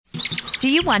Do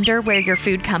you wonder where your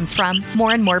food comes from?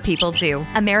 More and more people do.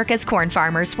 America's corn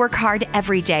farmers work hard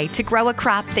every day to grow a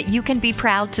crop that you can be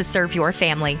proud to serve your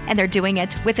family. And they're doing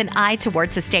it with an eye toward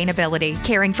sustainability,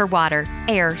 caring for water,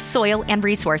 air, soil, and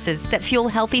resources that fuel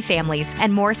healthy families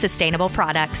and more sustainable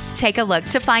products. Take a look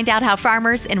to find out how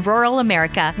farmers in rural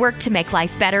America work to make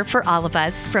life better for all of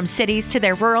us, from cities to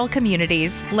their rural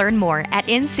communities. Learn more at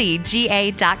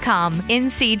ncga.com.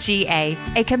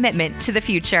 NCGA, a commitment to the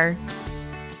future.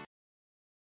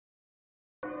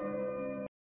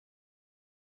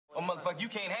 Oh, motherfucker, you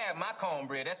can't have my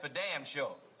cornbread, that's for damn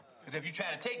sure. Because if you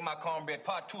try to take my cornbread,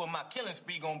 part 2 of my killing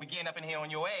spree gonna begin up in here on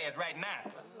your ass right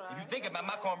now. If you think about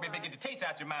my cornbread, get the taste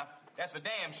out your mouth, that's for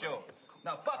damn sure.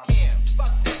 Now, fuck him, fuck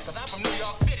that, because I'm from New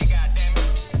York City,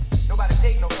 goddammit. Nobody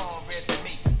take no cornbread from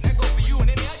me. That goes for you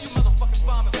and any other you motherfucking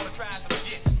farmers wanna try some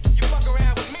shit. You fuck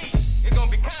around with me, it's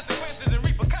gonna be consequences and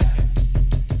repercussions.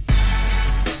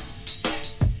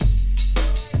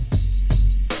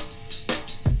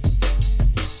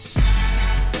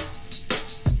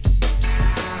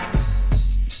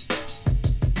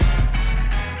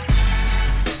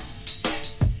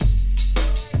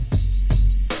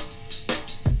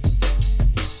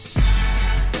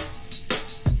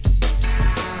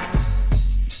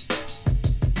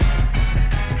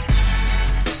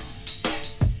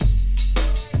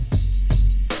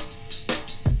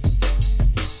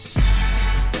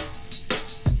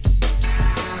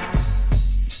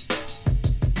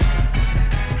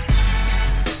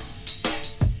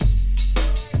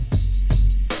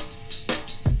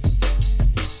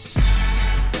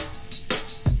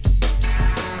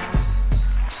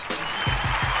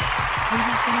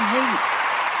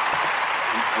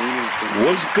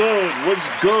 What's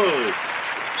good?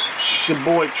 It's your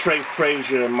boy Trey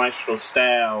Frazier and Maestro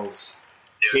Styles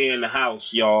here in the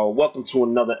house, y'all. Welcome to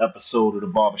another episode of the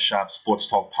Barbershop Sports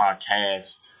Talk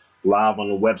Podcast, live on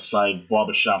the website,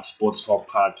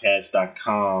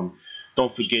 barbershopsportstalkpodcast.com.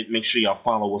 Don't forget, make sure y'all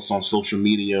follow us on social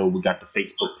media. We got the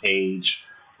Facebook page.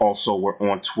 Also, we're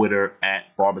on Twitter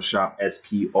at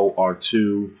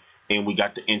BarbershopSPOR2. And we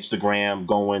got the Instagram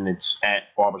going. It's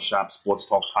at Barbershop Sports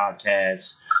Talk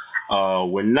Podcast.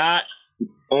 We're not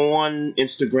on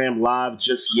Instagram Live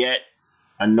just yet.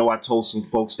 I know I told some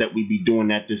folks that we'd be doing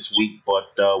that this week,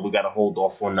 but we got to hold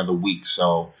off for another week.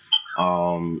 So,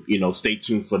 stay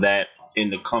tuned for that in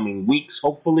the coming weeks,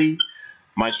 hopefully.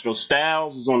 Maestro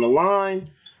Styles is on the line.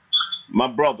 My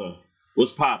brother,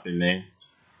 what's popping, man?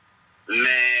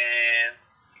 Man,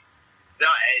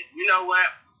 you know what?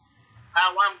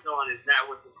 How I'm doing is not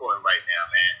what's important right now,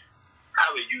 man.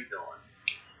 How are you doing?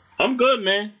 I'm good,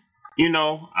 man. You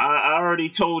know, I already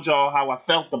told y'all how I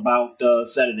felt about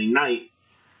Saturday night.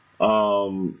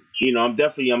 I'm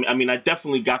definitely, I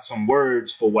definitely got some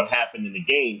words for what happened in the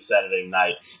game Saturday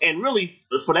night. And really,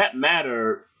 for that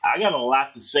matter, I got a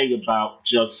lot to say about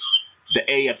just the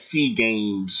AFC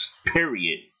games,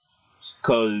 period.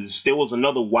 Because there was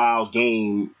another wild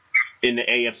game in the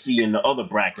AFC in the other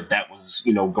bracket that was,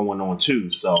 going on too.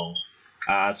 So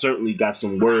I certainly got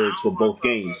some words for both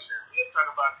games. We'll talk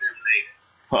about them later.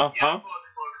 Huh? Y'all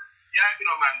get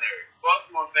on my nerves.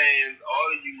 Baltimore fans,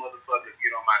 all of you motherfuckers get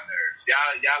on my nerves.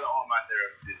 Y'all are on my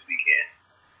nerves this weekend.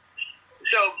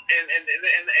 So, and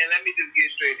let me just get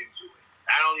straight into it.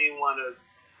 I don't even want to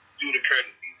do the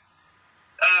courtesies.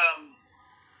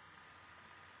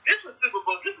 This is a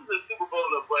Super Bowl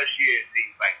of bust year, it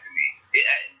seems like to me.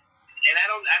 I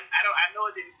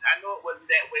know it wasn't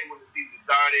that way when the season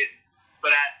started.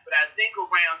 But I think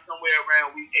somewhere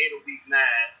around week 8 or week 9,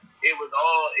 it was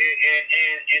all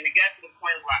and it got to the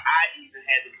point where I even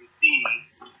had to concede,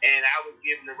 and I was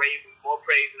giving the Ravens more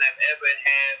praise than I've ever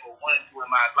had or wanted to in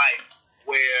my life.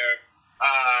 Where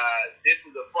this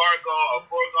was a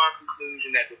foregone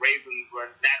conclusion that the Ravens were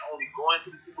not only going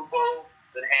to the Super Bowl,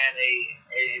 but had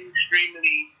an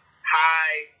extremely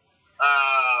high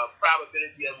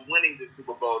probability of winning the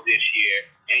Super Bowl this year,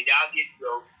 and y'all get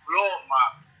the floor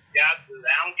mocked. I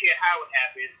don't care how it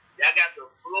happened. Y'all got the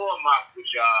floor mocked with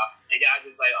y'all, and y'all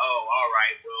just like, oh, all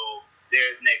right, well,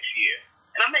 there's next year.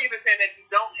 And I'm not even saying that you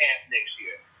don't have next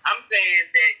year. I'm saying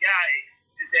that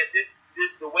this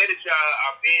the way that y'all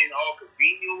are being all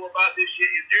convenient about this shit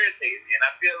is irritating me, and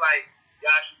I feel like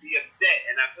y'all should be upset.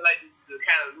 And I feel like this is to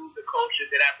kind of lose the culture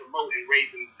that I promote in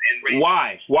Ravens.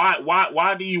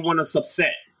 Why do you want us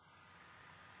upset?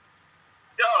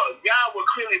 Dog, y'all were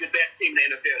clearly the best team in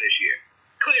the NFL this year.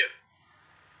 Clear.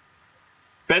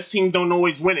 Best team don't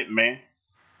always win it, man.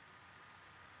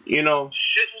 Shouldn't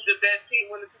the best team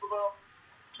win the Super Bowl?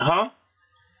 Huh?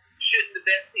 Shouldn't the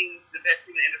best team in the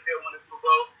NFL win the Super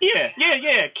Bowl? Yeah.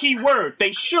 Key word.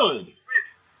 They should.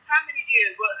 How many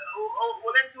years? Well,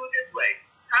 let's do it this way.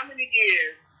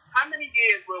 many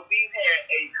years where we've had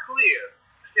a clear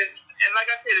since, and like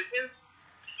I said,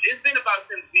 it's been about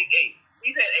since week 8.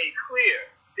 We've had a clear.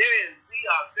 We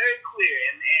are very clear,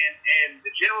 and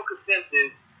the general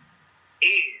consensus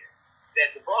is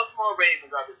that the Baltimore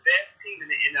Ravens are the best team in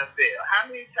the NFL. How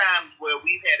many times where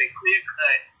we've had a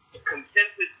clear-cut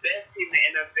consensus best team in the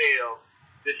NFL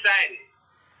decided,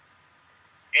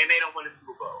 and they don't win the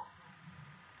Super Bowl?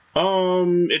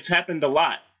 It's happened a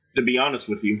lot, to be honest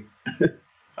with you.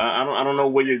 I don't know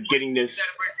where you're getting this. You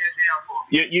gotta break that down for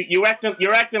me.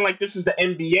 You're acting like this is the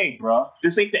NBA, bro.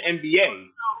 This ain't the NBA.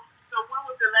 So when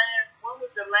was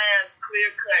the last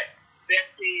clear-cut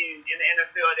best team in the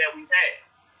NFL that we've had?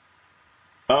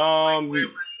 Where was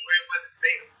it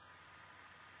fatal?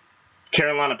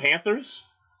 Carolina Panthers.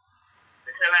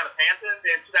 The Carolina Panthers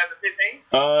in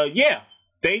 2015. Yeah.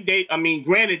 I mean,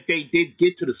 granted, they did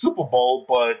get to the Super Bowl,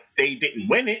 but they didn't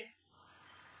win it.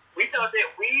 We all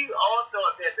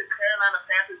thought that the Carolina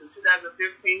Panthers in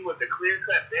 2015 was the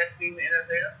clear-cut best team in the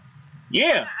NFL.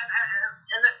 Yeah.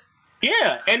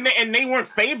 Yeah, and they weren't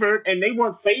favored,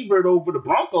 over the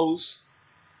Broncos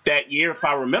that year, if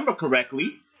I remember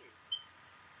correctly.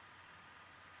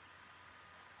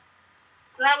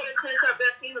 So how would a clear-cut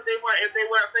best team if they weren't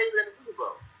favored in the Super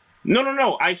Bowl?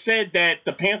 No. I said that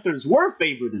the Panthers were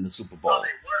favored in the Super Bowl. Oh, they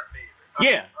were favored.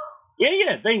 Okay. Yeah.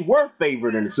 Yeah. They were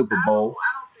favored in the Super Bowl. I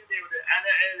don't think they were.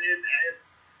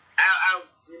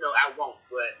 I won't.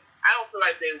 But I don't feel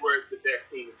like they were the best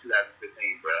team in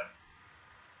 2015, bro.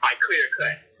 Like clear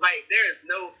cut. Like there is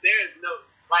no.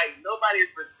 Like nobody is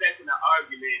respecting the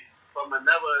argument from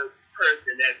another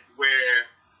person that's where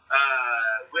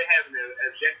we're having an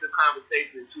objective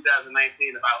conversation in 2019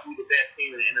 about who the best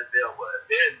team in the NFL was.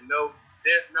 There's no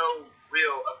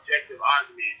real objective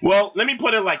argument. Well, let me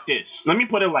put it like this.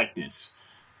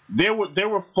 There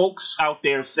were folks out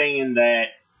there saying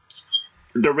that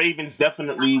the Ravens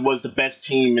definitely was the best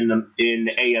team in the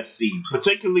AFC,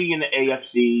 particularly in the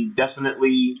AFC.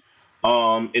 Definitely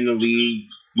in the league,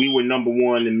 we were number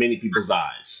one in many people's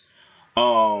eyes.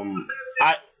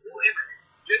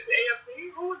 Just the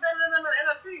AFC? Who was better than the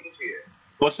NFC this year?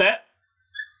 What's that?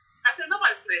 I said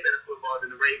nobody played better football than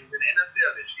the Ravens in the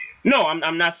NFL this year. No,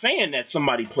 I'm not saying that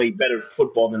somebody played better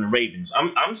football than the Ravens.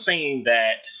 I'm saying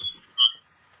that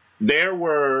there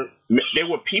were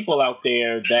people out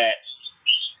there that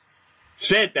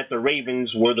said that the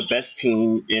Ravens were the best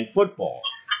team in football,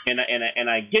 and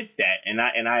I get that, and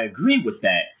I agree with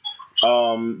that.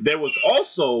 There was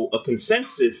also a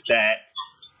consensus that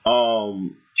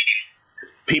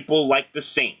people liked the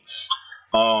Saints.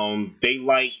 They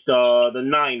liked the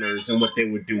Niners and what they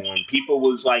were doing. People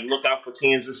was like, look out for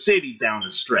Kansas City down the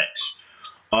stretch.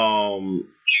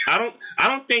 I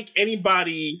don't think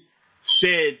anybody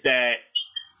said that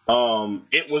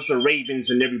it was the Ravens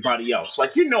and everybody else.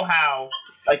 Like, you know how,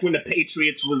 like when the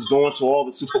Patriots was going to all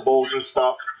the Super Bowls and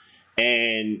stuff,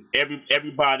 and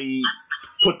everybody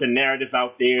put the narrative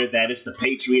out there that it's the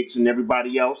Patriots and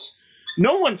everybody else.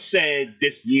 No one said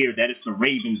this year that it's the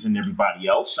Ravens and everybody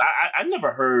else. I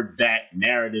never heard that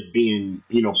narrative being,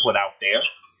 put out there.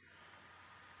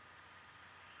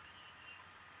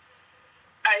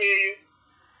 I hear you,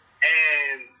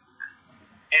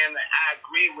 and I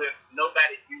agree with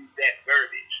nobody used that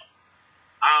verbiage.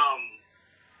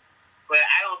 But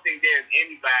I don't think there's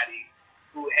anybody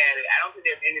who had it. I don't think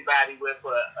there's anybody with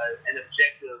an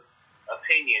objective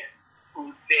opinion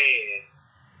who said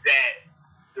that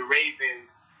the Ravens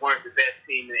weren't the best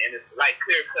team in the NFL. Like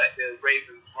clear cut, the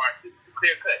Ravens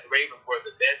were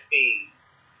the best team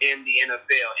in the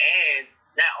NFL. And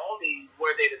not only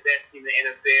were they the best team in the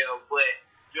NFL, but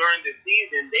during the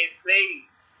season they played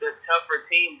the tougher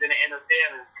teams in the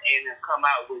NFL and have come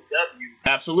out with W's.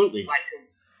 Absolutely. Like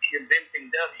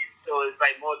convincing W's. So it's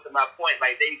like more to my point.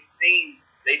 Like they beat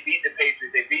the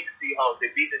Patriots, they beat the Seahawks,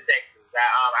 they beat the Texans.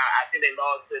 I think they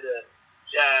lost to the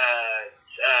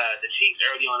Chiefs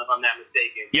early on, if I'm not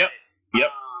mistaken. Yep.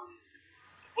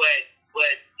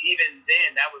 But even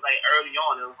then, that was like early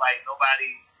on. It was like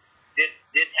nobody. This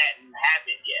hadn't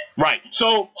happened yet. Right.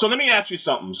 So let me ask you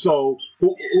something. So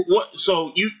what?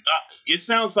 So you? It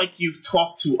sounds like you've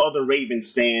talked to other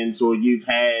Ravens fans, or you've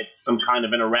had some kind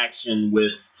of interaction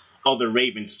with other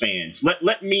Ravens fans.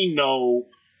 Let me know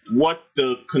what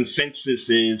the consensus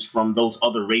is from those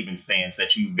other Ravens fans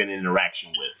that you've been in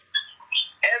interaction with.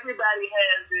 Everybody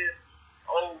has this,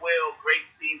 oh, well, great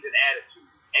season attitude,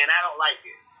 and I don't like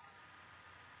it.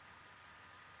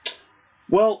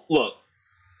 Well, look,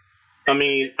 I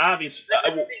mean, obviously...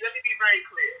 Let me be very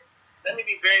clear. Let me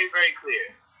be very, very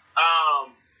clear.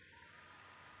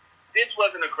 This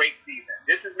wasn't a great season.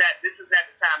 This is not the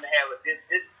time to have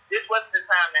this wasn't the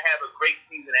time to have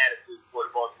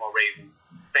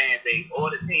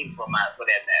or the team for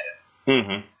that matter.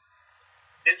 Mm-hmm.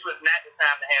 This was not the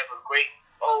time to have a great,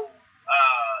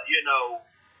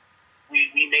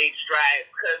 we made strides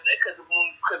because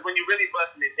when you really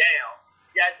busting it down,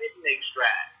 y'all didn't make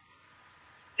strides.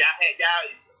 Y'all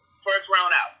first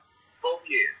round out both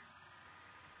years.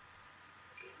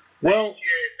 Well, last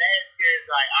year is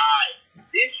like, all right.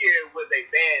 This year was a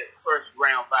bad first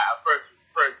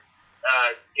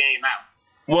game out.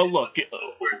 Well, look.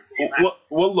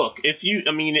 If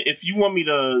you want me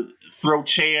to throw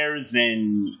chairs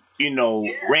and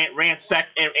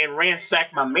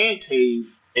ransack my man cave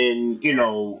and that's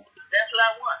what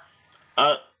I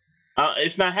want.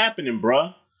 It's not happening,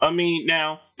 bruh. I mean,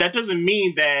 now that doesn't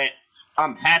mean that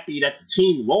I'm happy that the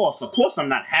team lost. Of course, I'm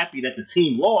not happy that the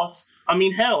team lost. I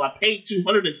mean, hell, I paid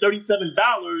 $237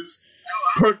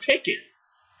 per ticket.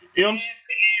 You know what I'm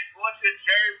saying? Bought your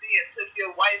jersey and took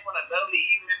your wife on a lovely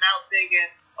evening out thinking,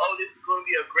 oh, this is going to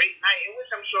be a great night,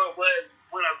 which I'm sure it was,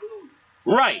 win or lose.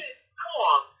 Right.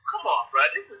 Come on, bro.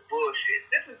 This is bullshit.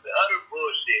 This is utter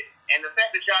bullshit. And the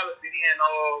fact that y'all are being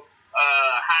all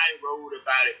high road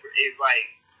about it is like,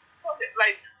 cut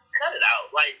it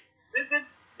out. Like,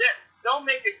 don't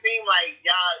make it seem like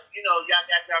y'all got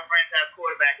y'all franchise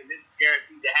quarterback and this is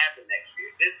guaranteed to happen next year.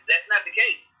 That's not the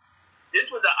case. This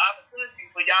was an opportunity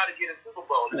for y'all to get a Super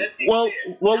Bowl.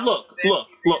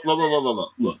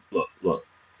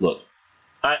 Look.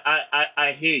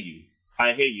 I hear you.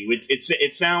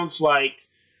 It sounds like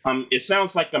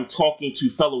I'm talking to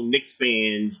fellow Knicks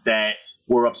fans that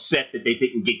were upset that they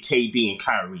didn't get KD and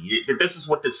Kyrie. This is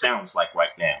what this sounds like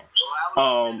right now. I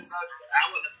wasn't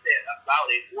upset about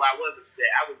it. Well, I was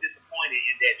upset. I was disappointed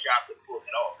in that job to pull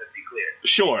it off. Let's be clear.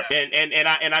 Sure,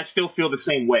 and I still feel the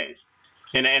same way.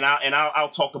 And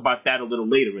I'll talk about that a little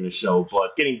later in the show.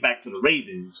 But getting back to the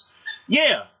Ravens,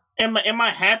 yeah, am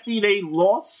I happy they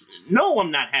lost? No,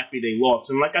 I'm not happy they lost.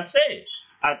 And like I said,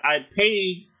 I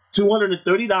paid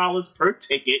 $230 per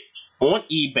ticket on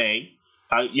eBay.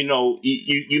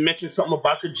 You mentioned something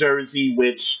about the jersey,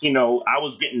 which I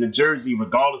was getting the jersey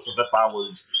regardless of if I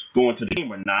was going to the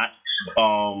game or not.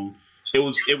 It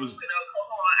was. Come on,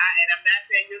 and I'm not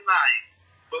saying you're lying,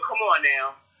 but come on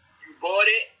now, you bought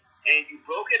it. And you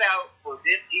broke it out for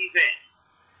this event.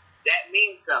 That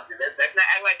means something. Let's not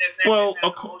act like that's not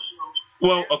emotional.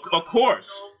 Well, of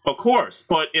course.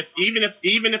 But even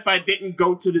if I didn't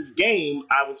go to this game,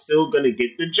 I was still gonna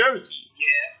get the jersey.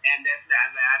 Yeah, and that's not.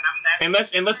 And I'm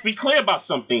not. And let's be clear about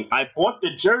something. I bought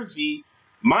the jersey,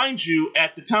 mind you.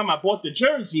 At the time I bought the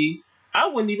jersey, I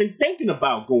wasn't even thinking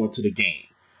about going to the game.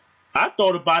 I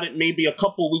thought about it maybe a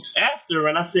couple weeks after,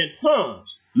 and I said,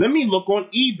 let me look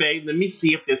on eBay. Let me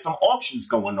see if there's some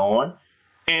auctions going on.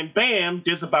 And bam,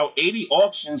 there's about 80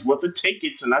 auctions worth of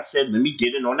tickets. And I said, let me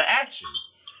get in on the action.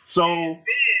 So. Hold on.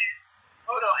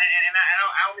 And I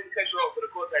don't mean to cut you off, but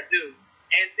of course I do.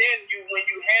 And then when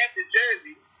you have the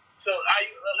jersey,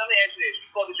 let me ask you this. You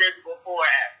bought the jersey before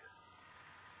or after?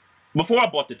 Before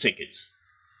I bought the tickets.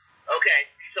 Okay.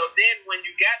 So then when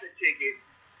you got the ticket,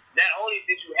 not only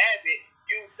did you have it,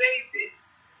 you saved it.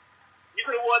 You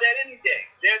could have wore that any day.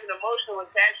 There's an emotional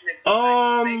attachment.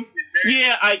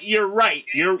 Yeah, you're right.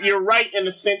 You're right in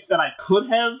the sense that I could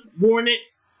have worn it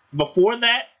before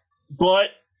that,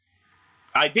 but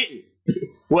I didn't.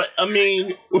 What I mean.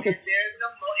 There is an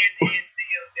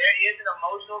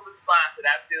emotional response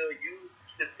that I feel you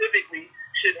specifically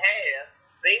should have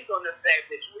based on the fact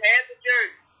that you had the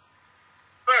jersey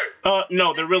first.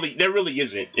 No, there really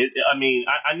isn't.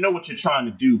 I know what you're trying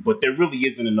to do, but there really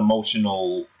isn't an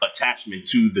emotional attachment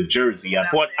to the jersey.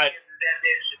 But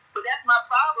that's my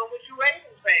problem with you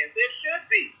Ravens fans. There should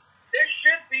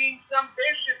be some.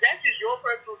 That's just your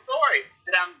personal story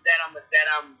that I'm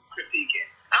critiquing.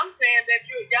 I'm saying that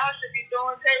y'all should be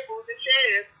throwing tables and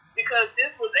chairs because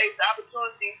this was an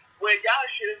opportunity where y'all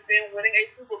should have been winning a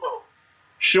Super Bowl.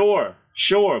 Sure,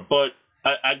 but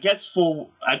I guess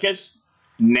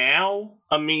now,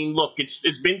 look,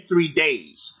 it's been 3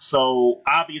 days, so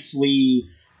obviously,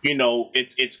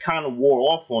 it's kind of wore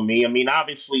off on me.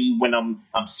 Obviously, when I'm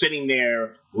sitting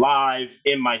there live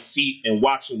in my seat and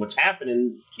watching what's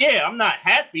happening, yeah, I'm not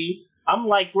happy. I'm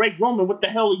like, Greg Roman, what the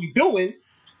hell are you doing?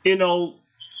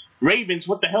 Ravens,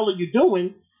 what the hell are you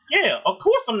doing? Yeah, of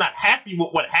course I'm not happy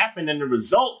with what happened in the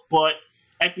result, but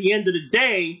at the end of the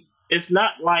day, it's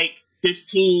not like this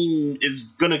team is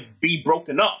going to be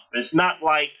broken up. It's not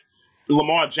like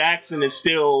Lamar Jackson is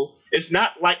still... It's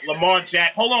not like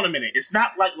Hold on a minute. It's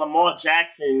not like Lamar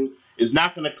Jackson is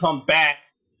not going to come back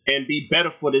and be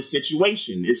better for this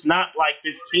situation. It's not like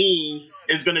this team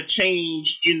is going to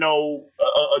change, do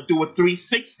a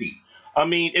 360.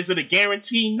 Is it a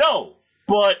guarantee? No.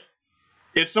 But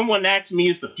If someone asked me,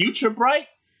 is the future bright?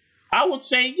 I would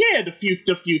say, yeah, the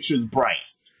future's bright.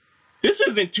 This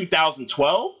isn't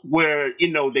 2012 where,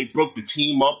 they broke the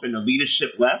team up and the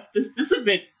leadership left. This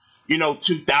isn't,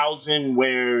 2000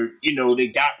 where, they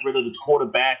got rid of the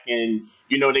quarterback and,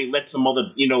 they let some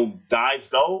other, guys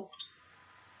go.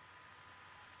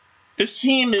 This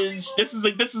is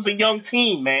a young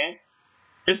team, man.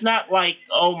 It's not like,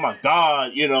 oh my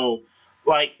God,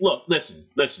 like, look, listen.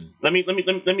 Let me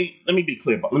be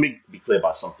clear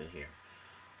about something here.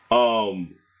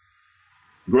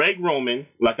 Greg Roman,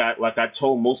 like I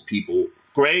told most people,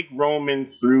 Greg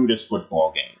Roman threw this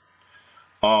football game.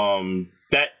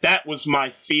 That was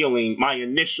my feeling, my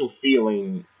initial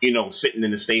feeling, sitting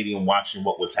in the stadium watching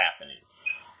what was happening.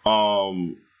 Hold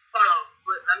on,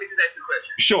 but let me just ask you a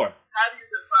question. Sure. How do you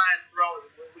define throw?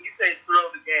 When you say throw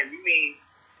the game, you mean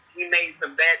he made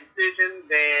some bad decisions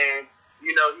and, he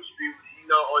should be,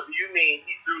 or do you mean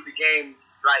he threw the game,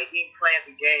 like he planned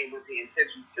the game with the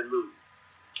intention to lose?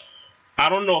 I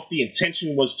don't know if the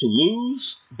intention was to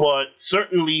lose, but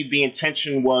certainly the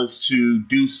intention was to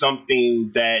do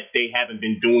something that they haven't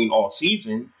been doing all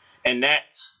season, and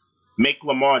that's make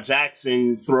Lamar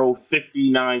Jackson throw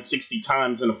 59, 60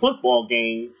 times in a football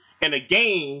game, in a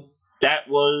game that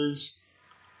was,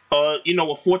 a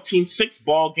 14-6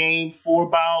 ball game for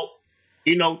about,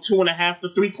 2.5 to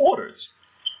 3 quarters.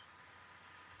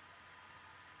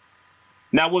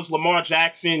 Now, was Lamar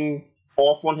Jackson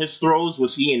off on his throws?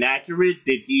 Was he inaccurate?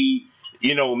 Did he,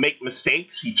 make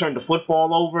mistakes? He turned the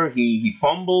football over. He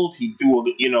fumbled. He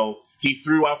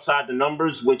threw outside the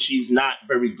numbers, which he's not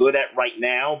very good at right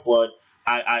now. But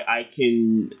I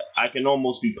can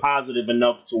almost be positive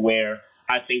enough to where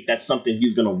I think that's something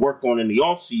he's going to work on in the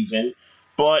offseason.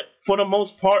 But for the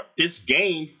most part, this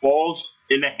game falls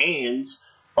in the hands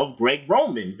of Greg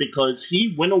Roman because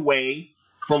he went away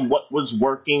from what was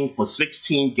working for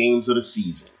 16 games of the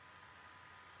season.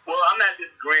 Well, I'm not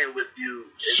disagreeing with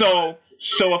you. So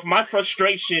if my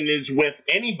frustration is with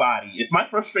anybody,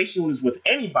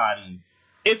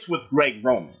 it's with Greg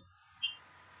Roman.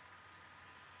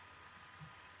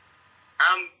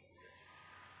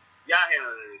 Y'all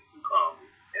handling it too calmly,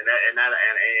 and I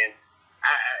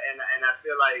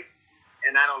feel like,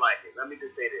 and I don't like it. Let me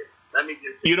just say this.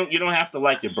 You don't have to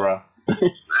like it, bro. I'm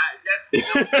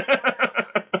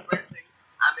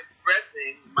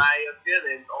expressing my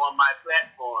feelings on my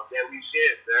platform that we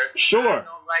share, sir. Sure. I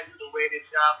don't like the way that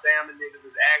y'all family niggas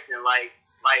is acting like,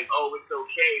 oh, it's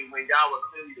okay when y'all were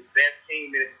clearly the best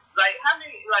team. Like, how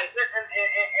many, like,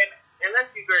 and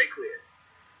let's be very clear.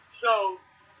 So,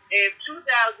 in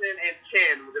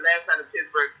 2010, the last time the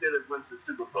Pittsburgh Steelers went to the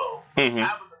Super Bowl,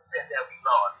 I was upset that we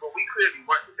lost, but we clearly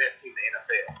weren't the best team in the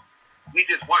NFL. We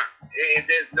just weren't. And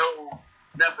there's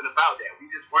nothing about that.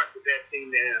 We just weren't the best team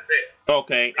in the NFL.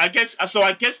 Okay, I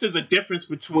guess there's a difference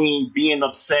between being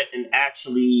upset and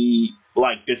actually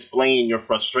like displaying your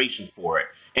frustration for it.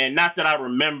 And not that I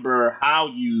remember how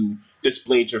you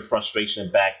displayed your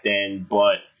frustration back then,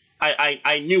 but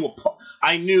I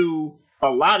knew a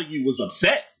lot of you was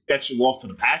upset that you lost to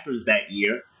the Packers that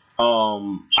year.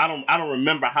 I don't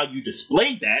remember how you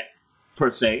displayed that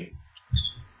per se.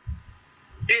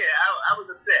 Yeah, I was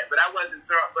upset, but I wasn't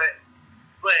throwing.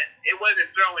 But it wasn't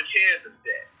throwing chairs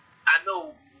upset. I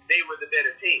know they were the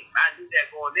better team. I knew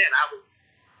that going in. I was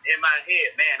in my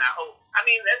head, man. I hope. I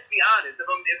mean, let's be honest. If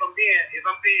I'm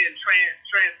being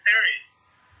transparent,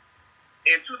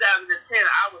 in 2010,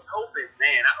 I was hoping,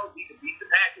 man. I hope we could beat the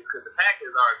Packers because the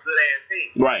Packers are a good ass team.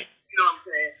 Right. You know what I'm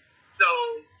saying? So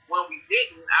when we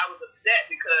didn't, I was upset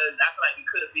because I feel like we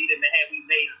could have beat them and had we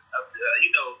made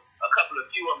a couple of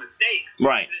fewer mistakes.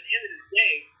 Right. But at the end of the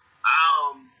day,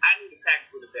 I knew the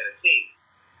Packers were the better team.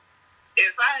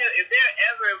 If there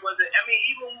ever was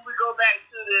even when we go back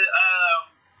to the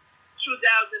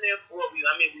 2004, we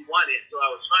won it, so I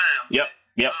was fine. Yep.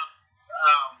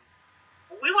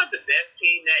 We weren't the best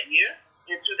team that year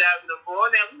in 2004.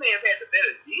 Now we may have had the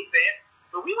better defense,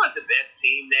 but we weren't the best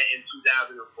team in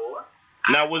 2004.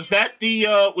 Now was that the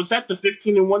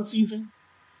 15-1 season?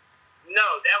 No,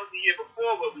 that was the year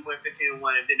before where we went 15-1,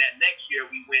 and then that next year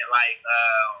we went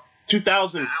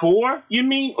 2004? You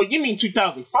mean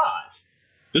 2005?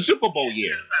 The Super Bowl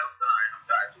year. I'm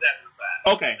sorry,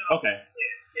 2005. Okay.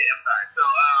 Yeah, I'm sorry. So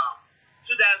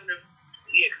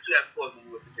 2004 is when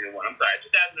we went 15-1. I'm sorry,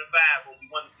 2005 when we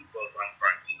won the Super Bowl is what I'm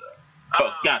referring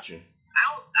to. Gotcha. I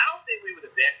don't think we were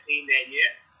the best team that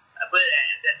year, but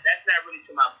that's not really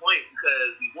to my point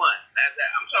because we won.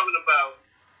 I'm talking about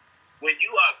when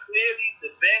you are clearly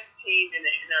the best team in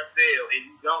the NFL and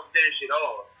you don't finish it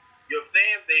all, your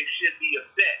fan base should be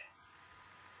upset.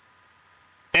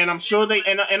 And I'm sure they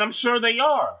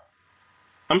are.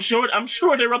 I'm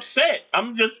sure they're upset.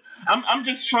 I'm just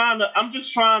trying to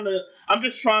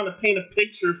paint a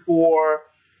picture for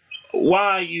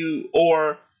why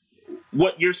or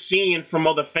what you're seeing from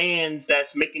other fans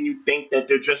that's making you think that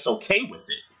they're just okay with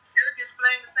it. You're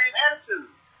displaying the same attitude.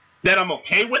 That I'm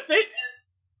okay with it?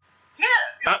 Yeah,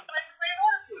 you're displaying the same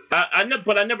attitude.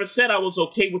 But I never said I was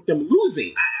okay with them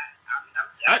losing.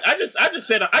 I just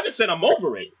said I'm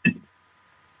over it. I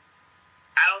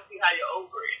don't see how you're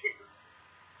over it.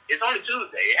 It's only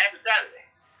Tuesday. It happened Saturday.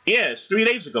 Yeah, it's 3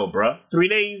 days ago, bruh. 3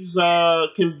 days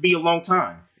can be a long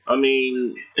time. I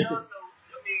mean, come on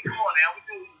now.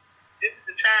 This is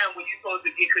the time when you're supposed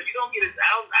to get, because you don't get it.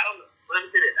 I don't know. Let me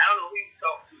say this. I don't know who you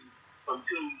talk to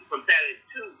from Saturday to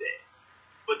Tuesday.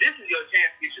 But this is your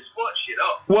chance to get your sports shit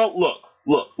off. Well, look.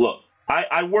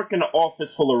 I work in an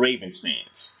office full of Ravens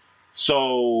fans.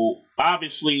 So,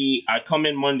 obviously, I come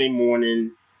in Monday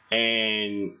morning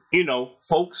and,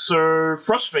 folks are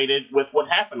frustrated with what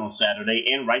happened on Saturday,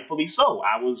 and rightfully so.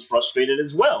 I was frustrated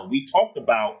as well. We talked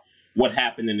about what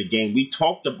happened in the game. We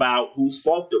talked about whose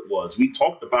fault it was. We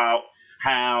talked about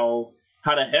how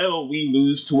the hell we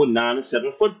lose to a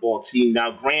 9-7 football team.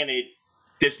 Now, granted,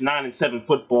 this 9-7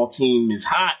 football team is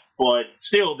hot, but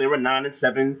still, they're a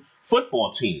 9-7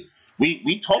 football team.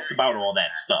 We talked about all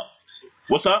that stuff.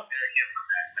 What's up? I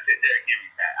said Derrick Henry.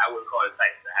 I wouldn't call it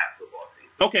Titans a hot football team.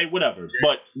 Okay, whatever.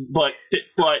 But come on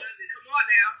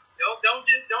now. Don't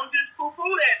just poo-poo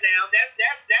that now.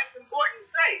 That's important to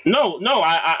say. No,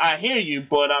 I hear you,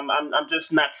 but I'm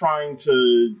just not trying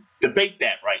to debate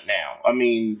that right now. I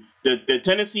mean, the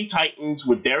Tennessee Titans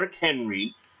with Derrick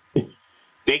Henry,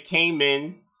 they came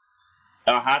in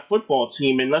a hot football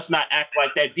team, and let's not act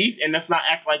like that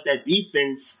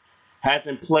defense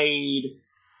hasn't played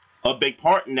a big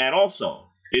part in that also.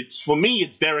 For me,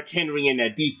 it's Derrick Henry in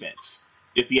that defense,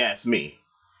 if you ask me.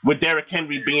 With Derrick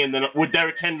Henry being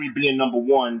number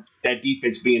one, that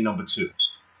defense being number two.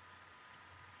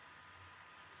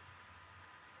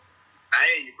 I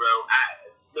hear you, bro.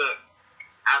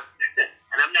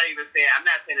 I'm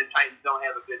not saying the Titans don't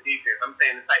have a good defense. I'm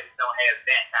saying the Titans don't have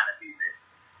that kind of defense.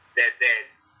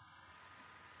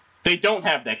 They don't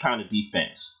have that kind of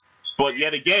defense. But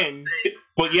yet again,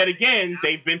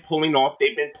 they've been pulling off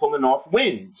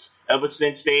wins ever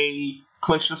since they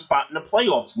clinched a spot in the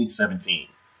playoffs week 17.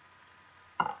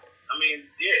 I mean,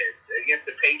 yeah, against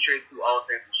the Patriots, who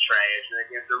offense is trash, and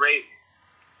against the Ravens.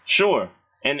 Sure.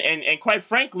 And quite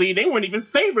frankly, they weren't even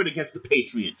favored against the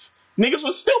Patriots. Niggas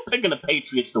were still picking the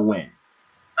Patriots to win.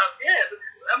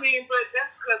 But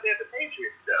that's because they're the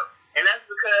Patriots, though. And that's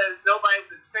because nobody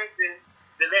was expecting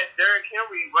to let Derrick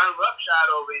Henry run roughshod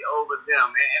over them.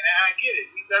 And I get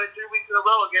it. He's done it 3 weeks in a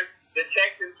row against the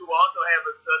Texans, who also have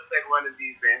a suspect running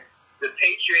defense, the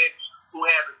Patriots, who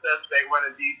have a suspect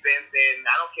running defense, and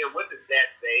I don't care what the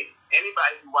stats say.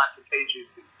 Anybody who watched the Patriots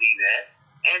can see that.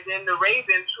 And then the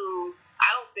Ravens, who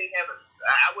I don't think I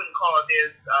wouldn't call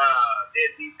their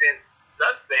defense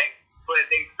suspect, but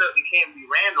they certainly can be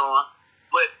ran on.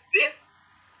 But this,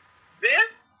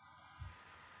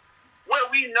 where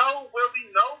we know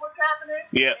what's happening.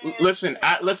 Yeah, listen.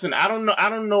 I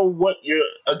don't know what you're.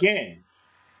 Again,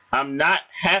 I'm not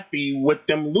happy with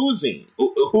them losing.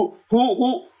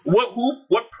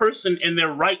 What person in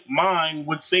their right mind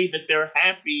would say that they're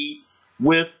happy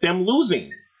with them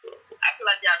losing? I feel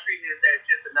like y'all treating this as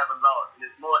just another loss, and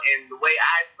it's more in the way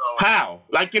I saw it. How?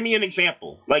 Like, give me an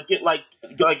example.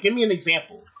 Give me an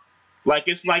example.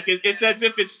 It's as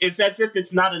if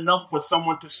it's not enough for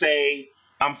someone to say,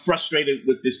 I'm frustrated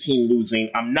with this team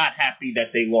losing. I'm not happy that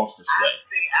they lost this way.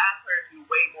 I heard you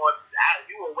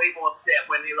were way more upset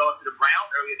when they lost to the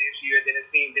Browns earlier this year than it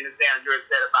sounds you're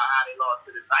upset about how they lost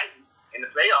to the Titans in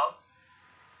the playoffs.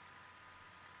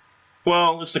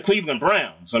 Well, it's the Cleveland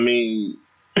Browns. I mean,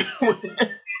 it's the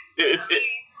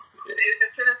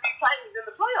Tennessee Titans in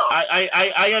the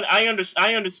playoffs.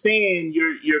 I understand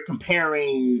you're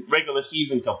comparing regular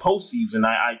season to postseason.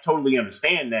 I totally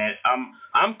understand that.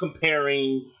 I'm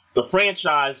comparing the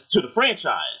franchise to the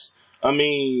franchise. I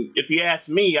mean, if you ask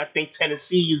me, I think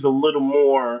Tennessee is a little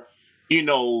more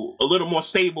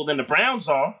stable than the Browns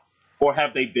are, or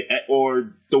have they been,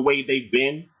 or the way they've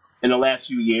been in the last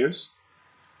few years.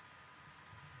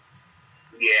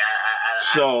 Yeah,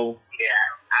 I don't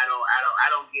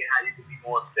get how you can be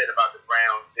more upset about the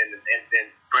Browns than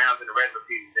Browns in the regular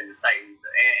season than the Titans.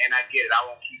 And I get it. I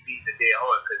won't keep beating the dead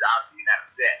horse because obviously you're not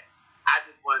upset. I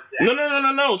just want to say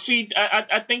No. See,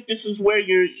 I think this is where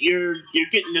you're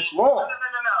getting this wrong. No.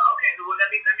 Okay, well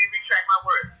let me retract my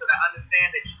words so that I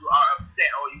understand that you are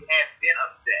upset or you have been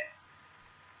upset.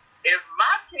 If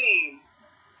my team,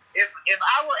 if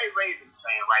I were a Ravens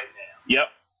fan right now,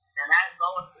 yep, and that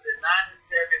loss to the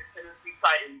 9-7 Tennessee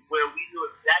Titans, where we knew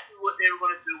exactly what they were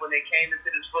going to do when they came into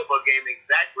this football game,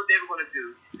 exactly what they were going to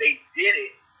do. They did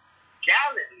it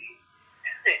gallantly,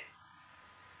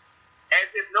 as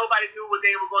if nobody knew what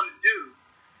they were going to do.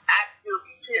 I'd still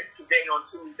be pissed today on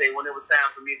Tuesday when it was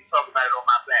time for me to talk about it on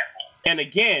my platform. And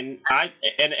again,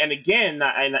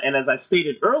 and as I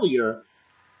stated earlier,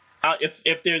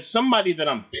 if there's somebody that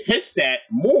I'm pissed at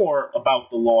more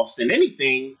about the loss than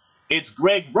anything, it's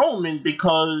Greg Roman,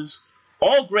 because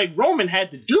all Greg Roman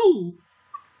had to do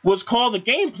was call the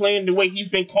game plan the way he's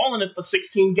been calling it for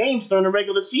 16 games during the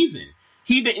regular season.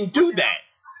 He didn't do that.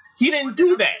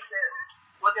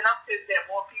 Well, then I'm pissed at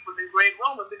more people than Greg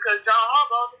Roman, because John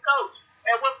Harbaugh's the coach.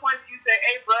 At what point do you say,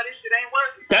 "Hey, bro, this shit ain't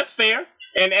working"? That's fair.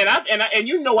 And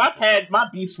you know, I've had my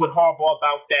beefs with Harbaugh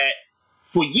about that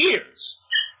for years.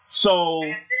 So.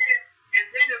 And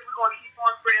then if we're going to keep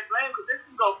on spreading blame, because this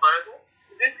can go further.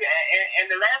 And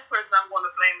the last person I'm going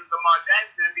to blame is Lamar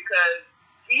Jackson, because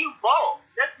he balled.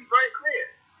 Let's be very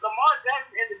clear. Lamar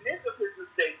Jackson, in the midst of his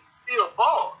mistakes, still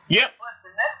balled. Yep. But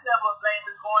the next level of blame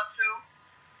is going to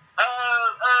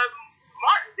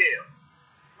Martindale.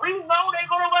 We know they're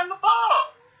going to run the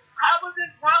ball. How is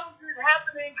it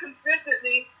happening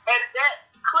consistently at that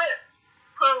clip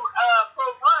per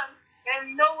run,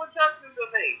 and no adjustments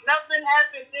are made? Nothing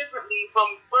happened differently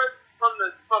from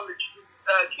the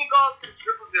kickoff to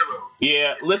 0-0.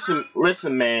 Yeah,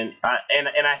 listen, man.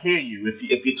 I hear you.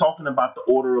 If you're talking about the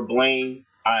order of blame,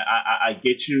 I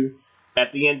get you.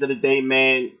 At the end of the day,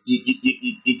 man,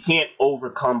 you can't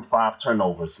overcome 5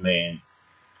 turnovers, man.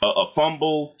 A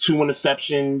fumble, 2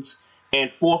 interceptions,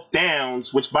 and 4th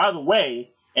downs. Which, by the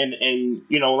way, and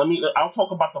you know, I'll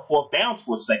talk about the 4th downs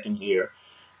for a second here.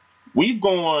 We've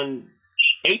gone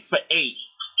 8 for 8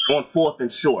 on 4th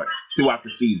and short throughout the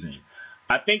season.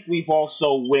 I think we've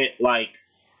also went like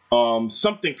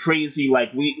something crazy,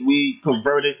 like we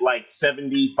converted like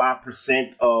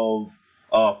 75% of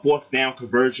 4th down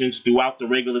conversions throughout the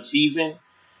regular season.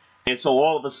 And so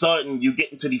all of a sudden you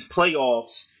get into these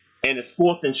playoffs and it's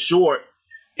 4th and short,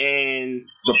 and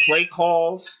the play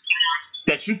calls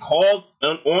that you called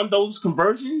on those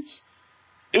conversions,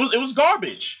 it was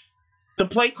garbage. The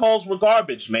play calls were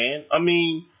garbage, man. I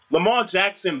mean, Lamar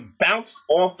Jackson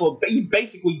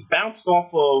basically bounced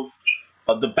off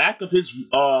of the back of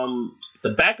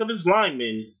his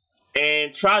lineman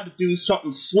and tried to do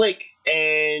something slick,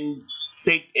 and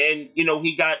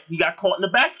he got caught in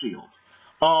the backfield.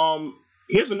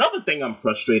 Here's another thing I'm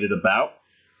frustrated about.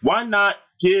 Why not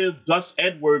give Gus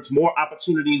Edwards more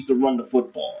opportunities to run the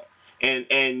football? And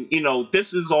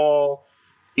this is all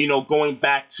going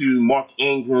back to Mark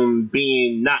Ingram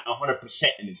being not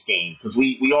 100% in this game, because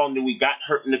we all knew he got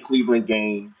hurt in the Cleveland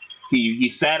game. He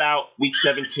sat out week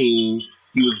 17.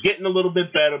 He was getting a little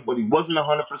bit better, but he wasn't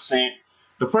 100%.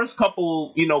 The first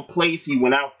couple, plays he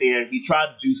went out there, he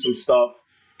tried to do some stuff,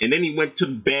 and then he went to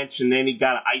the bench, and then he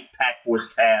got an ice pack for his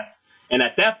calf. And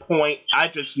at that point, I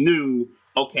just knew,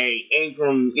 okay,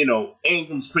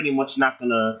 Ingram's pretty much not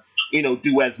gonna,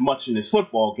 do as much in this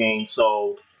football game.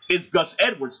 So it's Gus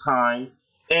Edwards' time,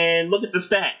 and look at the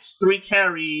stats: 3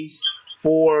 carries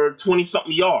for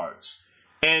 20-something yards.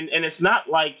 And it's not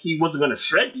like he wasn't gonna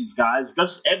shred these guys.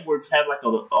 Gus Edwards had like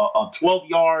a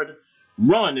 12-yard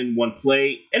run in one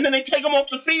play, and then they take him off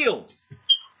the field.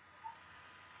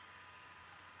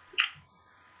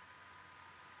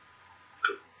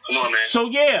 Come on, man. So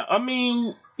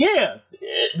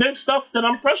there's stuff that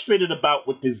I'm frustrated about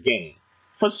with this game,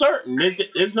 for certain.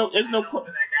 There's no. I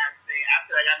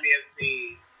feel like I may have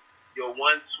seen your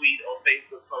one tweet or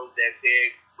Facebook post that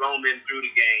said Roman threw the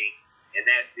game, and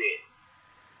that's it.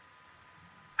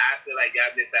 I feel like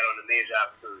y'all missed out on a major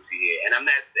opportunity here, and I'm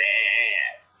not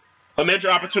saying. A major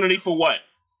opportunity for what?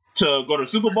 To go to the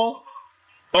Super Bowl?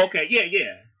 Okay,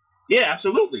 yeah,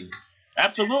 absolutely.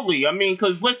 I mean,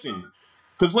 because listen,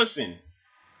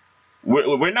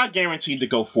 we're not guaranteed to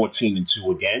go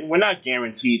 14-2 again. We're not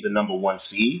guaranteed the number 1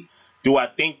 seed. Do I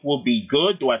think we'll be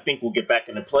good? Do I think we'll get back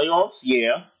in the playoffs?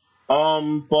 Yeah.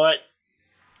 But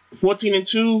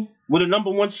 14-2 with a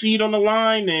number 1 seed on the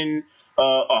line and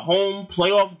a home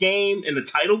playoff game and the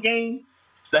title game,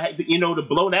 to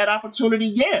blow that opportunity,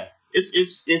 yeah.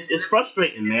 It's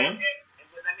frustrating, man. And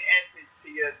let me add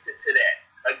to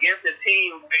that. Against a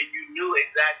team where you knew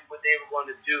exactly what they were going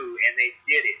to do, and they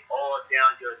did it all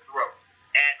down your throat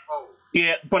at home.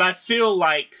 Yeah, but I feel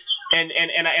like, and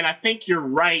I think you're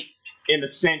right in the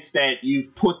sense that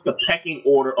you've put the pecking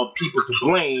order of people to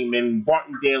blame, and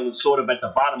Martindale is sort of at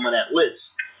the bottom of that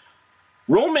list.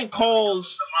 Roman calls.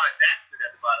 Lamar Jackson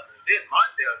at the bottom of the list.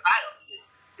 Martindale is high on the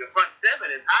list. Your front 7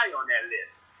 is high on that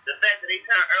list. The fact that they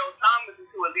turned Earl Thomas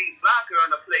into a to a lead blocker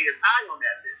on a player's high on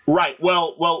that list. Right.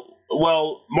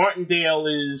 Well, Martindale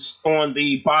is on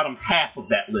the bottom half of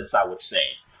that list, I would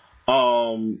say.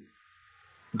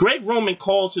 Greg Roman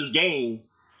calls his game.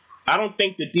 I don't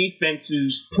think the defense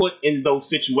is put in those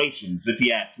situations, if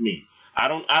you ask me. I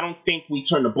don't think we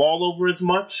turn the ball over as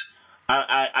much.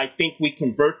 I think we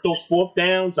convert those fourth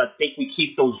downs. I think we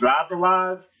keep those drives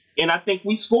alive. And I think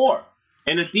we score.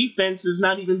 And the defense is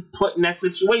not even put in that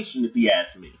situation, if you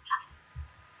ask me.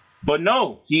 But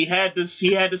no, he had to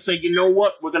say, you know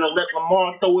what? We're going to let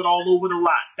Lamar throw it all over the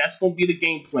lot. That's going to be the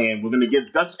game plan. We're going to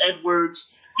give Gus Edwards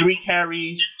 3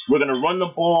 carries. We're going to run the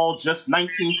ball just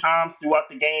 19 times throughout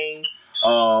the game.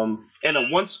 In a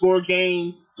one-score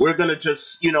game, we're going to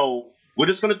just, we're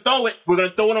just going to throw it. We're going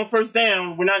to throw it on first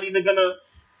down. We're not even going to,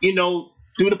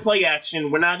 do the play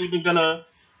action. We're not even going to,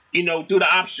 do the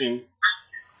option.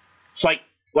 It's like,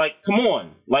 come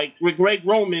on. Like, with Greg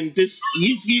Roman,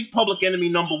 he's public enemy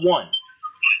number 1.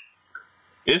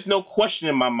 There's no question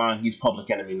in my mind he's public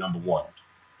enemy number 1.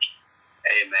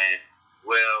 Hey, man.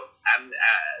 Well, I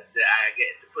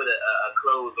guess to put a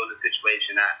close on the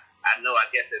situation, I know I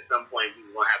guess at some point we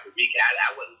were going to have to recap.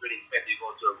 I wasn't really expecting to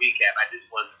go into a recap. I just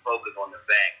wanted to focus on the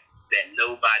fact that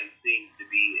nobody seems to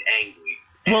be angry.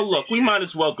 Well, look, we might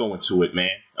as well go into it,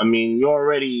 man. I mean, you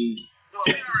already... Well,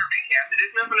 we already recapped it.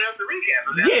 There's nothing else to recap.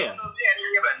 I yeah. don't know if you had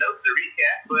any other notes to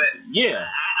recap, but... Yeah.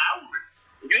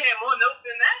 You had more notes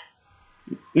than that?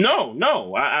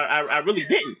 No. I really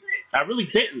didn't. I really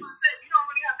didn't. You don't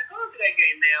really have to go into that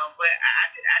game now, but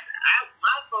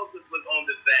my focus was on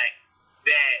the fact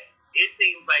that it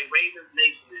seems like Ravens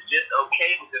Nation is just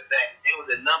okay with the fact that they were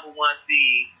the number 1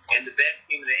 seed and the best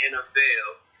team in the NFL,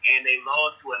 and they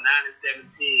lost to a 9-7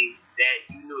 team that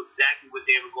you knew exactly what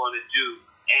they were going to do.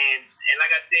 And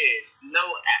like I said,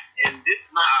 and this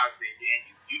is my argument, and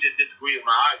you just disagree with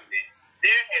my argument.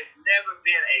 There has never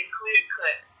been a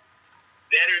clear-cut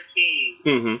better team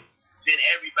than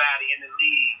everybody in the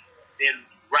league than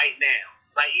right now.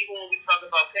 Like, even when we talk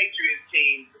about Patriots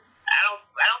teams, I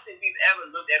don't think we've ever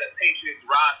looked at a Patriots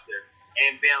roster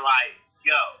and been like,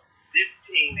 yo, this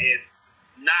team is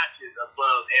notches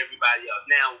above everybody else.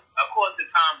 Now, of course, the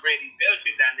Tom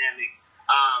Brady-Belichick dynamic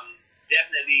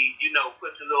definitely,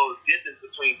 puts a little distance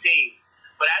between teams.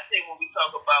 But I think when we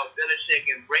talk about Belichick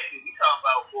and Brady, we talk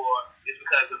about more it's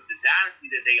because of the dynasty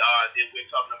that they are than we're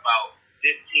talking about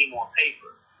this team on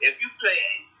paper. If you play,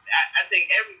 I think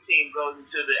every team goes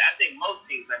into I think most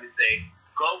teams, let me say,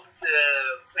 go to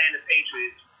playing the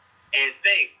Patriots and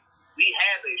think we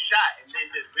have a shot, and then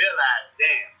just realize,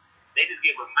 damn, they just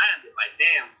get reminded, like,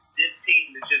 damn, this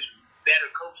team is just better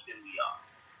coached than we are.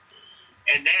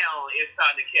 And now it's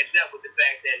starting to catch up with the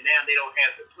fact that now they don't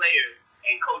have the players,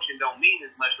 and coaching don't mean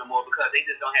as much no more because they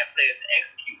just don't have players to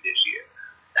execute this year.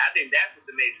 I think that's what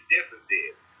the major difference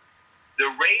is. The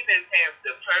Ravens have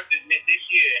this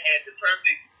year had the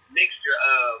perfect mixture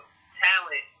of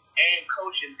talent and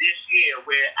coaching this year,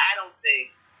 where I don't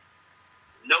think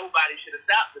nobody should have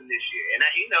stopped them this year. And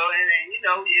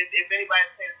if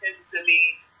anybody's paying attention to me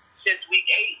since week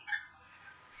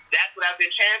 8, that's what I've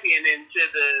been championing to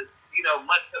the,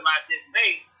 much to my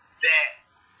dismay, that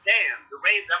damn, the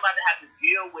Ravens, I'm about to have to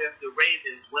deal with the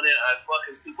Ravens winning a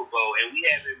fucking Super Bowl, and we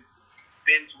haven't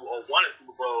been to or won a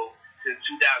Super Bowl since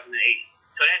 2008.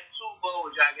 So that's 2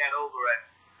 bowls y'all got over us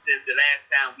since the last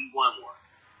time we won one.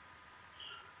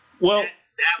 Well,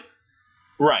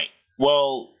 right.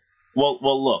 Well,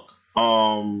 look.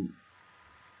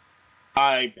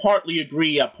 I partly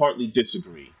agree. I partly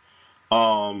disagree.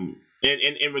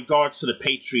 In regards to the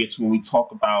Patriots, when we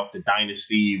talk about the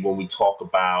dynasty, when we talk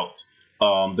about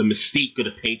the mystique of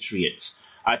the Patriots,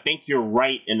 I think you're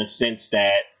right in the sense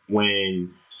that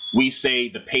when we say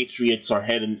the Patriots are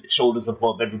head and shoulders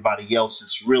above everybody else,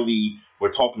 it's really,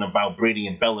 we're talking about Brady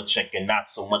and Belichick and not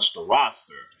so much the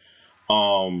roster.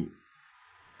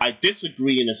 I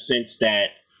disagree in the sense that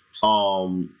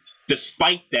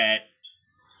despite that,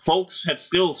 folks have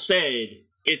still said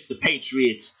it's the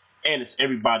Patriots and it's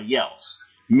everybody else,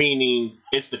 meaning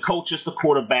it's the coach, it's the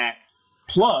quarterback,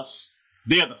 plus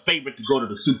they're the favorite to go to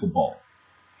the Super Bowl.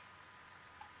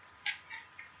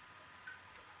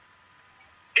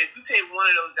 If you take one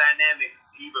of those dynamics,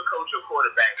 either coach or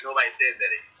quarterback, nobody says that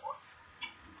anymore.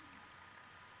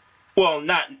 Well,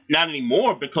 not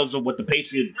anymore because of what the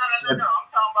Patriots... No. I'm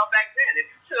talking about back then. If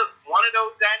you took one of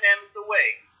those dynamics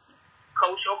away,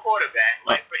 coach or quarterback,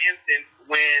 like, for instance,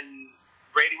 when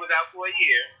Brady was out for a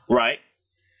year... Right.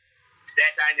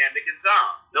 That dynamic is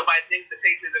gone. Nobody thinks the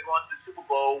Patriots are going to the Super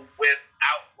Bowl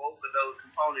without both of those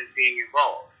components being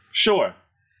involved. Sure.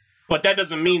 But that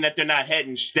doesn't mean that they're not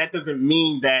heading... That doesn't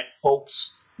mean that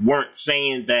folks weren't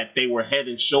saying that they were head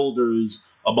and shoulders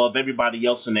above everybody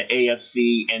else in the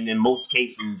AFC and in most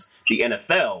cases the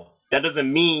NFL. That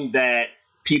doesn't mean that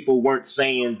people weren't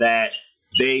saying that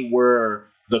they were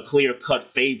the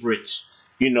clear-cut favorites,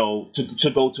 to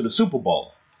go to the Super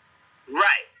Bowl.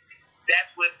 Right.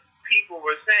 That's what people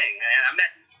were saying. And I'm not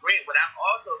disagreeing. What I'm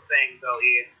also saying, though,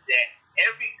 is that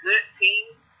every good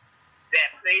team that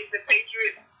plays the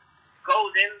Patriots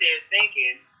goes in there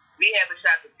thinking we have a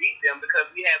shot to beat them because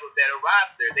we have a better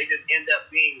roster. They just end up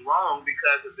being wrong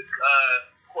because of the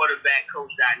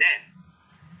quarterback-coach dynamic.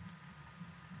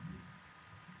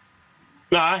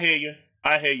 No, I hear you,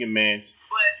 man.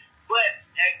 But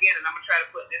again, and I'm gonna try to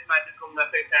put this might just come my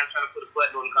face time trying to put a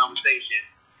button on the conversation.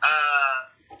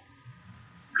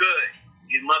 Good.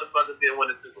 These motherfuckers didn't win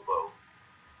the Super Bowl.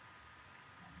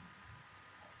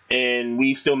 And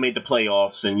we still made the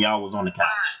playoffs, and y'all was on the couch.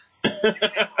 And now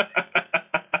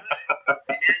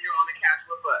you're on the couch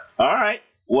with us. All right.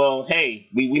 Well, hey,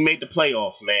 we made the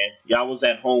playoffs, man. Y'all was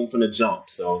at home from the jump,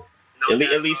 so at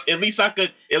least I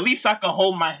could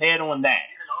hold my head on that.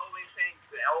 You can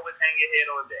always hang your head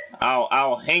on that.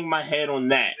 I'll hang my head on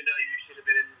that. Even though you should have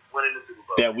been winning the Super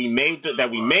Bowl. That we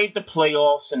made the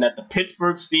playoffs, and that the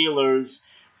Pittsburgh Steelers,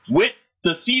 with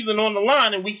the season on the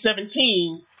line in Week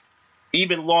 17,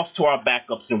 even lost to our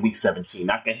backups in Week 17.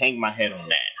 I can hang my head on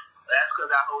that. That's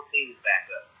because our whole team's back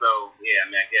up. So yeah,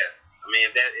 I guess.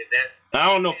 If that.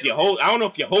 I don't know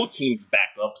if your whole team's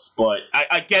backups, but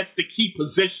I guess the key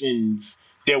positions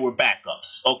there were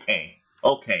backups. Okay.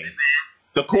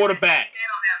 The quarterback.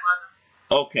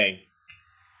 Okay.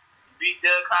 Beat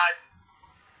Doug Hodges.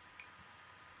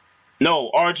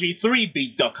 No, RG3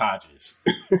 beat Duck Hodges.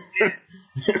 Yeah.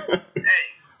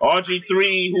 Hey.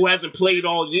 RG3, who hasn't played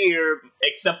all year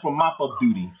except for mop-up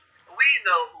duty. We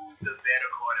know who's the better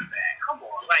quarterback. Come on,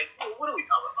 what are we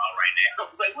talking about right now?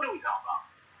 What are we talking about?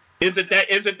 Is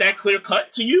it that clear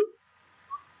cut to you?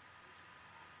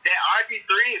 That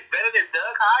RG3 is better than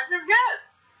Doug Hodges? Yes,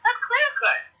 that's clear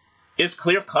cut. It's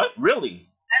clear cut, really?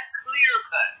 That's clear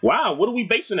cut. Wow, what are we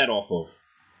basing that off of?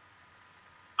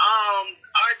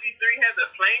 RG3 has a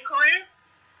playing career.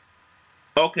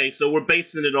 Okay, so we're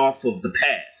basing it off of the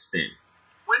past, then.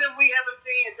 When have we ever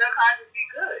seen Doug Hodges be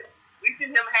good? We've seen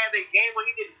him have a game where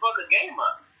he didn't fuck a game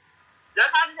up. Doug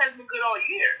Hodges has been good all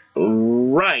year.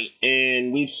 Right,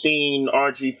 and we've seen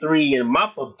RG3 in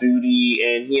mop-up duty,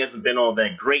 and he hasn't been all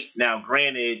that great. Now,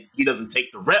 granted, he doesn't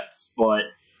take the reps, but,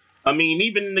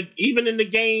 even in the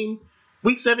game,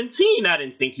 Week 17, I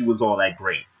didn't think he was all that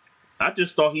great. I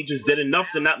just thought he just did enough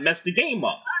to not mess the game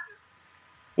up.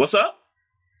 What's up?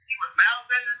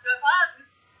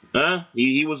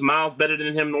 He was miles better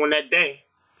than him on that day,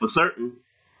 for certain.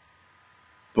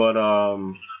 But,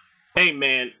 hey,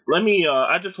 man,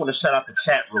 I just want to shout out the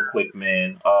chat real quick,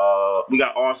 man. We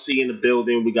got RC in the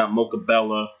building. We got Mocha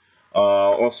Bella.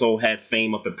 Also had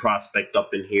Fame up at Prospect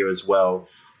up in here as well.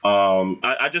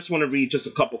 I just want to read just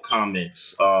a couple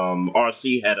comments.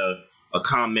 RC had a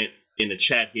comment in the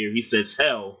chat here. He says,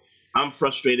 hell, I'm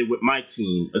frustrated with my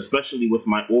team, especially with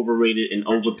my overrated and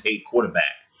overpaid quarterback.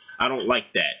 I don't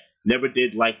like that. Never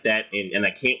did like that, and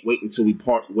I can't wait until we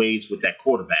part ways with that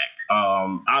quarterback.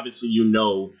 Obviously,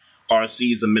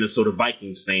 RC is a Minnesota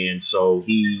Vikings fan, so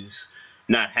he's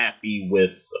not happy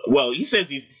with... Well, he says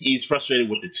he's frustrated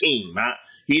with the team.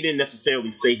 He didn't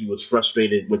necessarily say he was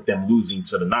frustrated with them losing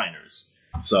to the Niners.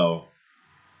 So...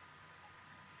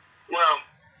 Well,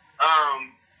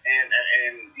 and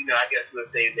I guess we'll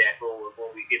save that for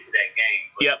when we get to that game.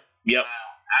 But, Yep.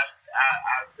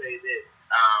 I'll say this.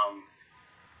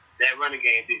 That running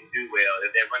game didn't do well.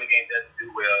 If that running game doesn't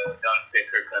do well, don't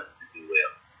expect Kirk Cousins to do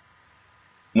well.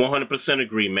 100%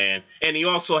 agree, man. And he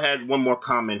also had one more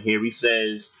comment here. He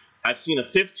says, I've seen a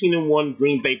 15-1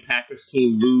 Green Bay Packers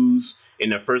team lose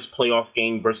in their first playoff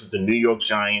game versus the New York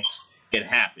Giants. It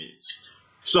happens.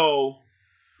 So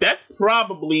that's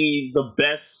probably the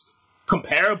best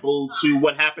comparable to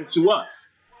what happened to us.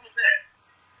 What was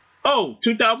that? Oh,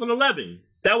 2011.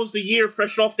 That was the year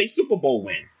fresh off their Super Bowl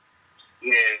win.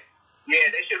 Yeah,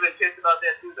 they should have been pissed about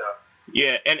that too, though.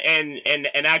 Yeah,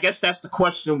 and I guess that's the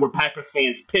question where Packers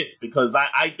fans pissed, because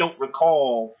I don't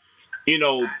recall,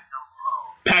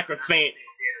 Packers fans.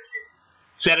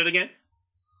 Say it again?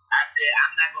 I said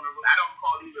I don't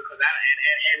recall either, because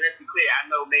and let's be clear, I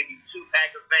know maybe 2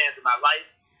 Packers fans in my life.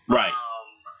 Right.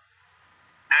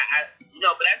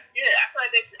 But I feel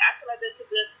like they took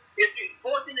this. If you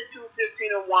 14-2,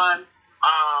 15-1,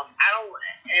 I don't,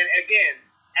 and again.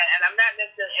 And I'm not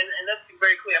necessarily, and let's be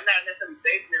very clear, I'm not necessarily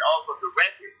basing it off of the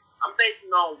record. I'm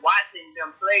basing on watching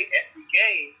them play every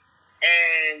game,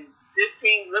 and this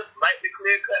team looks like the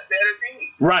clear-cut better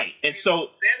team. Right, and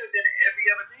so... Better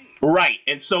Right.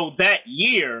 And so that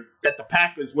year that the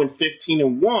Packers went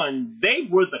 15-1, they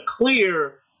were the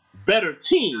clear better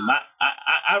team. That's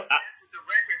what the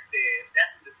record says.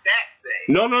 That's what the stats say.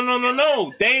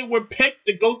 No. They were picked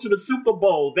to go to the Super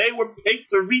Bowl. They were picked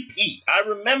to repeat. I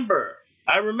remember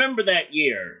that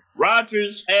year.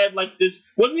 Rodgers had like this.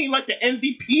 Wasn't he like the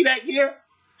MVP that year?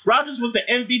 Rodgers was the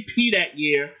MVP that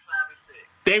year.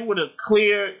 They were the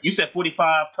clear. You said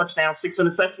 45 touchdowns, 6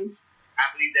 interceptions. I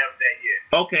believe that was that year.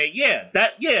 Okay,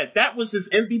 that was his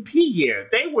MVP year.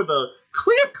 They were the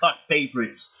clear-cut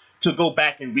favorites to go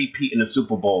back and repeat in the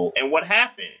Super Bowl. And what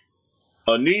happened?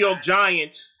 New York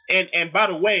Giants, and by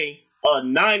the way,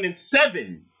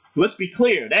 9-7. Let's be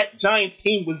clear, that Giants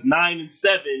team was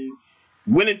 9-7,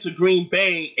 went into Green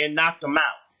Bay and knocked them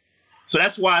out. So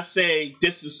that's why I say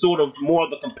this is sort of more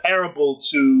the comparable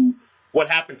to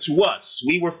what happened to us.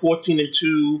 We were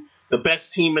 14-2, the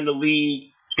best team in the league.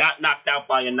 Got knocked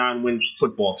out by a 9-win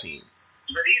football team.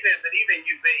 But even if that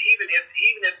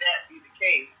be the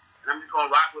case, and I'm just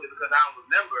gonna rock with it because I don't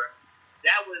remember,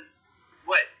 that was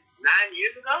what, 9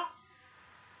 years ago?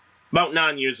 About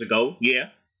 9 years ago,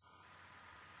 yeah.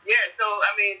 Yeah, so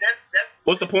I mean that's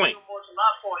what's the point? More to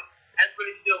my point. That's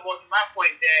really still more to my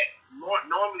point that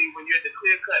normally when you're the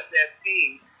clear cut best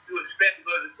team, you expect to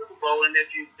go to the Super Bowl, and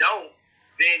if you don't,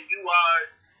 then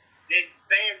then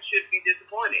fans should be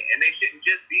disappointed, and they shouldn't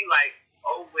just be like,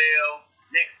 "Oh well,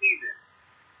 next season."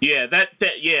 Yeah,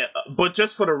 but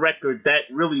just for the record, that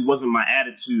really wasn't my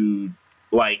attitude.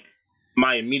 Like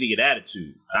my immediate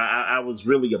attitude, I was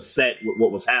really upset with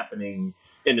what was happening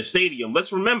in the stadium.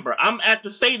 Let's remember, I'm at the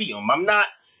stadium. I'm not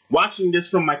watching this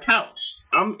from my couch.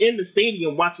 I'm in the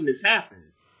stadium watching this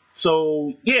happen.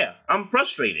 So yeah, I'm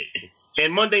frustrated.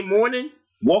 And Monday morning,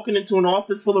 walking into an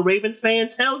office full of Ravens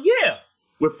fans, hell yeah.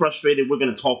 We're frustrated. We're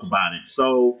going to talk about it.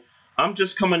 So I'm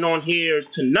just coming on here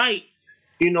tonight,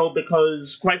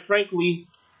 because quite frankly,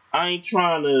 I ain't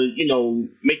trying to,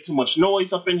 make too much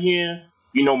noise up in here.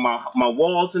 My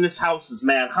walls in this house is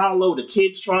mad hollow. The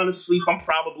kids trying to sleep. I'm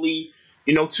probably,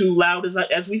 too loud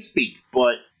as we speak.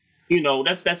 But,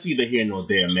 that's either here nor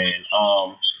there, man.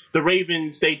 The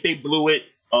Ravens, they blew it.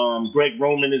 Greg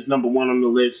Roman is number 1 on the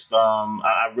list.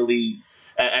 I really...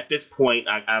 At this point,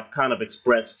 I've kind of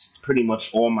expressed pretty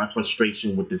much all my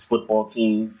frustration with this football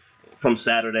team from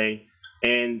Saturday,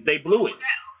 and they blew it. Can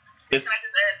I just ask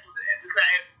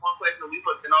one question? We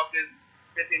put in office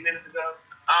 15 minutes ago.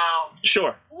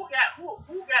 Sure. Who got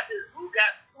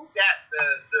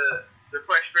the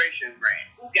frustration rant?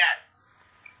 Who got it?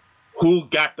 Who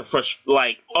got the frustration? Who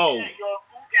got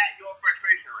your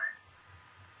frustration rant?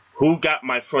 Who got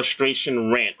my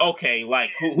frustration rant? Okay,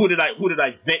 like who did I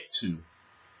vent to?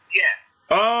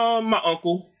 Yeah. My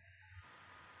uncle.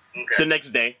 Okay. The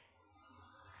next day.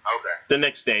 Okay. The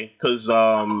next day, because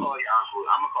I'm gonna call your uncle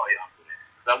then,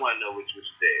 because I want to know what you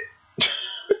said.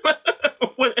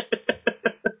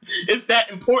 Is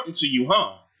that important to you,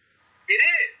 huh?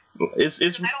 It is.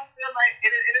 It's. I don't feel like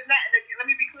it is not. Let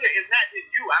me be clear. It's not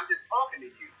just you. I'm just talking to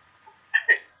you.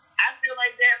 I feel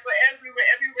like that for every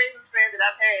Ravens fan that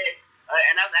I've had.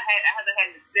 And I haven't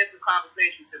had an extensive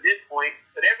conversation to this point,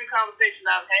 but every conversation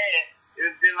I've had,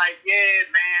 it's been like, yeah,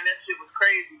 man, that shit was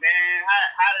crazy, man.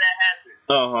 How did that happen?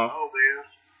 Oh, well.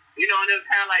 And it was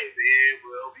kind of like, yeah,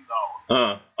 well, we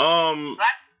gone.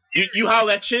 You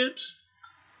holler at Chips?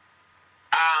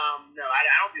 No, I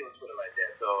don't be on Twitter like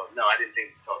that, so no, I didn't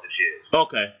think to talk to Chips.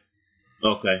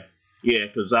 Okay.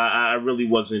 Yeah, because I really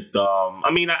wasn't,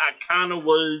 I kind of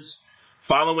was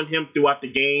following him throughout the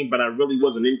game, but I really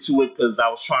wasn't into it because I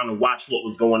was trying to watch what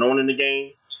was going on in the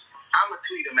game. I'm gonna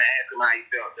tweet him and ask him how he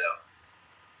felt though.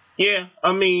 Yeah,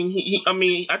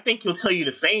 I think he'll tell you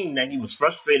the same, that he was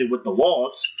frustrated with the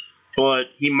loss, but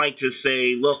he might just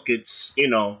say, look, it's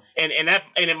and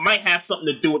it might have something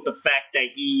to do with the fact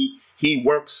that he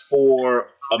works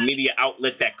for a media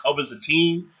outlet that covers a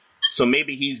team, so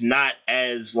maybe he's not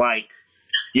as like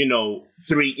 3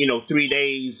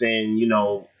 days and,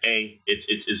 hey,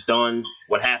 it's done.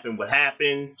 What happened?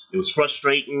 It was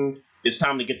frustrating. It's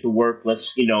time to get to work.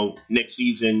 Let's, next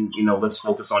season, let's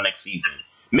focus on next season.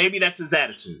 Maybe that's his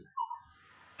attitude.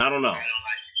 I don't know.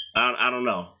 I don't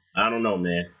know,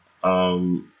 man.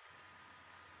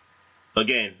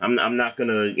 Again, I'm not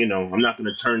gonna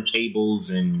turn tables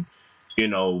and,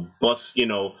 bust,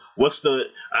 what's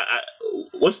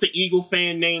the Eagle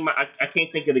fan name? I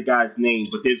can't think of the guy's name,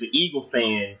 but there's an Eagle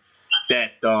fan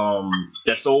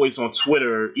that's always on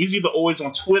Twitter. He's either always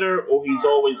on Twitter or he's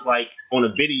always like on a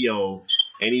video,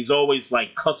 and he's always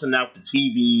like cussing out the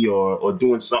TV or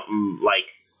doing something like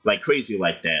crazy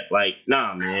like that. Like,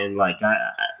 nah, man. Like I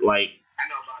know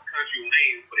about Country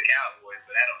Lane for the Cowboys,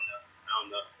 but I don't know. don't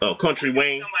know. Oh, Country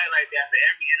Wayne. Somebody like that for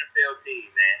every NFL team,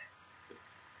 man.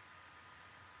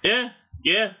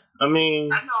 Yeah. I mean,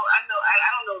 I know. I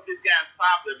don't know if this guy's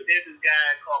popular, but there's this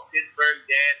guy called Pittsburgh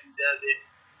Dad who does it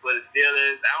for the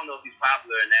Steelers. I don't know if he's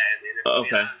popular or not. And if I'm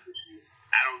being honest with you,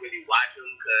 I don't really watch him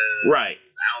because right.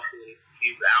 I don't think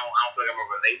I don't feel like I'm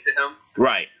gonna relate to him.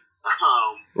 Right.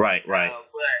 Right.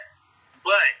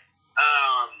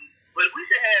 But we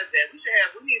should have that. We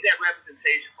need that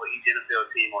representation for each NFL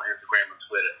team on Instagram and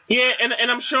Twitter. Yeah, and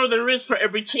I'm sure there is for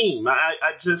every team.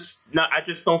 I just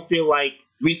don't feel like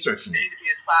researching. They need to be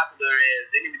as popular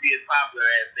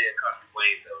as their Country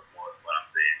Wayne though. Is what I'm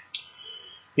saying.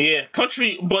 Yeah,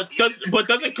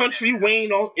 doesn't Country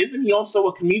Wayne? Isn't he also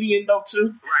a comedian though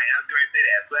too? Right, I was going to say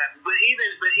that. But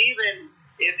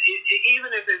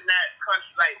even if it's not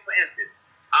country, like for instance,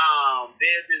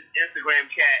 there's this Instagram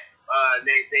cat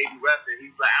named Davey Ruffin.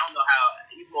 He's like, I don't know how,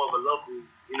 he's more of a local.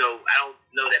 I don't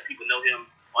know that people know him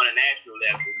on a national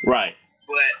level. Right.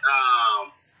 But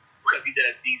because he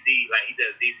does DC, like he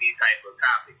does DC type of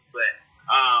topics. But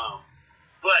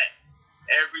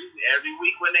every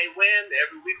week when they win,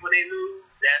 every week when they lose,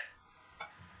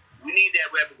 we need that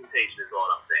representation. Is all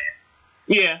I'm saying.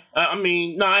 Yeah, I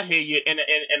mean, no, I hear you, and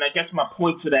I guess my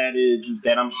point to that is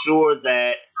that I'm sure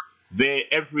that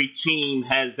every team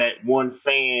has that one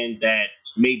fan that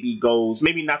maybe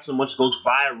not so much goes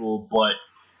viral, but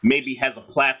maybe has a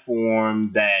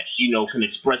platform that can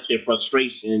express their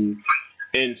frustration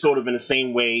in sort of in the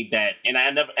same way that, and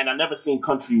I never seen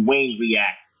Country Wayne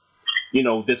react,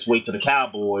 this way to the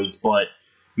Cowboys, but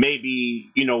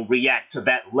maybe react to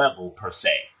that level per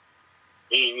se.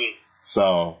 Mm-hmm.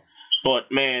 So.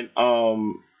 But man,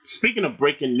 speaking of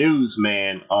breaking news,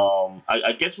 man,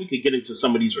 I guess we could get into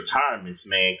some of these retirements,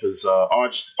 man, because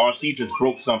RC just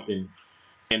broke something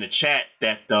in the chat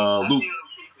that Luke.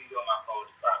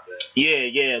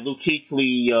 Luke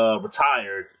Kuechly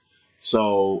retired.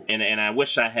 So and I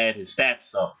wish I had his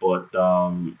stats up, but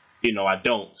I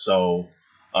don't. So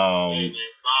hey man,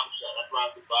 barbershop. That's why I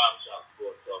do barbershop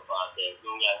sports podcast. You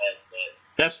don't gotta have stats.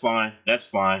 That's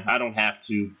fine. I don't have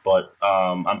to, but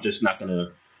I'm just not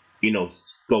gonna,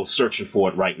 go searching for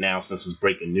it right now since it's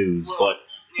breaking news. I'm But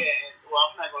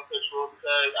not gonna search for it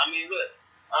because look,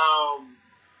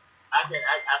 I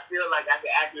feel like I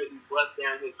can accurately bust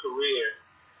down his career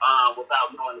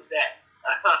without knowing the stats.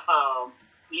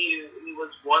 He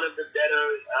was one of the better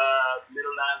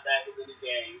middle linebackers in the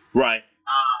game. Right.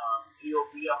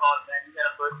 He'll be a Hall of Fame. He's not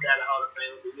a first guy to Hall of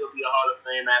Fame, but he'll be a Hall of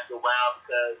Fame after a while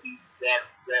because he's that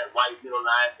white middle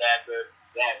linebacker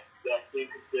that's been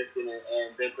consistent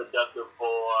and been productive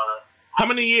for. How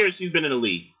many years he's been in the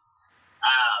league?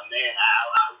 Man,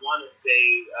 I want to say.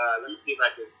 Let me see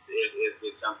if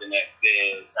it's something that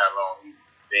says how long he's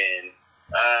been.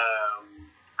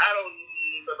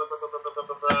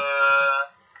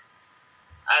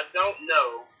 I don't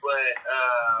know, but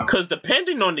because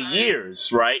depending on the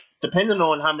years, right? Depending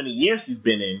on how many years he's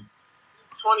been in.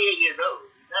 28 years old.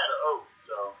 He's not old,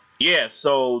 so. Yeah,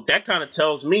 so that kind of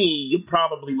tells me you're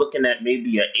probably looking at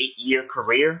maybe an 8-year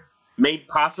career, maybe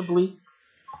possibly.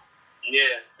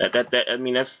 Yeah. That I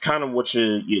mean that's kind of what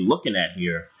you're looking at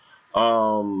here. Okay.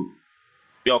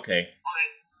 But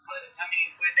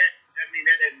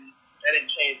that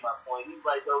didn't change my point. He's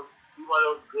one of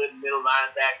those good middle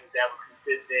linebackers that was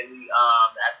consistent.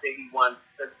 I think he won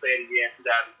Defensive Player of the Year in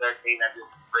 2013. I just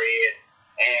read,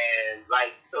 and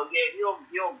he'll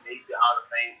make the Hall of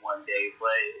Fame one day.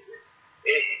 But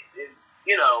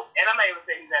and I'm not even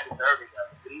saying he's not deserving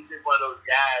of it, but he's just one of those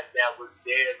guys that was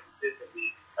there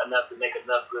consistently enough to make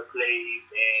enough good plays,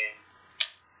 and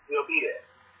he'll be there.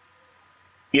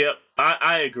 Yep,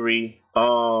 I agree.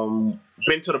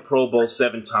 Been to the Pro Bowl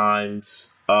 7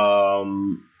 times.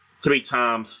 5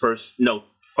 times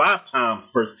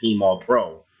first team All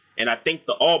Pro. And I think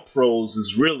the All Pros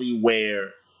is really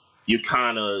where you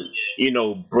kind of,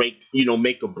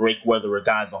 make or break whether a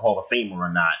guy's a Hall of Famer or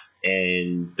not.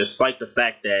 And despite the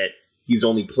fact that he's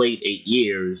only played 8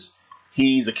 years,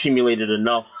 he's accumulated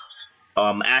enough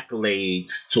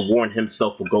accolades to warrant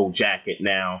himself a gold jacket.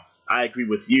 Now, I agree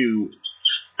with you.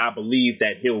 I believe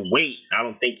that he'll wait. I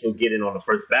don't think he'll get in on the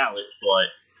first ballot, but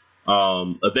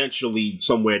eventually,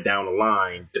 somewhere down the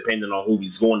line, depending on who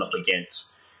he's going up against,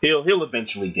 he'll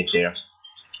eventually get there.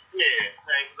 Yeah,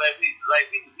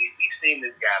 we've seen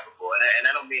this guy before, and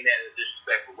I don't mean that in a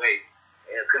disrespectful way,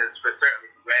 because certainly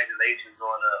congratulations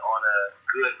on a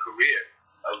good career.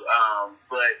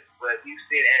 But we've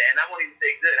seen, and I won't even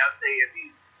say good. I'll say if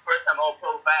he's first time All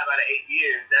Pro 5 out of 8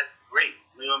 years, that's great.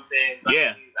 You know what I'm saying?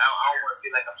 Yeah. I don't want to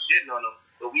feel like I'm shitting on him,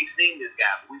 but we've seen this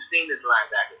guy. We've seen this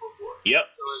linebacker before. Yep.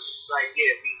 So it's like,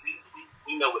 yeah, we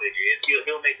You know what it is.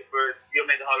 He'll make the Hall of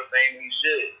Fame, and he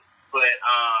should. But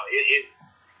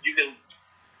you can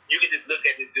just look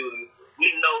at this dude.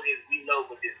 We know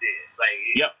what this is. Like,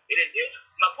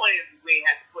 my point is, we ain't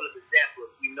have to pull up the stat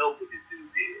book. We know what this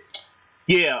dude is.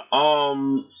 Yeah.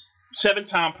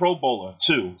 7-time Pro Bowler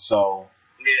too. So.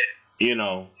 Yeah. You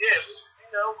know. Yeah. We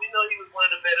know he was one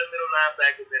of the better middle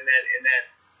linebackers in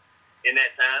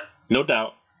that time. No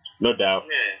doubt. Yeah.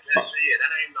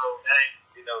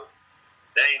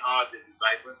 That ain't hard to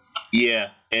decipher. Yeah,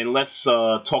 and let's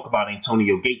talk about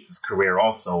Antonio Gates' career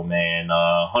also, man.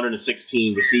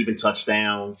 116 receiving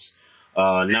touchdowns,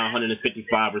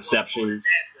 955 receptions.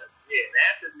 Yeah,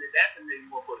 that's a nigga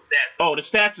more for the stats. Oh, the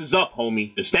stats is up,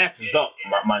 homie. The stats is up,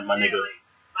 my nigga. Like,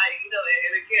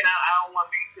 and again, I don't want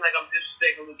to feel like I'm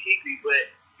disrespecting Luke Kuechly, but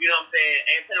you know what I'm saying?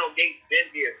 Antonio Gates been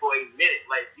here for a minute.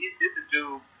 Like, this is a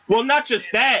dude. Well, not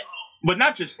just that. But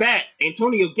not just that,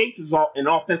 Antonio Gates is an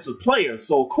offensive player,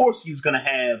 so of course he's going to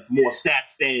have more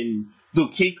stats than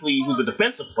Luke Kuechly, who's a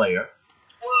defensive player.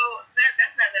 Well,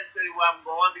 that's not necessarily where I'm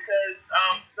going because,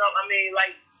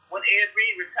 like, when Ed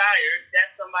Reed retired,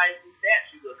 that's somebody whose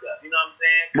stats you look up. You know what I'm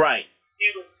saying? Right.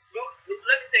 Let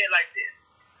me say it like this.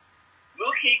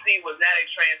 Luke Kuechly was not a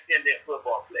transcendent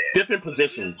football player. Different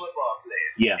positions. Football player.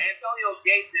 Yeah. Antonio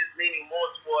Gates is leaning more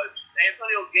towards.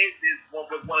 Antonio Gates was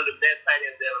one of the best tight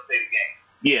ends to ever play the game.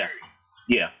 Yeah.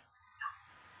 Yeah.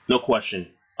 No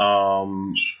question.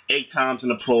 8 times in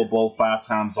the Pro Bowl, 5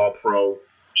 times All Pro,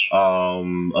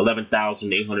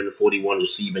 11,841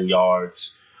 receiving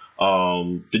yards.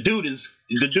 The dude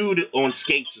on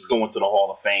skates is going to the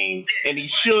Hall of Fame, and he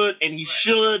should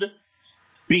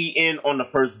be in on the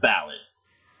first ballot.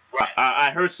 Right.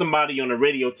 I heard somebody on the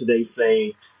radio today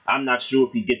say, I'm not sure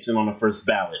if he gets in on the first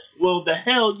ballot. Well, the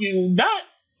hell you not.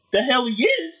 The hell he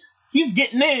is. He's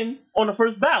getting in on the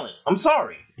first ballot. I'm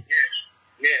sorry.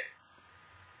 Yeah.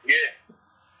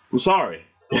 I'm sorry.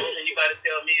 The only thing you got to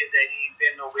tell me is that he ain't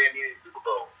been nowhere near the Super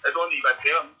Bowl. That's the only thing you got to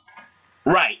tell me.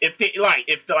 Right.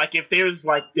 If there's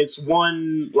like this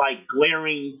one like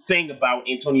glaring thing about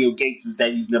Antonio Gates is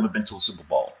that he's never been to a Super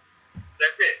Bowl.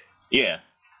 That's it. Yeah.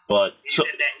 But he's in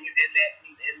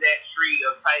that tree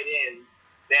of tight ends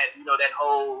that that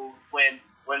whole when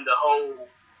the whole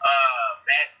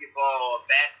basketball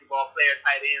player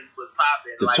tight ends was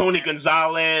popping. The like Tony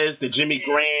Gonzalez, the Jimmy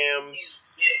Grahams.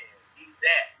 He's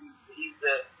that. He's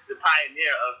the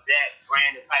pioneer of that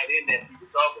brand of tight end that people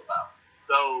talk about.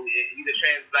 So he's a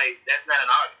that's not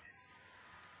an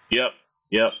argument.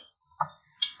 Yep.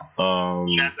 Shouts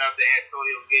out to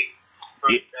Antonio Gates.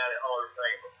 Hall of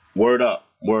Fame.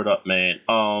 Word up, man.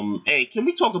 Hey, can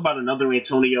we talk about another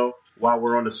Antonio while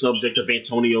we're on the subject of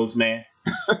Antonios, man?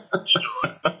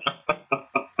 Sure.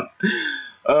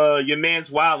 Your man's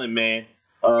wildin', man.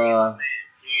 He ain't on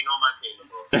my team no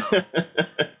more. So.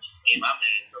 He ain't my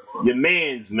man no more. Your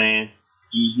man's, man.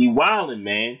 He wildin',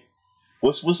 man.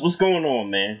 What's going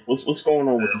on, man? What's going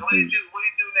on with this dude? What do you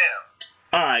do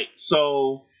now? All right,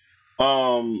 so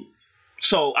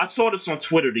I saw this on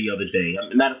Twitter the other day.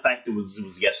 Matter of fact, it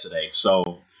was yesterday.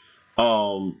 So,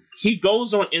 he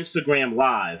goes on Instagram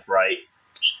Live, right?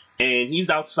 And he's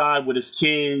outside with his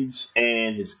kids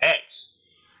and his ex.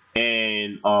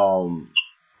 And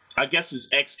I guess his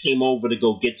ex came over to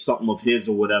go get something of his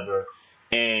or whatever.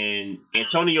 And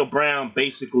Antonio Brown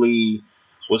basically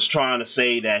was trying to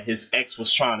say that his ex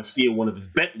was trying to steal one of his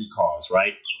Bentley cars,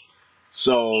 right?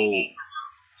 So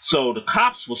the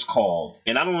cops was called,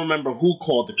 and I don't remember who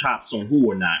called the cops on who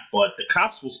or not, but the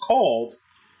cops was called,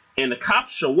 and the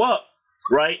cops show up,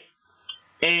 right?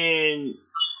 And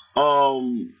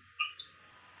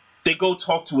they go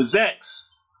talk to his ex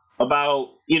about,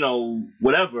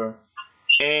 whatever,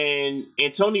 and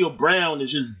Antonio Brown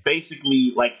is just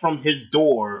basically, like, from his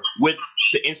door with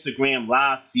the Instagram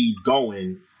Live feed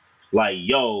going, like,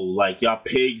 y'all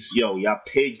pigs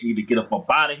need to get up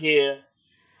out of here.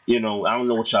 I don't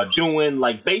know what y'all doing.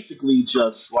 Like, basically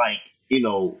just, like,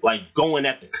 like going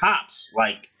at the cops.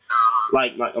 Like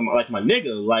my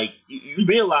nigga, like, you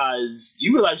realize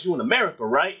you in America,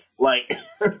 right? Like,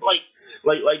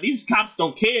 like these cops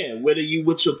don't care whether you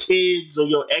with your kids or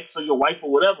your ex or your wife or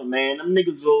whatever, man. Them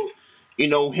niggas will,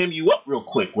 hem you up real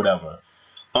quick, whatever.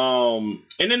 And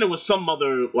then there was some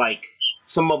other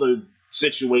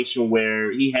situation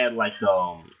where he had like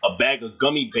a bag of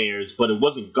gummy bears, but it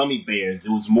wasn't gummy bears.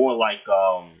 It was more like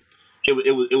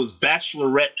it was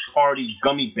bachelorette party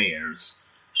gummy bears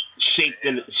shaped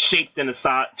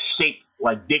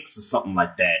like dicks or something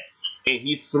like that. And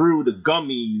he threw the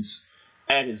gummies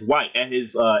at his wife, at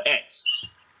his ex.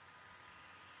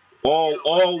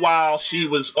 All while she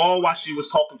was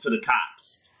talking to the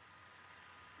cops.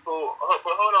 But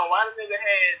hold on, why the nigga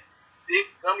had Dick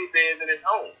gummy bears in his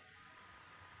home?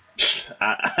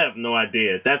 I have no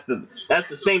idea. That's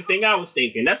the same thing I was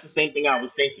thinking. That's the real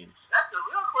question.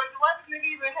 Why the nigga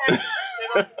even have that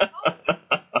on his home?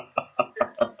 This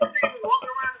nigga walking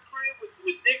around the crib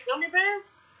with Dick gummy bears?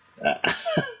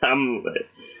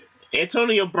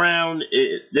 Antonio Brown.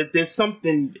 There's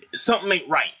something ain't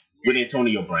right with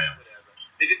Antonio Brown.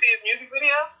 Did you see his music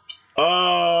video?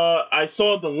 I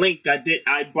saw the link.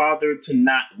 I bothered to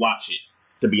not watch it,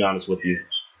 to be honest with you.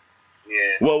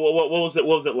 Yeah. What was it?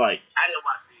 What was it like? I didn't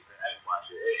watch it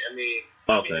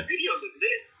either. Okay. The video looked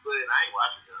lit, but I ain't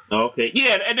watching it. Okay.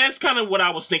 Yeah, and that's kind of what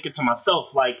I was thinking to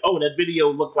myself. Like, oh, that video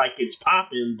looked like it's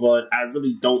popping, but I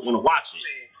really don't want to watch it.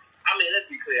 I mean, let's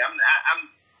be clear. I'm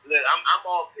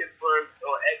all Pittsburgh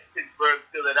or ex-Pittsburgh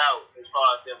fill it out as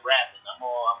far as them rapping. I'm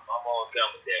all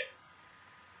done with that.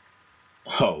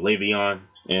 Oh, Le'Veon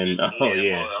and I'm done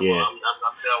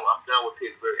with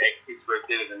Pittsburgh, ex-Pittsburgh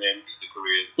citizens and their music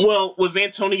careers. Well, was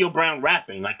Antonio Brown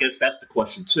rapping? I guess that's the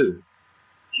question too.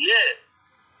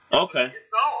 Yeah. Okay. It's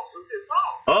his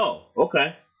song. Oh,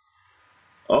 okay.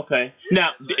 Okay.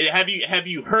 Now, have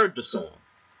you heard the song?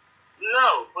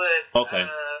 No, but okay.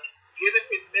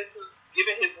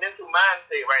 Given his mental mind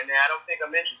state right now, I don't think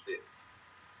I'm interested.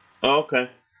 Okay.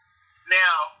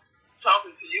 Now,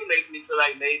 talking to you makes me feel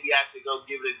like maybe I should go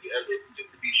give it a listen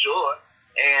just to be sure,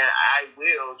 and I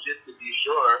will just to be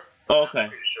sure. Okay.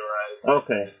 I'm pretty sure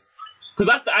okay.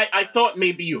 Because I thought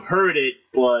maybe you heard it,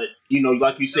 but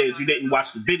like you said, you didn't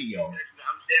watch the video. I'm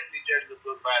definitely judging the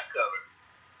book by its cover.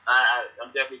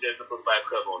 I'm definitely judging the book by its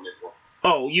cover on this one.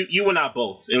 Oh, you and I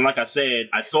both. And like I said,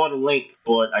 I saw the link,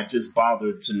 but I just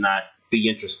bothered to not be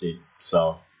interested.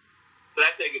 So. But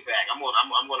I take it back. I'm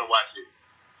gonna watch it.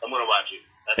 I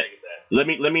take it back. Let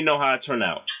me know how it turned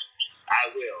out. I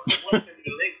will. I'm gonna send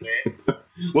you the link, man.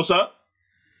 What's up?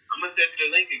 I'm gonna send you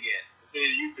the link again. Send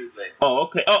you the YouTube link. Oh,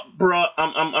 okay. Oh, bro,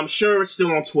 I'm sure it's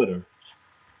still on Twitter.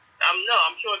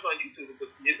 I'm sure it's on YouTube. It's a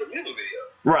music video.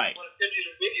 Right. I'm gonna send you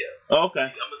the video. Oh, okay.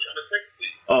 I'm gonna try to text it to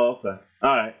you. Oh, okay.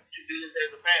 All right. You do this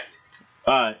as a family.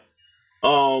 All right.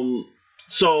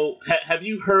 So have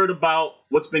you heard about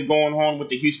what's been going on with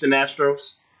the Houston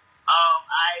Astros?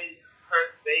 I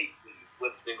heard vaguely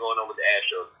what's been going on with the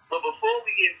Astros. But before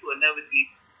we get into another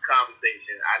deep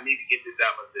conversation, I need to get this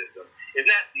out of my system. It's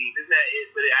not deep, it's not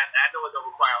it, but I know it don't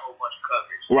require a whole bunch of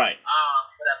coverage. Right.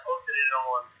 But I posted it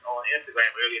on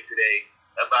Instagram earlier today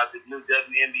about the new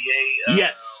WNBA.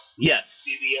 Yes.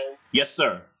 CBA. Yes,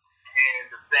 sir. And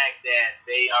the fact that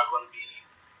they are going to be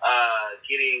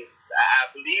getting,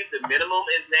 I believe the minimum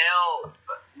is now,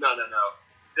 no.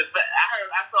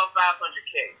 I saw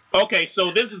 $500K. Okay,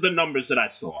 so this is the numbers that I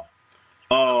saw.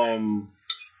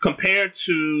 Compared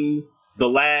to the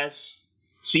last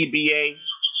CBA,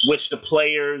 which the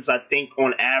players, I think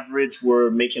on average,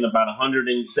 were making about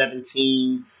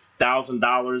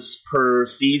 $117,000 per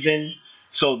season.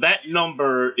 So that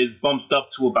number is bumped up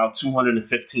to about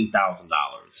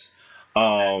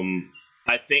 $215,000.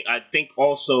 I think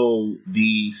also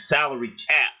the salary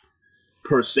cap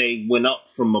per se went up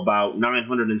from about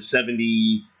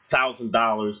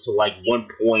 $970,000 to like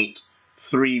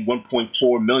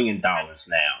 $1.4 million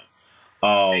now.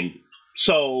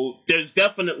 So there's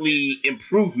definitely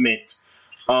improvement.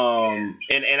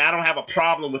 And I don't have a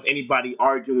problem with anybody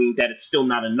arguing that it's still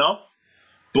not enough.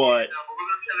 But I'm going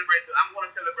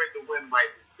to celebrate the win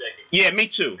right this second. Yeah, me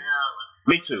too.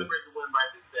 Me too. Celebrate the win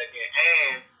right this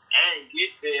second. And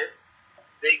get this,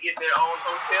 they get their own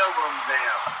hotel rooms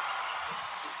now.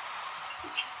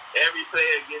 Every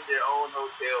player gets their own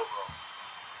hotel room.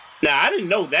 Now I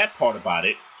didn't know that part about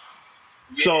it.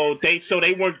 Yeah. So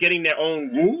they weren't getting their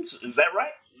own rooms. Is that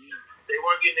right? They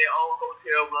weren't getting their own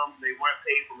hotel rooms. They weren't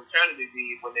paid for maternity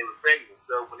leave when they were pregnant.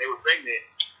 So when they were pregnant,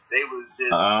 they was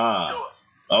just short.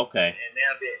 Okay. And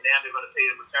now they're going to pay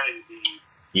the maternity leave.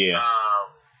 Yeah.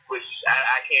 Which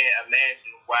I can't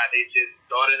imagine why they just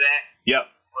thought of that. Yep.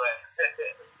 But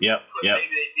yep.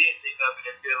 Maybe they did think of it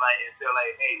and feel like,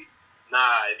 hey,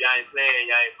 nah, if y'all ain't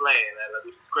playing, y'all ain't playing. Like,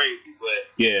 this is crazy,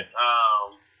 but yeah.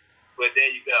 But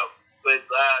there you go. But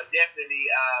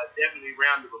definitely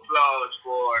round of applause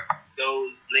for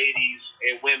those ladies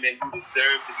and women who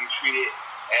deserve to be treated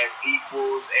as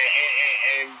equals.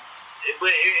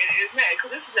 But it's not,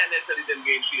 because this is not necessarily them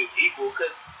getting treated as equal,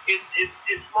 because it's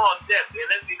small steps. And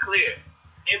let's be clear,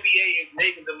 NBA is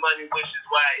making the money, which is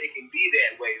why it can be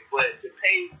that way. But to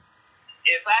pay,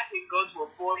 if I can go to a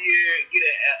 4-year, get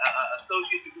a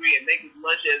associate degree, and make as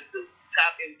much as the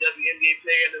top WNBA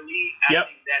player in the league, I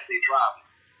think that's a problem.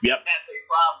 Yep. That's a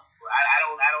problem. I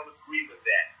don't agree with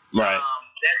that. Right.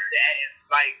 That's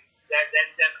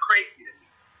crazy to me.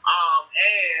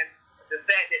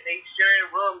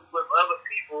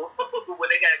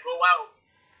 they got to go out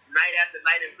night after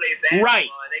night and play basketball. Right.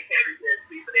 And they can't even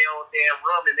sleep in their own damn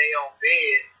room in their own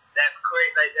bed. That's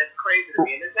crazy. Like, that's crazy to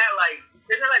me. And it's not like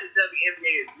the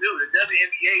WNBA is new. The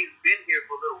WNBA has been here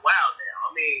for a little while now.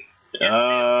 I mean,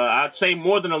 I'd say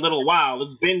more than a little while.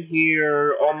 It's been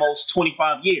here almost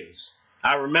 25 years.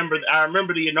 I remember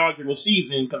the inaugural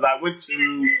season because I went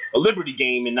to a Liberty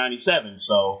game in '97.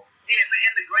 So yeah, but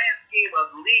in the grand scheme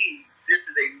of the league, this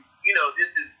is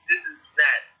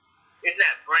not. It's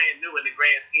not brand new in the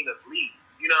grand scheme of the league.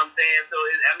 You know what I'm saying? So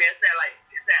it's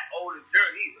not old as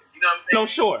dirt either. You know what I'm saying? No,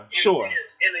 sure.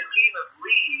 In the scheme of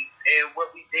leagues and what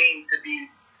we deem to be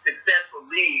successful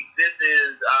leagues, this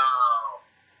is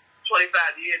 25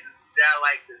 years is down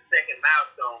like the second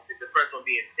milestone, with the first one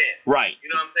being 10. Right. You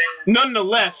know what I'm saying?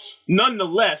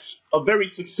 Nonetheless, a very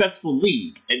successful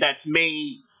league, and that's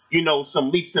made,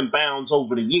 some leaps and bounds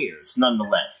over the years,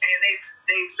 nonetheless. And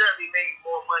they certainly made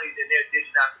more money than they're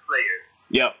dishing out to players.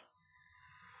 Yep.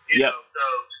 You know,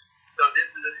 so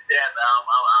this is a step.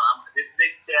 This is a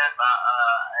big step,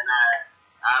 and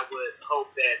I would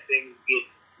hope that things get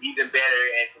even better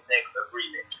at the next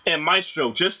agreement. And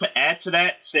Maestro, just to add to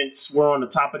that, since we're on the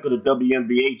topic of the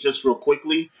WNBA, just real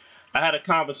quickly, I had a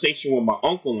conversation with my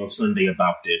uncle on Sunday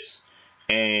about this,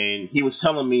 and he was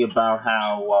telling me about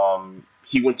how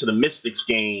he went to the Mystics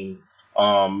game.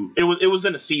 It was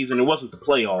in the season. It wasn't the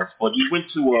playoffs, but he went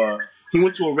to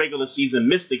a regular season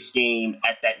Mystics game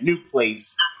at that new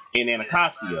place in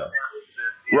Anacostia.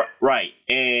 Right.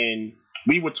 And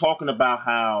we were talking about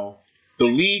how the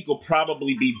league will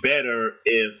probably be better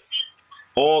if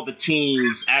all the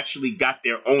teams actually got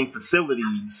their own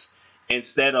facilities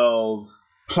instead of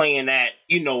playing at,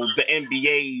 the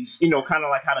NBA's, kind of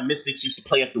like how the Mystics used to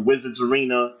play at the Wizards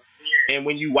Arena. And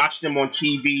when you watch them on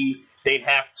TV, they'd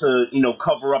have to,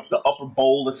 cover up the upper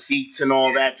bowl of seats and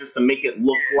all that just to make it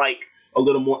look like a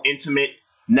little more intimate.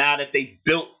 Now that they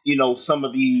built, some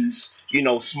of these,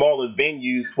 smaller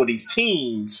venues for these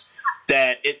teams,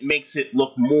 that it makes it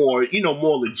look more,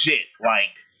 more legit.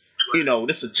 Like,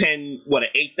 this is an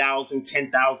 8,000,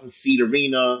 10,000 seat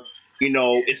arena.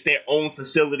 It's their own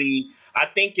facility. I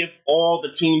think if all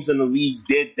the teams in the league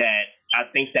did that, I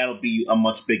think that'll be a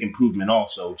much big improvement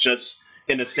also, just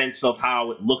in the sense of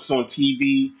how it looks on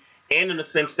TV and in the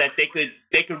sense that they could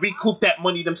recoup that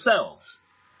money themselves.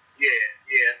 Yeah,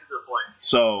 that's a good point.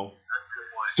 So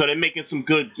they're making some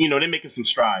good, they're making some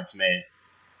strides, man.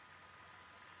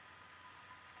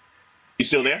 You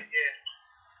still there? Yeah.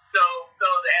 So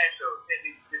the Astros,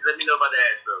 let me know about the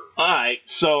Astros. All right,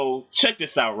 so check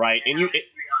this out, right? And how angry are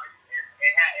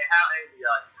you?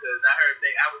 Because I heard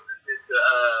I was listening to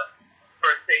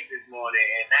First Take this morning,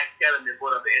 and Max Kellerman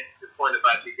brought up an interesting point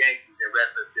about the Yankees in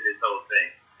reference to this whole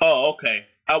thing. Oh, okay.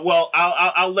 Well,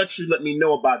 I'll let you let me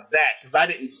know about that because I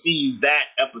didn't see that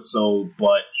episode.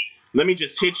 But let me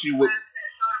just hit you with.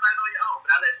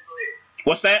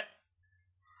 What's that?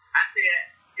 I said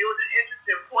it was an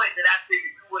interesting point that I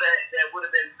figured that would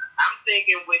have been. I'm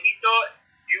thinking when he thought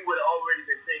you would have already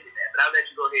been thinking that, but I'll let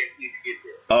you go ahead and see if you get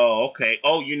there. Oh, okay.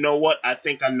 Oh, you know what? I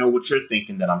think I know what you're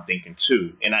thinking that I'm thinking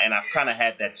too, and I've kind of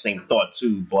had that same thought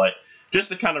too. But just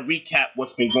to kind of recap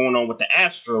what's been going on with the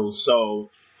Astros, so.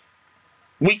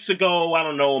 Weeks ago, I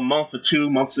don't know, a month or 2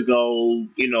 months ago,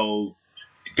 the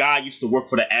guy used to work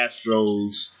for the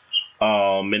Astros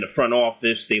in the front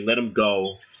office. They let him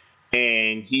go.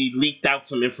 And he leaked out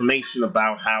some information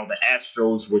about how the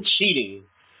Astros were cheating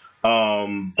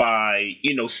by,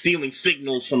 stealing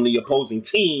signals from the opposing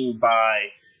team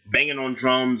by banging on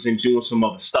drums and doing some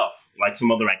other stuff, like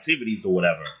some other activities or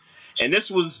whatever. And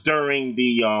this was during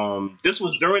the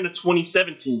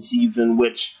 2017 season,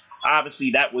 which... Obviously,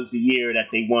 that was the year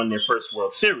that they won their first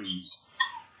World Series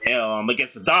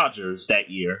against the Dodgers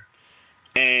that year.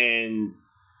 And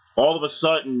all of a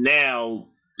sudden now,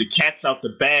 the cat's out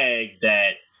the bag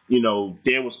that,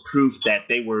 there was proof that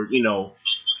they were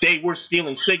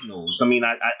stealing signals. I mean,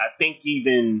 I think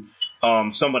even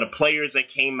some of the players that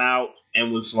came out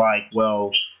and was like,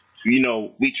 well,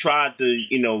 we tried to,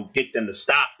 get them to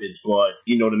stop it, but,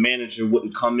 the manager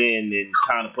wouldn't come in and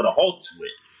kind of put a halt to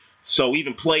it. So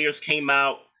even players came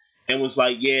out and was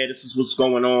like, yeah, this is what's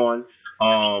going on.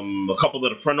 A couple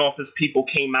of the front office people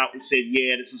came out and said,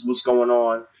 yeah, this is what's going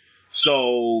on.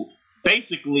 So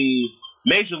basically,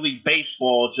 Major League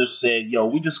Baseball just said, yo,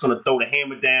 we're just going to throw the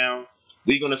hammer down.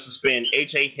 We're going to suspend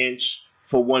A.J. Hinch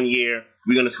for 1 year.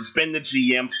 We're going to suspend the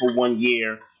GM for 1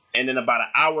 year. And then about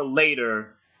an hour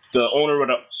later, the owner of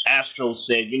the Astros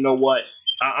said, you know what?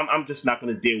 I'm just not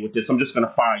going to deal with this. I'm just going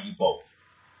to fire you both.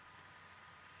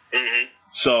 Mm-hmm.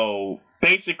 So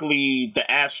basically the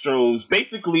Astros,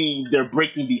 they're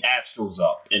breaking the Astros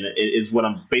up, and it is what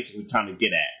I'm basically trying to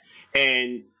get at.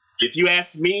 And if you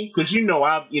ask me, because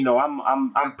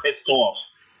I'm pissed off,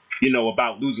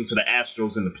 about losing to the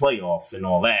Astros in the playoffs and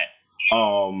all that.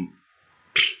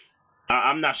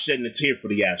 I'm not shedding a tear for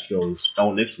the Astros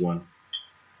on this one.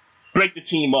 Break the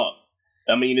team up.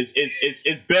 I mean,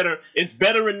 it's better. It's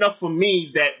better enough for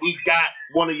me that we got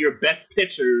one of your best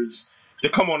pitchers to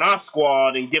come on our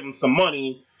squad and give him some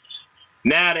money.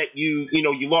 Now that you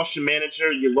lost your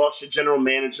manager, you lost your general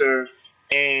manager,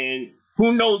 and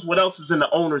who knows what else is in the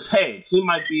owner's head? He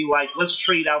might be like, let's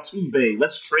trade Altuve,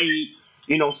 let's trade,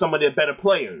 some of their better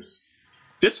players.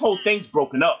 This whole thing's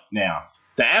broken up now.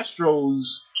 The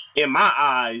Astros, in my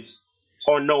eyes,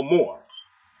 are no more.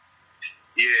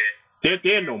 Yeah.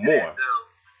 They're no more.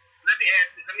 Let me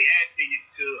add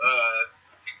to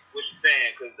what you're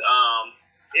saying, because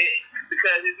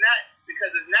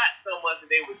it's not so much that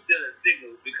they were stealing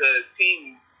signals, because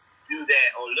teams do that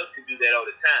or look to do that all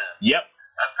the time. Yep.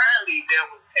 Apparently there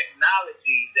was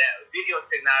video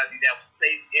technology that was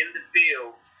placed in the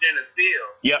field, center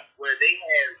field. Yep. Where they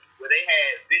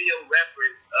had video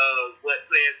reference of what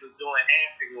players was doing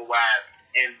hand signal wise,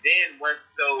 and then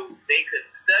so they could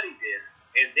study this.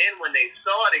 And then when they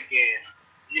saw it again,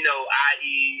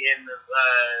 i.e. in the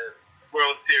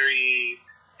World Series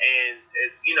and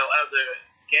other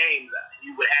games,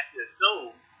 you would have to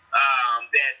assume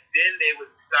that then they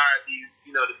would start these,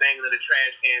 the banging of the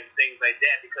trash cans and things like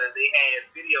that, because they had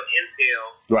video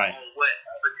intel on what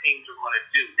other teams were going to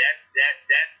do. That's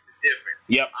the difference.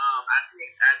 Yep. I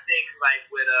think like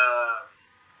what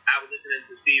I was listening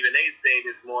to Stephen A. say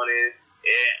this morning,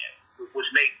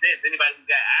 which makes sense. Anybody who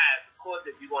got eyes, of course,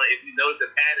 if you notice the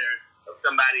pattern of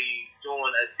somebody doing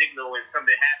a signal and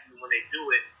something happens when they do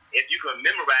it, if you can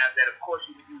memorize that, of course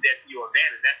you can use that to your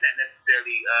advantage. That's not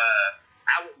necessarily,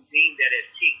 I wouldn't deem that as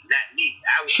cheap, not me.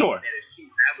 I would deem that as cheap.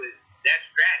 That's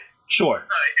strategy. Sure. So,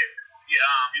 you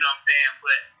know what I'm saying?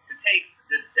 But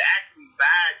to actually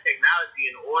buy technology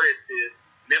in order to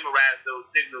memorize those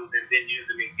signals and then use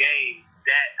them in games,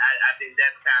 that I think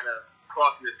that's kind of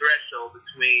crossing the threshold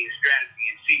between strategy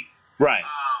and cheat. Right.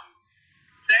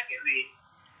 Secondly,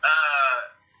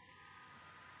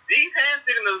 these hand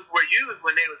signals were used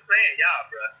when they was playing y'all,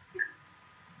 bro.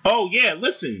 Oh yeah,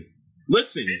 listen.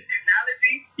 This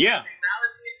technology. Yeah.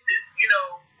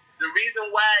 The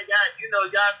reason why y'all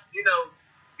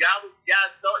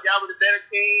thought y'all was a better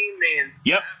team, and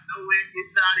yep. It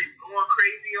started going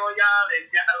crazy on y'all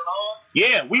and y'all lost.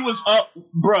 Yeah, we was up,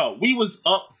 bro. We was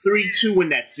up 3-2 in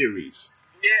that series.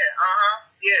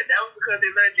 Yeah, that was because they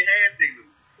learned your hand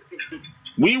signals.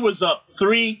 We was up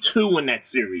 3-2 in that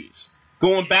series.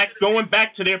 Going back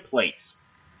to their place.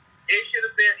 It should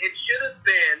have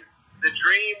been the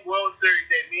dream World Series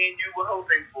that me and you were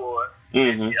hoping for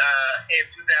in 2019,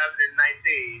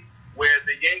 where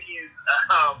the Yankees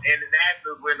and the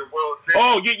Nationals win the World Series.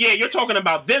 Oh, yeah, you're talking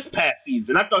about this past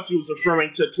season. I thought you was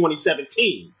referring to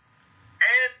 2017.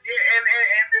 And in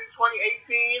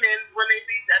 2018, and when they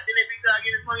beat y'all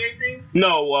again in 2018?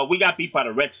 No, we got beat by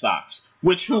the Red Sox,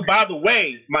 who, by the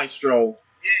way, Maestro,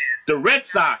 the Red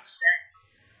Sox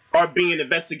are being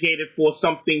investigated for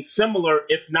something similar,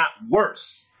 if not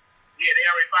worse. Yeah, they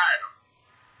already fired him.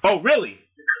 Oh, really?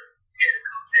 The coach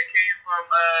that came from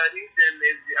Houston,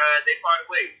 they parted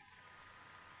ways.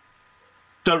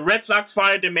 The Red Sox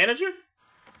fired their manager?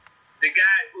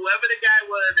 Whoever the guy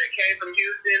was that came from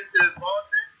Houston to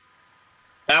Boston.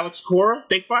 Alex Cora?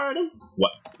 They fired him?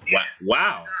 What? Yeah.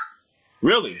 Wow.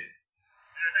 Really?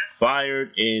 Mm-hmm.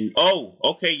 Fired in... Oh,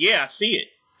 okay, yeah, I see it.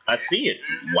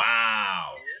 Mm-hmm.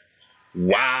 Wow.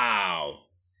 Yeah. Wow.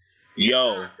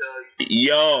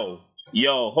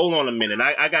 Yo, hold on a minute.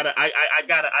 I gotta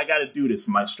do this,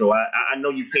 Maestro. I know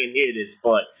you can't hear this,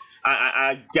 but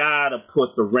I gotta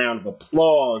put the round of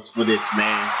applause for this,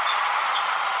 man.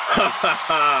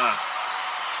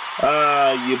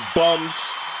 You bums.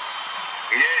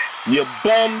 Yeah. You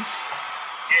bums.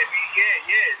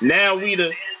 Yeah. Now we the...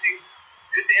 This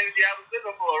is the energy I was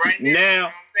looking for right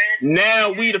now.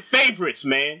 Now we the favorites,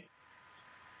 man.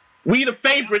 We the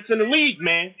favorites in the league,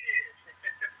 man.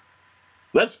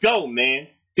 Let's go, man.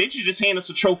 They should just hand us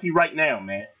a trophy right now,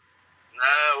 man.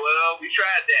 Well, we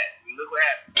tried that. Look what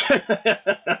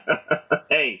happened.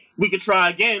 Hey, we could try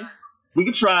again. No, I'm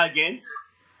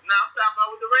talking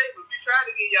about with the Ravens. We tried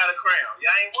to get y'all the crown.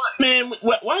 Y'all ain't won.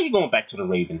 Man, why are you going back to the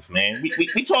Ravens, man?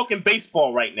 We talking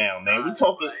baseball right now, man. We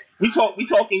talking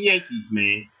Yankees,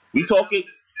 man. We talking.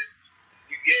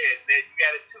 Yeah, man, you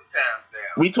got it 2 times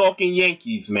now. We talking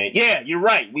Yankees, man. Yeah, you're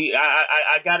right.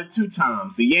 I got it 2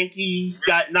 times. The Yankees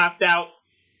got knocked out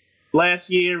last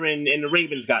year, and the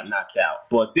Ravens got knocked out.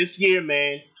 But this year,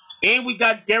 man, and we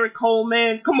got Garrett Cole,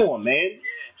 man. Come on, man.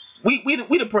 We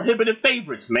the prohibitive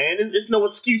favorites, man. There's no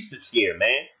excuse this year,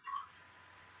 man.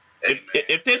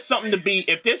 If there's something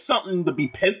to be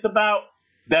pissed about,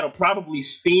 that'll probably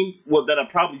stand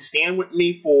with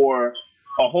me for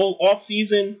a whole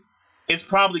offseason. It's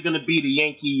probably going to be the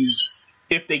Yankees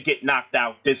if they get knocked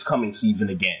out this coming season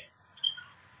again.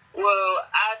 Well,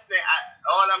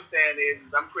 all I'm saying is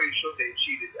I'm pretty sure they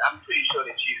cheated. I'm pretty sure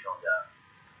they cheated on y'all.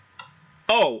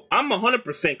 Oh, I'm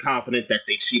 100% confident that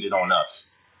they cheated on us.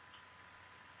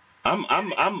 I'm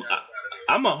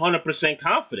 100%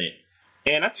 confident.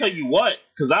 And I tell you what,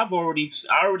 because I already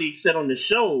said on the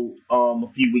show a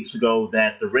few weeks ago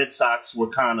that the Red Sox were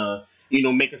kind of,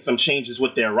 making some changes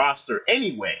with their roster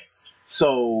anyway.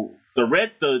 So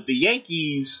the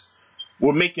Yankees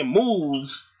were making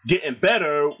moves, getting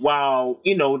better, while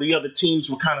the other teams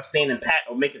were kind of standing pat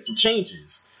or making some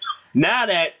changes. Now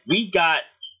that we got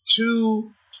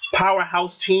two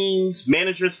powerhouse teams,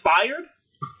 managers fired.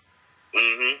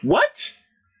 Mm-hmm. What?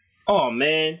 Oh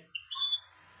man,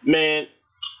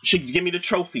 should give me the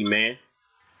trophy, man.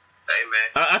 Hey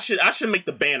man, I should make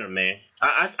the banner, man.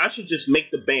 I should just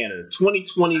make the banner.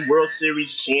 2020 World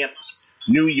Series champs,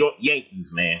 New York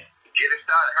Yankees, man. Get it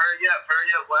started. Hurry up.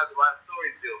 While the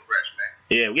story's still fresh, man.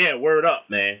 Yeah, word up,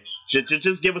 man.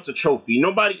 Just give us a trophy.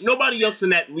 Nobody else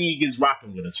in that league is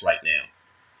rocking with us right now.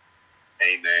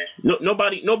 Hey man.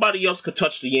 Nobody else could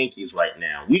touch the Yankees right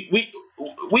now. We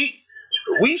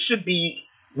should be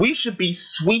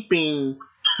sweeping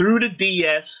through the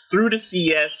DS, through the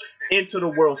CS, into the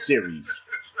World Series.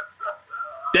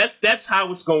 That's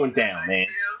how it's going down, man.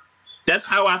 That's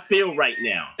how I feel right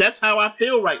now. Just know I'm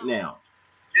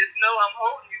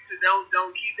holding you to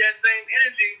don't keep that same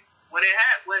energy when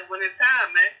it's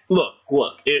time, man. Look.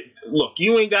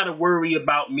 You ain't got to worry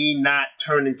about me not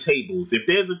turning tables. If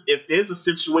there's a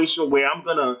situation where I'm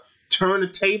gonna turn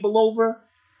a table over,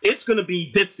 it's gonna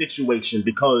be this situation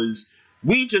because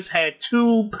we just had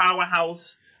two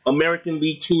powerhouse American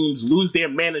League teams lose their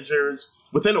managers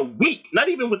within a week. Not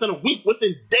even within a week,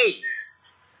 within days.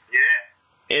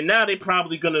 Yeah. And now they're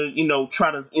probably gonna,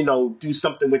 try to, do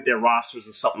something with their rosters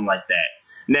or something like that.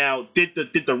 Now, did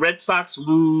the Red Sox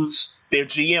lose their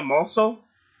GM also?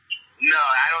 No,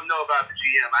 I don't know about the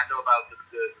GM. I know about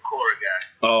the Cora guy.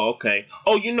 Oh, okay.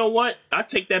 Oh, you know what? I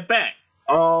take that back.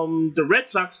 The Red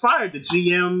Sox fired the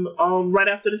GM right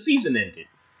after the season ended.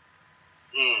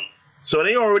 So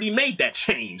they already made that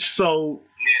change. So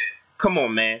come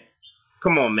on, man.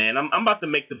 I'm about to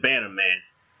make the banner, man.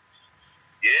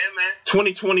 Yeah, man.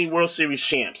 2020 World Series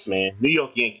champs, man. New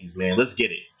York Yankees, man. Let's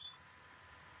get it.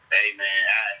 Hey, man.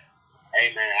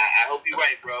 I hope you're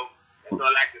right, bro. That's all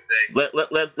I can say.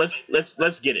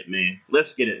 Let's get it, man.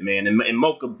 Let's get it, man. And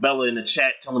Mocha Bella in the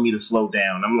chat telling me to slow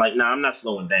down. I'm like, nah, I'm not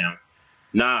slowing down.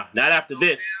 Nah, not after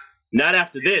this. Not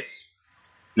after this.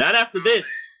 Not after this.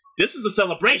 This is a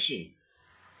celebration.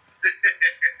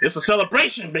 It's a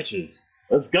celebration, bitches.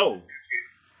 Let's go. All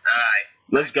right.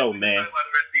 Let's go, man. Talk about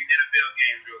the rest of these NFL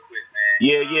games real quick, man.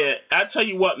 Yeah. I tell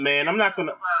you what, man. I'm not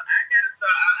gonna. I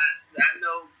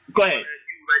know. Go ahead.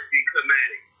 You might be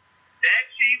climatic. That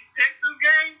Chiefs Texas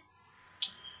game.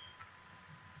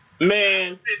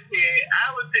 Man. I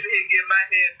was sitting here getting my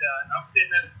hair done. I'm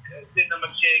sitting on my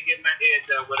chair getting my hair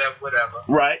done, whatever.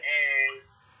 Right. And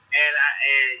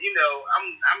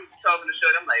I'm talking to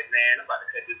Shorty. I'm like, man, I'm about to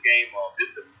cut this game off.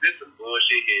 This some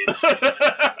bullshit here.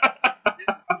 This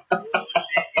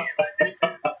is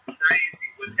crazy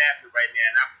what's happening right now.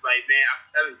 And I'm like, man, I'm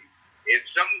telling you, if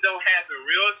something don't happen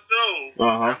real soon,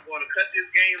 I'm going to cut this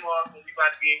game off and we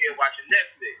about to be in here watching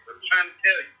Netflix. I'm trying to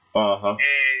tell you.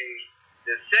 And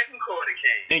the second quarter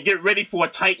came. And get ready for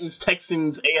a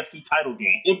Titans-Texans AFC title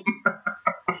game. Man,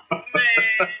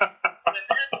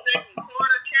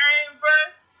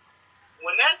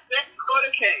 when that second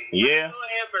quarter came, yeah. Look,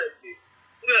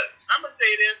 I'm gonna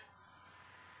say this,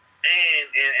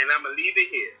 and I'm gonna leave it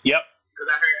here. Yep. Because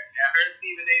I heard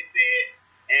Stephen A. said,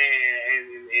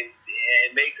 and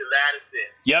it makes a lot of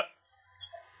sense. Yep.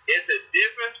 It's a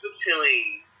difference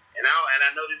between, and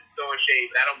I know this is throwing shade,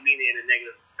 but I don't mean it in a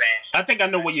negative fashion. I think I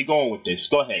know where you're going with this.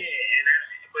 Go ahead. Yeah,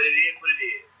 but it is what it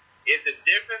is. It's the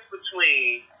difference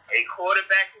between a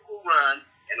quarterback who can run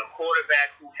and a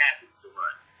quarterback who happens to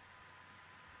run.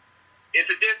 It's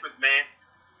a difference, man.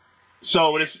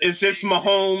 So is this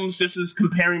Mahomes? This is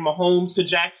comparing Mahomes to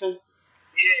Jackson?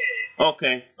 Yeah.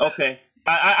 Okay.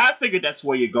 I figured that's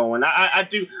where you're going. I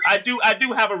do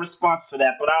have a response to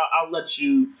that, but I'll let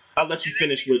you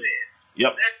finish with.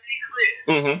 Yep. Let's be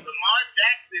clear. Lamar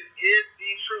Jackson is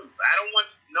the truth. I don't want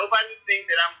nobody to think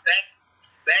that I'm that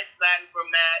backsliding from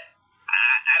that.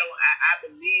 I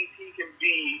believe he can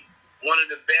be one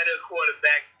of the better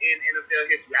quarterbacks in NFL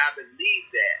history. I believe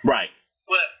that. Right.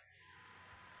 But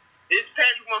this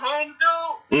Patrick Mahomes,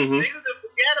 dude, niggas have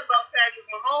forget about Patrick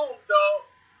Mahomes, though.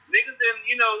 Niggas have,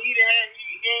 he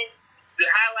ain't, the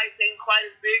highlights ain't quite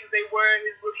as big as they were in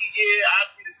his rookie year.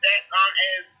 Obviously, the stats aren't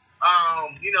as,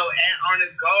 aren't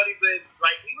as gaudy, but,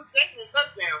 like, he was taking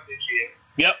touchdowns this year.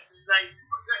 Yep. Like, he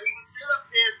was still up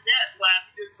there stats-wise.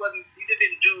 He just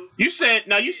didn't do.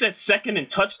 You said second in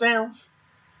touchdowns?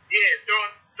 Yeah,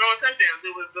 throwing touchdowns.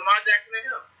 It was Lamar Jackson and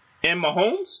him. And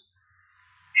Mahomes?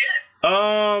 Yeah.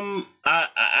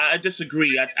 I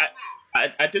disagree.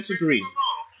 I disagree.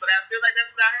 But I feel like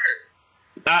that's what I heard.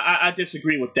 I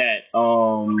disagree with that. Okay,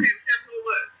 tell me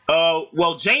what.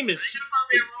 Well,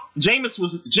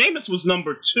 Jameis was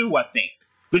number 2, I think,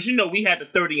 because we had the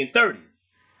 30 and 30.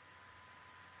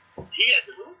 He had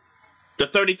the who? The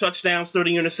 30 touchdowns,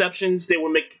 30 interceptions. They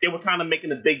were kind of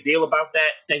making a big deal about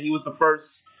that he was the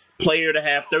first player to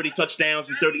have 30 touchdowns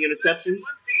and 30 interceptions.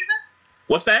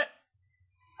 What's that?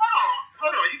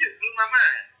 Hold on, you just blew my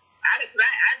mind. I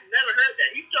never heard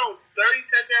that. He's thrown 30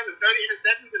 touchdowns and 30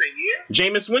 interceptions in a year?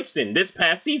 Jameis Winston, this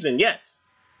past season, yes.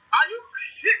 Are you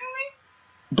shitting me?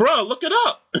 Bro, look it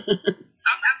up. I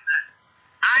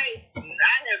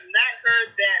have not heard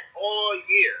that all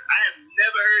year. I have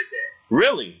never heard that.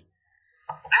 Really?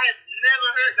 I have never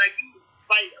heard, like,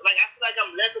 I feel like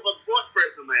I'm less of a sports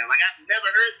person, man. Like, I've never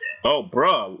heard that. Oh,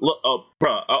 bro. Look,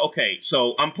 okay,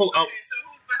 so I'm pulling. Okay, so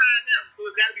who's behind him? So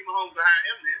it's got to be Mahomes behind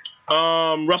him,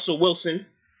 then. Russell Wilson.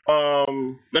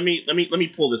 Let me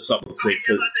pull this up real quick.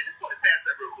 Okay, just pull this fast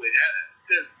up real quick,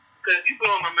 because you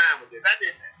blowing my mind with this.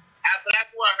 But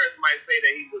that's why I heard somebody say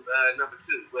that he was number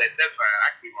 2, but that's fine. I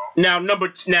can be wrong.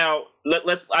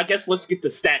 Let's get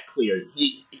the stat clear.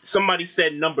 Somebody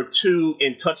said number 2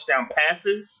 in touchdown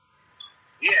passes.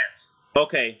 Yes.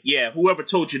 Okay, yeah. Whoever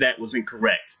told you that was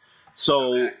incorrect.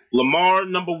 So okay. Lamar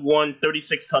number 1,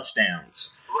 36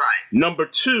 touchdowns. Right. Number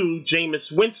 2,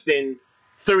 Jameis Winston,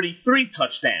 33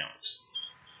 touchdowns,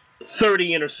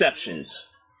 30 interceptions.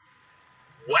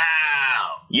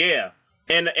 Wow. Yeah.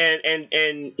 And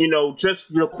just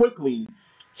real quickly,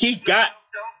 he got.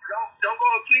 Don't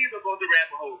go to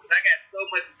rabbit hole, because I got so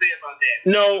much to say about that.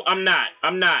 No, I'm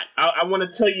not. I want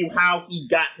to tell you how he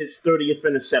got his 30th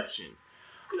interception.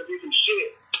 Because he's some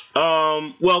shit.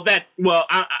 Well. Okay, go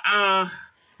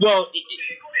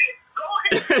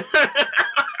ahead.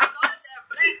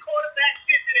 Quarterback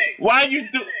shit today. Why are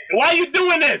you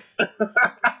doing this?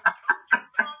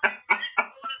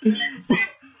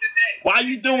 Why are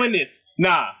you doing this?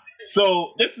 Nah.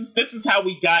 So this is how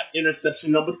we got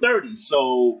interception number 30.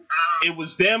 So it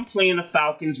was them playing the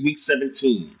Falcons week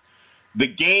 17. The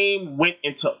game went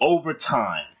into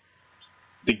overtime.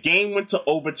 The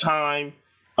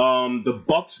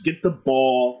Bucks get the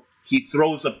ball. He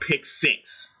throws a pick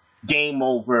 6. Game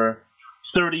over.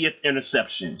 30th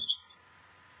interception.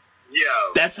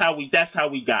 Yo. That's how we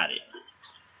got it.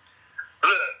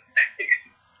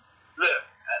 Look.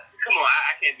 Come on,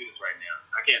 I can't do this right now.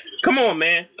 I can't do this. Come on,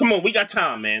 man. Come on, we got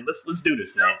time, man. Let's do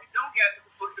this, man. We don't get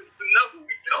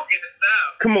the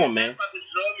time. Come on, man. You're not about to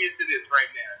draw me into this right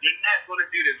now. You're not going to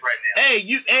do this right now. Hey,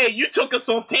 you took us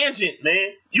off tangent,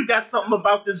 man. You got something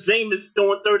about this Jameis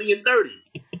throwing 30 and 30.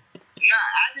 Nah,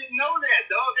 I didn't know that,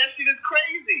 dog. That shit is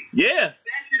crazy. Yeah.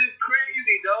 That shit is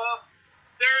crazy, dog.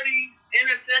 30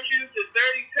 interceptions to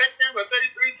 30 touchdowns or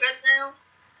 33 touchdowns?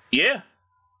 Yeah.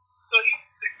 So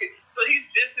he's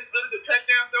just as good as a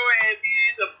touchdown thrower as he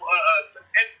is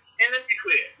and let's be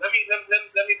clear. Let me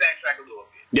backtrack a little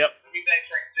bit. Yep. Let me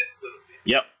backtrack just a little bit.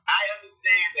 Yep. I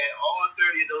understand that all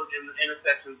 30 of those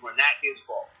interceptions were not his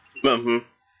fault. Mm-hmm.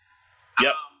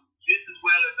 Yep. Just as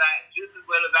well as I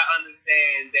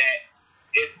understand that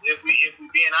if we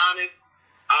being honest,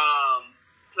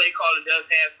 play calling does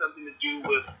have something to do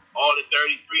with all the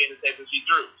 33 interceptions he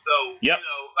threw. So yep.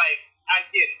 I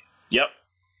get it. Yep.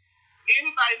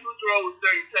 Anybody who throws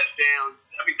 30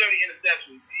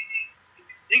 interceptions,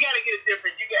 you got to get it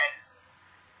different.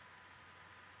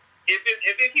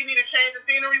 If he need to change the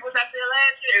scenery, which I said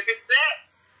last year, if it's that,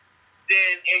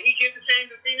 then and he gets to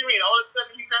change the scenery, and all of a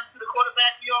sudden he comes to the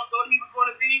quarterback he all thought he was going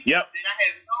to be, yep. then I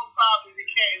have no problem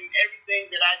recanting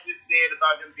everything that I just said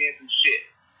about him being some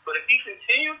shit. But if he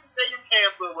continues to stay in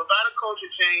Tampa without a culture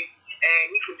change,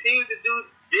 and he continues to do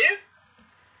this,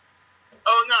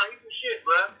 oh no, he's some shit,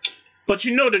 bro. But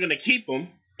they're going to keep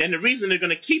him, and the reason they're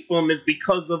going to keep him is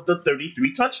because of the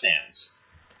 33 touchdowns.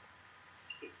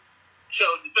 So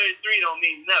the 33 don't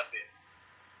mean nothing.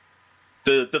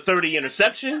 The 30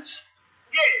 interceptions?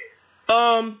 Yeah.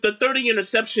 The 30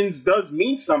 interceptions does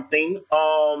mean something.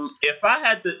 If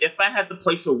I had to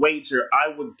place a wager, I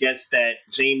would guess that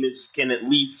Jameis can at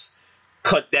least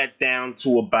cut that down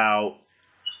to about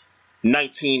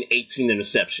 19, 18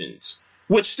 interceptions,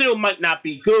 which still might not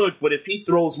be good, but if he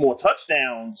throws more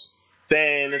touchdowns,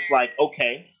 then it's like,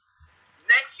 okay.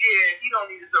 Next year, he don't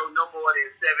need to throw no more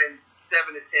than seven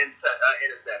to 10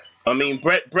 interceptions. I mean,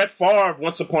 Brett Favre,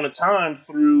 once upon a time,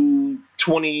 threw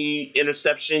 20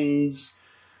 interceptions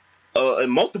in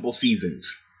multiple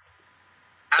seasons.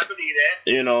 I believe that.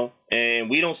 And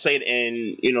we don't say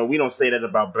we don't say that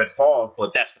about Brett Favre,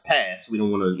 but that's the past. We don't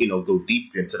want to, go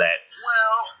deep into that.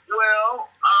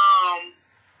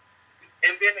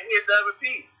 And then here's the other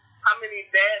piece. How many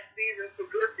bad seasons to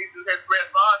good seasons has Brett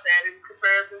Favre had in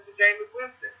comparison to Jameis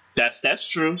Winston? That's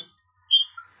true.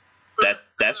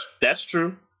 That's true.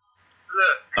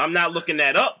 Look, I'm not looking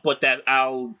that up, but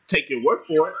I'll take your word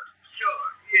for it. Sure,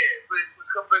 yeah,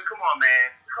 but come on,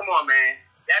 man.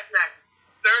 That's not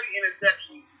 30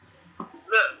 interceptions.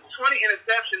 Look, 20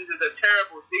 interceptions is a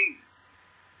terrible season.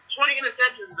 20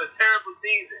 interceptions is a terrible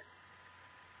season.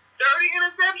 30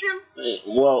 interceptions?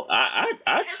 Well, Has that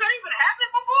even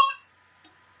happened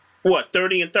before? What,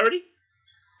 30 and 30?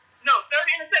 No,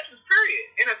 30 interceptions, period,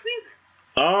 in a season.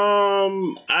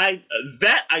 I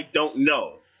don't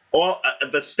know.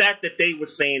 The stat that they were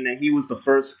saying that he was the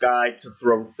first guy to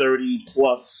throw 30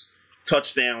 plus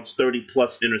touchdowns, 30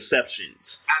 plus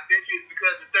interceptions. I bet you it's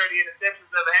because the 30 interceptions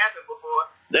never happened before.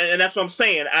 And that's what I'm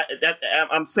saying.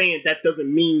 I'm saying that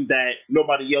doesn't mean that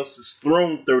nobody else has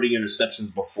thrown 30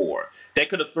 interceptions before. They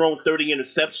could have thrown 30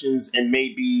 interceptions and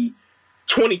maybe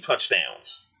 20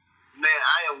 touchdowns. Man,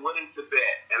 I am willing to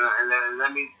bet, and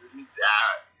I'm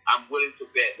willing to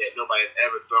bet that nobody has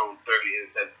ever thrown 30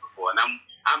 interceptions before, and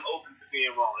I'm open to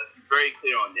being wrong. Let's be very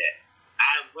clear on that.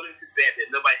 I'm willing to bet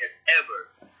that nobody has ever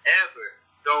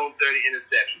thrown 30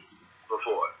 interceptions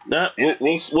before. Nah,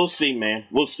 we'll see, man.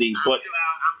 We'll see. I'm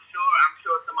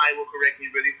sure somebody will correct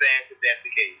me really fast if that's the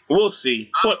case. We'll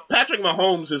see. But Patrick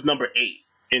Mahomes is number 8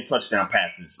 in touchdown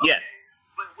passes. Okay. Yes.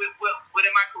 But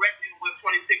am I correct with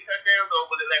 26 touchdowns, or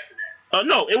was it less than that?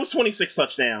 No, it was 26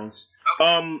 touchdowns.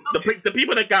 Okay. The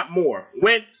people that got more: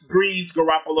 Wentz, Breeze,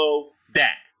 Garoppolo,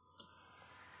 Dak.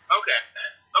 Okay.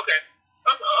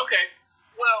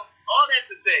 Well, all that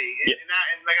to say,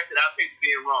 and like I said, I'll take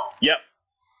being wrong. Yep.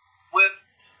 With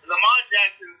Lamar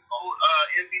Jackson's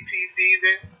MVP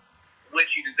season, which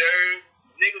he deserved,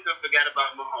 niggas done forgot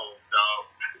about Mahomes, dog.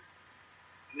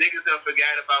 Niggas done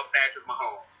forgot about Patrick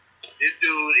Mahomes. This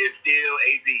dude is still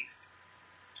a beast.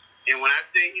 And when I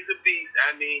say he's a beast,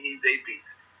 I mean he's a beast.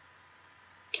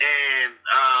 And,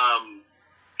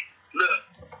 look,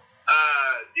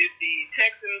 did the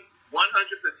Texans 100%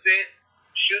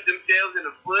 shoot themselves in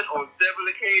the foot on several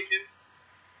occasions?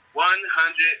 100%. 100%.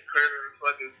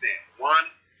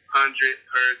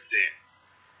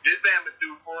 This Bama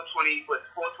threw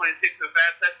 426 and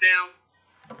 5 touchdowns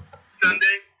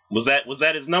Sunday. Was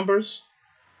that his numbers?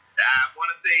 I want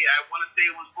to say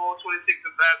it was 426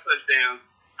 and 5 touchdowns.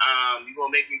 You're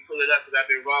gonna make me pull it up because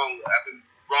I've been wrong a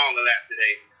lot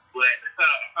today. But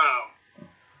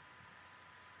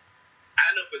I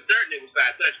know for certain it was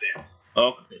 5 touchdowns.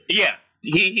 Okay. Yeah.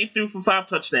 He threw for 5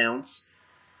 touchdowns.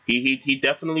 He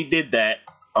definitely did that.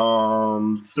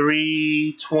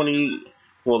 320.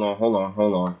 Hold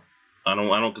on. I don't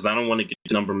want to get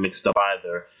the number mixed up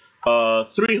either.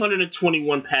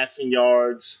 321 passing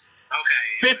yards.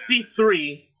 Okay.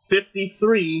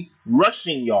 53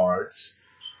 rushing yards.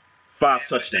 5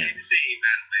 touchdowns.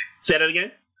 Say that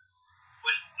again.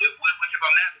 Which, if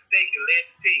I'm not mistaken, led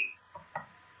the team.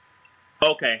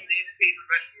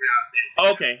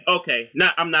 Okay. Okay.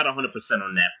 I'm not 100%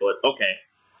 on that, but okay.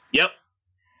 Yep.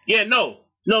 Yeah, no.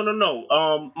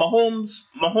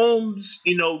 Mahomes,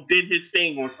 did his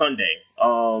thing on Sunday.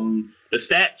 The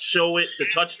stats show it, the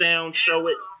touchdowns show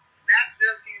it. Not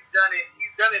just he's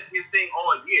done it his thing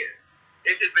all year.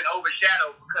 It's just been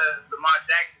overshadowed because Lamar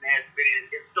Jackson has been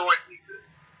historically good.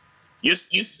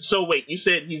 So wait, you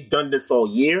said he's done this all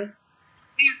year?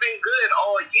 He's been good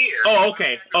all year. Oh,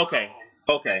 okay. He's been good all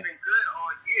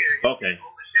year. It's Okay. been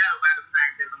overshadowed by the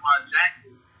fact that Lamar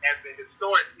Jackson has been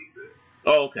historically good.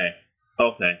 Oh, okay.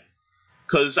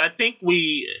 Because I think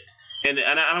and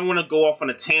I don't want to go off on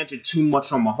a tangent too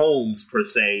much on Mahomes per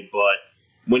se, but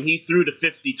when he threw the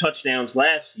 50 touchdowns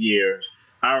last year,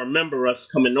 I remember us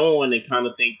coming on and kind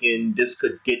of thinking this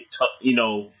could get,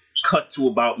 cut to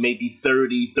about maybe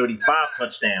 30, 35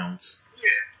 touchdowns. Yeah.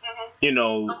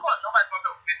 Mm-hmm. Of course, nobody thought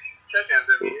that was 50 touchdowns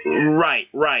every year.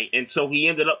 Right. And so he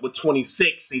ended up with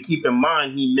 26, and keep in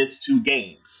mind he missed 2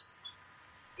 games.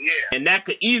 Yeah. And that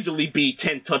could easily be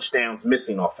 10 touchdowns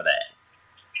missing off of that.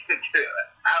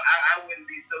 I wouldn't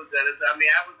be so jealous. I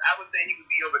mean, I would say he would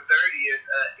be over 30.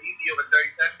 He'd be over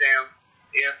 30 touchdowns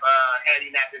if had he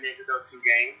not been into those 2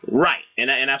 games. Right, and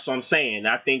that's what I'm saying.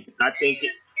 I think. And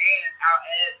I'll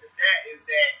add to that is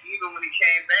that even when he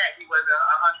came back, he wasn't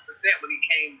 100% when he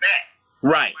came back.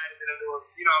 Right. He might have been a little,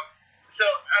 So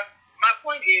my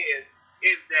point is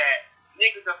that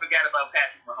niggas have forgot about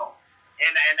Patrick Mahomes,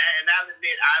 and I'll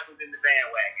admit I was in the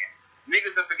bandwagon.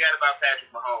 Niggas have forgot about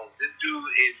Patrick Mahomes. This dude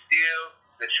is still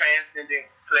the transcendent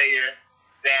player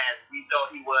that we thought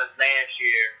he was last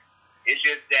year. It's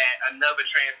just that another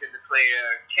transcendent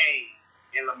player came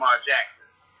in Lamar Jackson.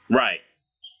 Right.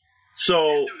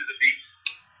 So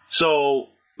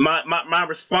my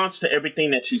response to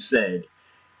everything that you said,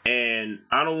 and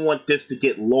I don't want this to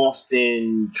get lost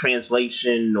in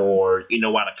translation or,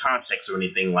 out of context or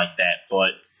anything like that,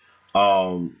 but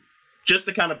just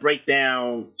to kind of break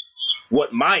down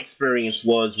what my experience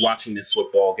was watching this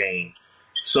football game.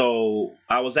 So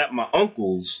I was at my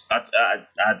uncle's. I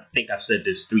think I said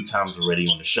this 3 times already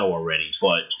on the show already,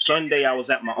 but Sunday I was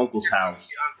at my uncle's house.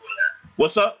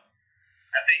 What's up?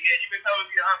 I think, you've been telling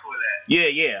your uncle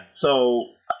that. Yeah.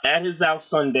 So at his house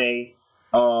Sunday,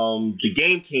 the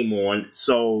game came on.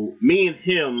 So me and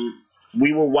him,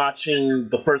 we were watching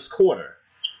the first quarter,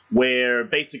 where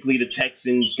basically the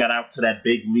Texans got out to that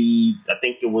big lead. I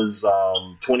think it was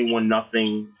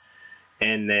 21-0,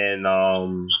 and then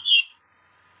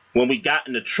when we got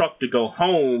in the truck to go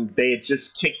home, they had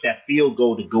just kicked that field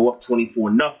goal to go up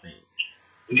 24-0.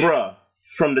 Bruh,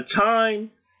 from the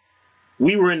time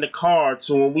we were in the car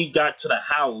to when we got to the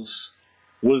house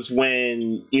was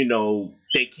when,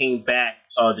 they came back,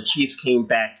 the Chiefs came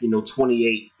back,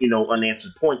 28,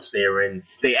 unanswered points there, and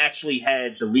they actually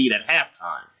had the lead at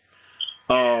halftime.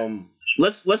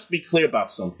 Let's be clear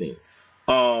about something.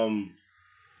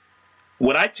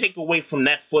 What I take away from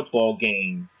that football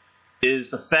game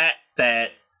is the fact that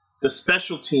the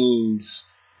special teams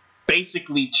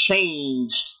basically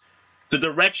changed the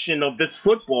direction of this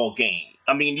football game.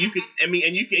 You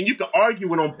can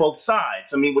argue it on both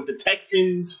sides. With the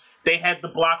Texans, they had the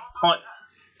block punt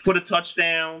for the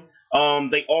touchdown.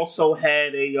 They also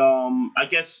had I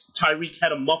guess Tyreek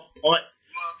had a muff punt.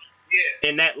 Yeah.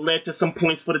 And that led to some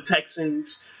points for the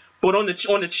Texans. But on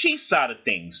the Chiefs side of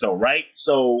things, though, right?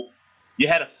 So you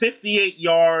had a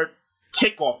 58-yard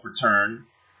kickoff return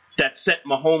that set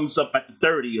Mahomes up at the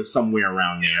 30 or somewhere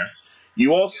around there.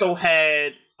 You also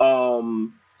had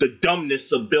the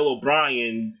dumbness of Bill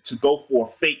O'Brien to go for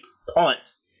a fake punt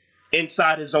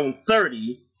inside his own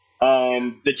 30.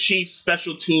 The Chiefs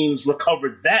special teams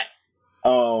recovered that.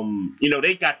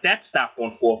 They got that stop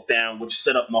on 4th down, which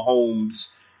set up Mahomes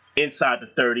inside the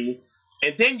 30.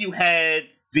 And then you had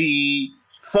the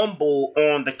fumble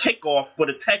on the kickoff for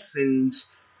the Texans,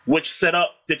 which set up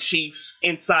the Chiefs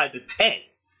inside the 10.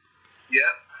 Yeah.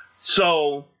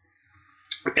 So,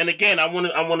 and again, I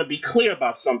want to be clear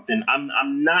about something.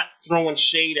 I'm not throwing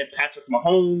shade at Patrick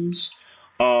Mahomes.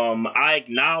 I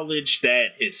acknowledge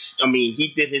that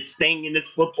he did his thing in this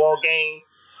football game.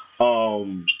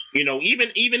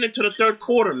 Even into the third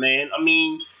quarter, man.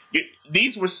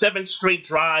 These were 7 straight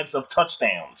drives of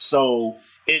touchdowns. So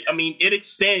it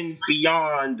extends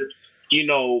beyond,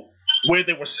 where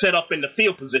they were set up in the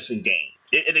field position game.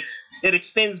 It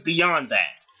extends beyond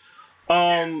that.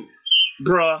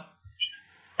 Bruh,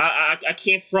 I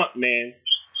can't front, man.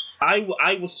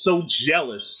 I was so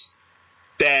jealous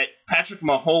that Patrick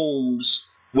Mahomes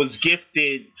was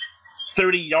gifted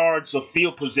 30 yards of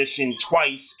field position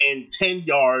twice and 10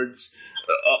 yards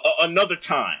another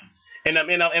time. And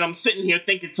I'm sitting here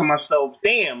thinking to myself,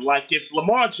 damn, like if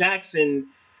Lamar Jackson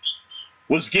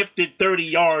was gifted 30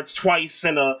 yards twice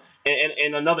and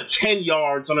another 10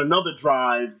 yards on another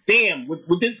drive, damn,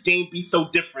 would this game be so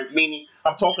different? Meaning,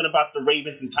 I'm talking about the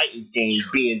Ravens and Titans game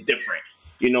being different,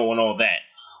 and all that.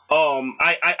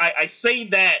 I say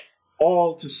that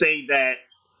all to say that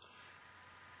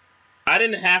I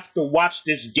didn't have to watch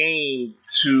this game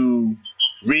to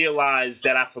realize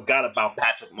that I forgot about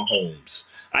Patrick Mahomes.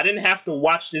 I didn't have to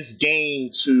watch this game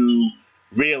to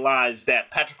realize that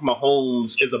Patrick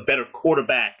Mahomes is a better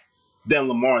quarterback than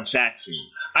Lamar Jackson.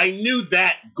 I knew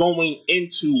that going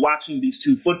into watching these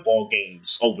 2 football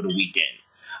games over the weekend.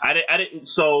 I didn't.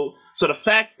 So the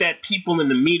fact that people in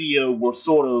the media were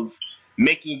sort of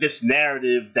making this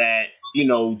narrative that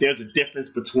there's a difference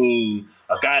between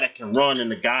a guy that can run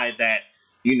and a guy that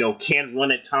can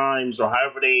run at times, or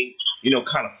however they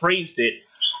kind of phrased it.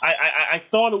 I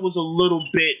thought it was a little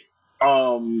bit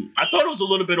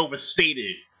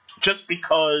overstated, just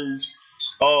because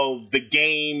of the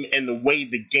game and the way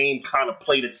the game kind of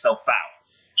played itself out.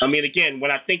 I mean, again,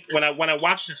 when I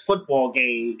watch this football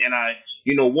game and I,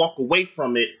 walk away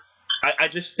from it, I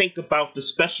just think about the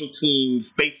special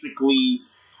teams basically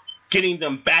getting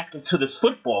them back into this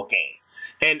football game.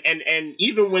 And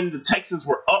even when the Texans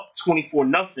were up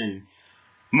 24-0,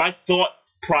 my thought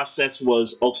process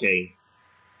was, okay,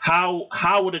 how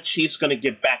are the Chiefs going to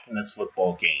get back in this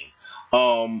football game?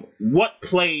 What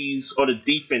plays are the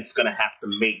defense going to have to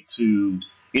make to,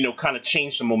 kind of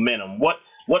change the momentum? What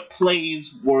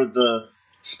plays were the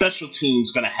special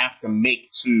teams going to have to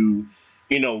make to,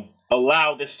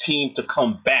 allow this team to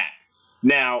come back?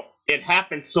 Now, it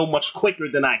happened so much quicker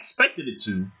than I expected it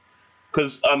to,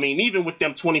 because, I mean, even with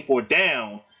them 24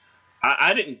 down,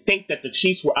 I didn't think that the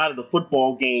Chiefs were out of the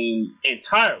football game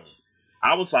entirely.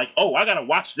 I was like, oh, I got to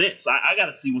watch this. I got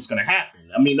to see what's going to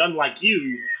happen. I mean, unlike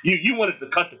you wanted to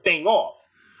cut the thing off.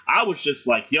 I was just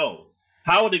like, yo,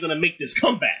 how are they going to make this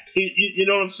comeback? You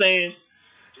know what I'm saying?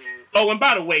 Oh, and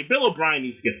by the way, Bill O'Brien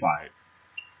needs to get fired.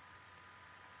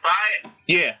 Fired?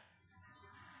 Yeah.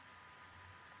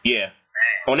 Yeah.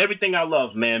 On everything I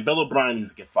love, man, Bill O'Brien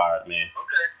needs to get fired, man.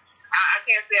 Okay. I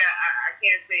can't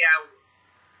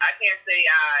say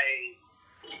I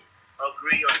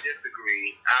agree or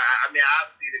disagree. I mean,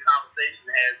 obviously the conversation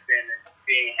has been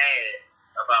being had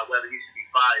about whether he should be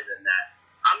fired or not.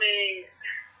 I mean,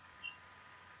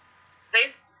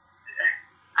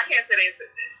 I can't say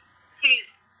he's.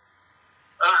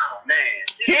 Oh man.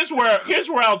 Here's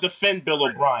where I'll defend Bill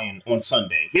O'Brien on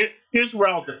Sunday. Here's where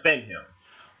I'll defend him.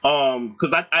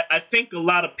 Because I think a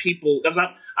lot of people, because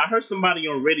I heard somebody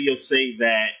on radio say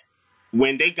that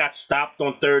when they got stopped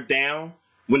on third down,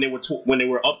 when they were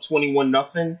up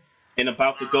 21-0 and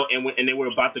about to go and they were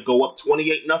about to go up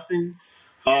 28-0,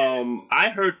 I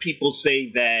heard people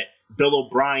say that Bill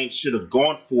O'Brien should have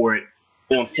gone for it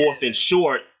on 4th and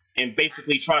short and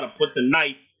basically try to put the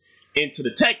knife into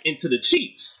the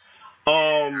Chiefs.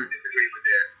 I disagree with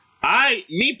that.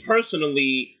 Me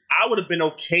personally, I would have been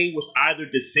okay with either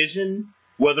decision,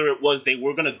 whether it was they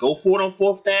were going to go for it on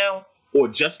 4th down or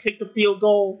just kick the field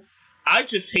goal. I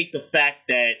just hate the fact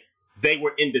that they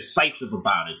were indecisive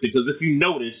about it, because if you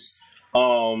notice,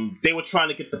 they were trying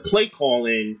to get the play call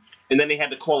in, and then they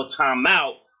had to call a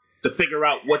timeout to figure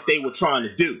out what they were trying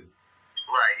to do.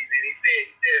 Right, and he said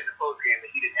in the postgame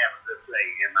that he didn't have a good play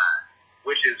in mind,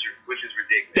 which is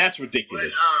ridiculous. That's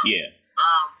ridiculous. Yeah.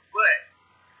 But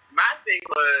my thing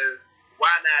was,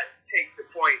 why not take the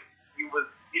point? You was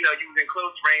in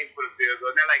close range for the field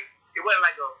goal. Now, it wasn't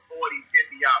like a 40,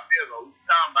 50-yard field goal. We were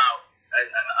talking about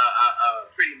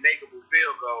a pretty makeable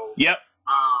field goal. Yep.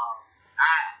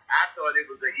 I thought it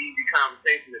was an easy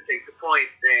conversation to take the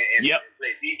points and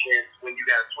play defense when you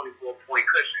got a 24-point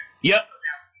cushion. Yep.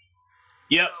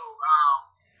 Yep.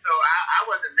 So I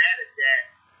wasn't mad at that.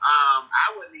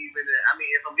 I wouldn't even. I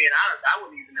mean, if I'm being honest, I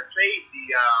wouldn't even have played the.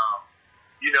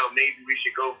 Maybe we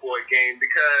should go for a game,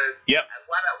 because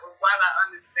while I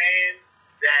understand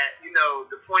that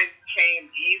the points came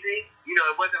easy,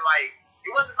 it wasn't like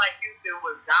Houston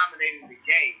was dominating the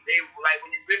game. They like,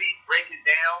 when you really break it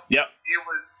down, it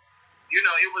was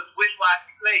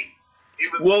wish-washy play.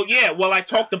 Well, I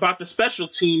talked about the special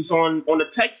teams on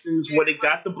the Texans where they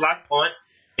got the block punt,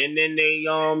 and then they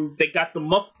got the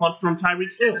muff punt from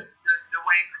Tyreek Hill.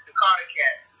 The Carter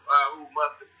cat who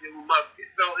muffed it.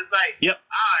 So it's like, all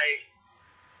right,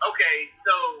 okay.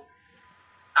 So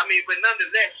I mean, but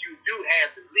nonetheless, you do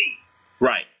have the lead.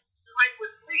 Right. Like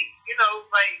with me, you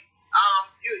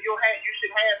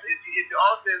should have, if your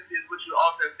offense is what your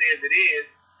offense says it is,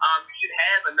 you should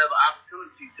have another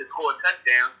opportunity to score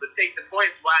touchdowns, but take the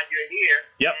points while you're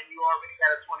here, and you already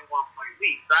got a 21-point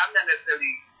lead. So I'm not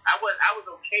necessarily, I was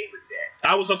okay with that.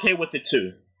 I was okay with it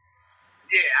too.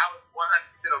 Yeah, I was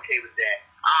 100% okay with that.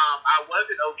 I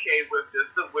wasn't okay with the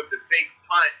fake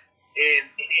punt in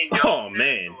your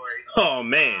territory. Oh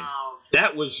man,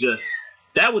 that was just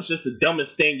the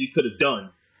dumbest thing you could have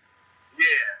done.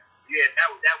 Yeah,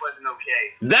 that wasn't okay.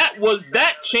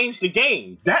 That changed the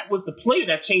game. That was the play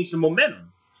that changed the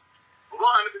momentum. 100%.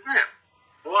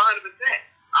 So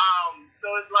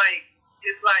it's like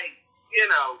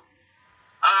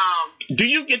do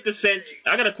you get the sense?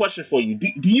 I got a question for you.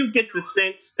 Do you get the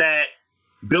sense that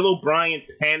Bill O'Brien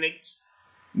panicked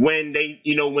when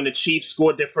when the Chiefs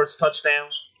scored their first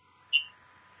touchdown?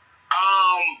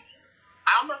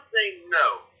 I'm gonna say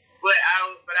no, but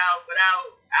I'll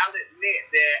admit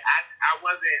that I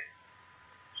wasn't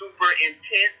super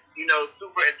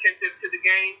attentive to the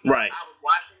game. Right. I was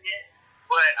watching it,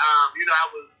 but I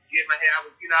was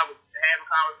I was having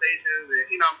conversations, and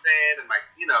what I'm saying, and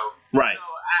Right. So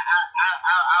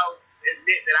I'll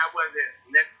admit that I wasn't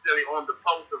necessarily on the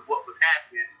pulse of what was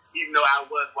happening, even though I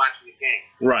was watching the game.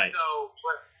 Right. So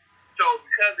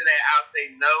because of that, I'll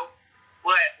say no.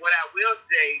 But what I will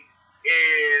say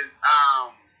is,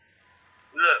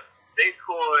 look, they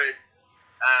scored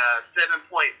 7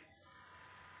 points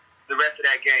the rest of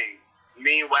that game.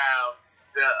 Meanwhile,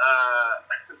 the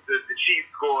Chiefs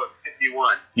scored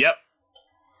 51. Yep.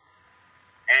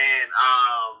 And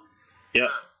yep.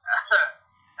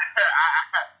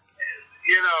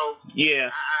 You know. Yeah.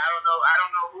 I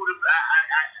don't know who to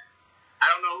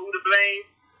blame.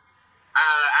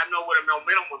 I know what the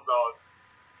momentum was on.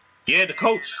 Yeah, the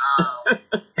coach.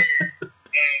 And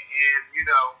you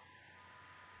know,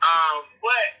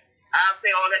 but I'll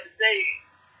say all that to say,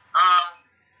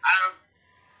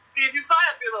 see if you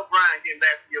fire Bill O'Brien, getting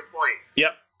back to your point.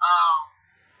 Yep.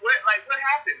 What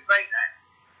happened?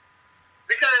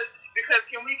 Because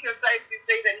can we concisely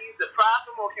say that he's the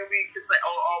problem, or can we just say,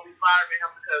 are we firing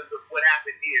him because of what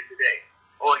happened here today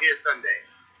or here Sunday?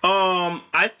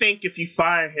 I think if you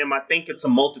fire him, I think it's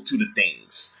a multitude of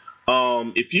things.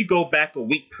 If you go back a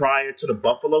week prior to the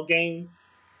Buffalo game,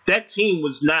 that team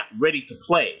was not ready to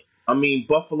play. I mean,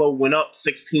 Buffalo went up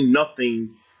 16-0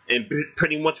 and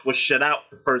pretty much was shut out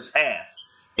the first half.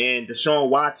 And Deshaun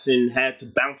Watson had to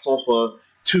bounce off of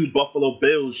 2 Buffalo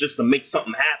Bills just to make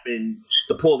something happen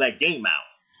to pull that game out.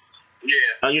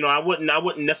 Yeah. I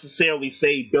wouldn't necessarily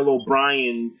say Bill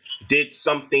O'Brien did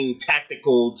something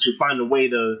tactical to find a way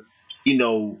to,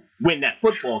 win that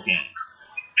football game.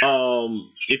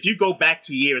 If you go back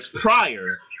to years prior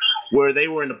where they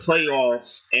were in the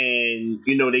playoffs and,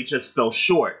 they just fell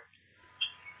short,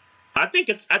 I think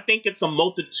it's a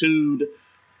multitude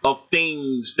of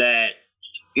things that,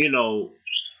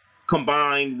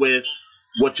 combined with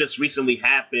what just recently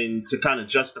happened to kind of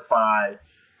justify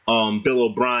Bill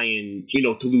O'Brien,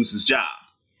 to lose his job.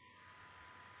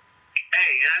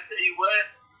 Hey, and I tell you what,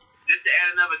 just to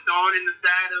add another thorn in the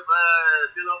side of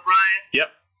Bill O'Brien.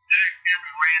 Yep. Derrick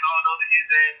Henry ran all over his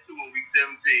ass too in Week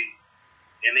 17,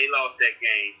 and they lost that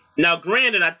game. Now,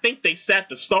 granted, I think they sat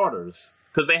the starters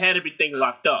because they had everything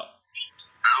locked up.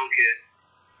 I don't care.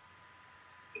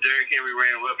 Derrick Henry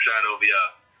ran roughshod over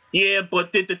y'all. Yeah,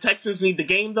 but did the Texans need the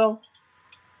game though?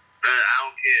 I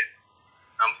don't care.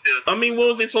 I'm still. I mean, what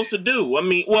was they supposed to do? I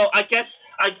mean, well, I guess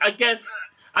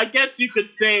you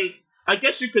could say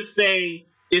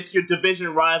it's your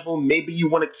division rival. Maybe you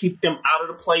want to keep them out of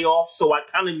the playoffs. So I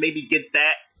kind of maybe get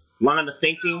that line of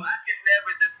thinking. No, I can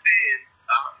never defend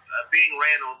being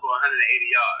ran on for 180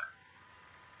 yards.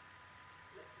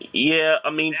 Yeah,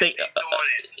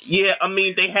 I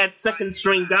mean they had second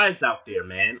string guys out there,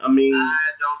 man. I mean,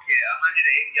 I don't care.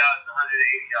 180 yards,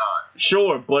 180 yards.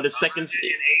 Sure, but it's second.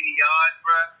 180 yards,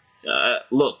 bro.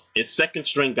 Look, it's second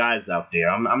string guys out there.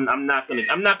 I'm not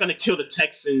gonna kill the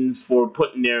Texans for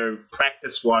putting their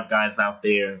practice squad guys out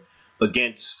there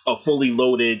against a fully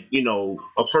loaded,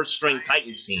 a first string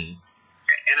Titans team.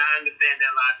 And I understand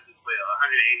that logic as well.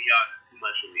 180 yards is too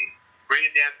much for me. Bring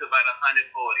it down to about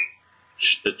 140.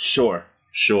 Sure.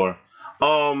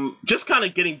 Just kind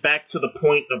of getting back to the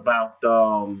point about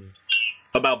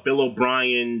Bill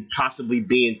O'Brien possibly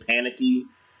being panicky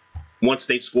once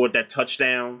they scored that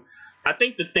touchdown. I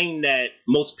think the thing that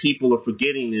most people are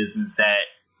forgetting is that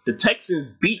the Texans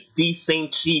beat these same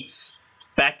Chiefs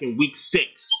back in Week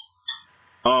 6.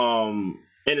 And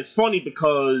it's funny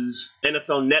because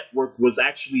NFL Network was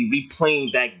actually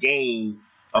replaying that game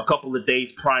a couple of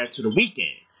days prior to the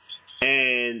weekend.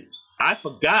 And I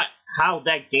forgot how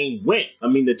that game went. I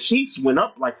mean, the Chiefs went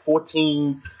up like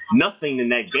 14-0 in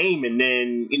that game, and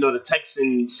then, the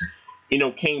Texans,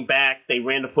 came back. They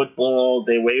ran the football.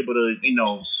 They were able to,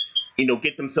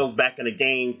 get themselves back in the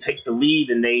game, take the lead,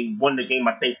 and they won the game,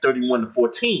 I think,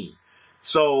 31-14.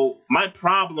 So my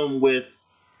problem with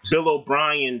Bill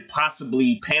O'Brien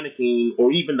possibly panicking,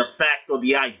 or even the fact or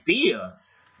the idea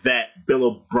that Bill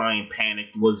O'Brien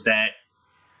panicked, was that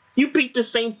you beat the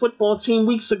same football team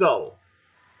weeks ago.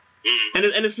 And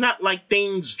it's not like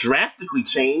things drastically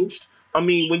changed. I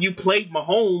mean, when you played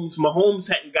Mahomes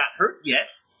hadn't got hurt yet.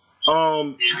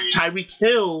 Tyreek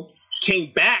Hill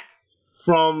came back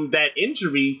from that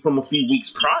injury from a few weeks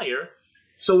prior.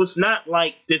 So it's not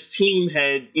like this team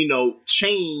had,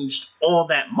 changed all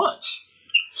that much.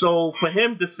 So for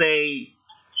him to say,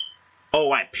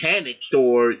 oh, I panicked,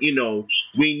 or,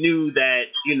 we knew that,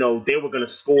 they were going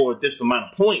to score this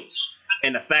amount of points,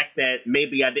 and the fact that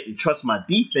maybe I didn't trust my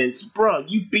defense, bro,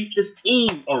 you beat this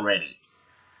team already.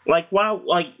 Why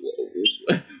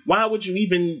would you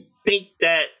even think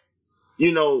that,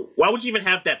 why would you even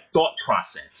have that thought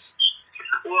process?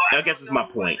 Well, I guess is my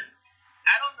point.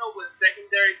 I don't know what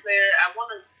secondary player. I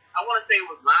want I want to say it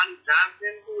was Lonnie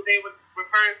Johnson who they were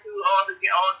referring to all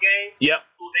game. Yep.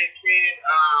 Who they said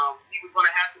he was going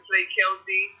to have to play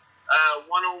Kelsey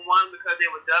one-on-one because they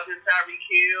were dubbing Tyreek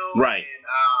Hill. Right.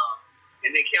 And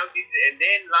then Kelsey, and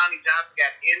then Lonnie Johnson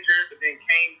got injured, but then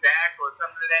came back or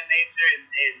something of that nature,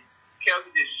 and Kelsey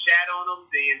just shat on him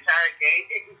the entire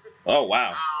game. Oh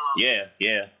wow. Yeah.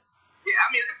 Yeah, I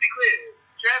mean, let's be clear.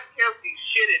 Travis Kelsey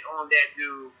shitted on that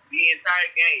dude the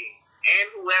entire game,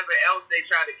 and whoever else they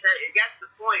tried to carry. It got to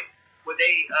the point where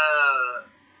they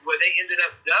ended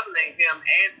up doubling him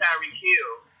and Tyreek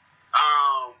Hill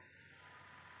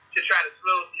to try to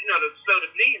slow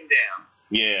the bleeding down.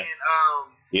 Yeah.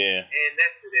 And yeah. And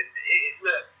that's it.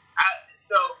 Look,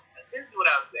 so this is what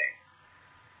I was saying.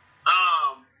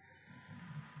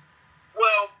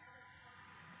 Well,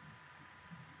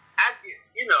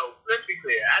 let's be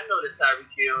clear. I know that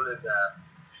Tyreek Hill is a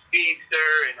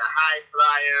speedster and a high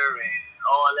flyer and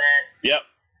all that. Yep.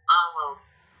 I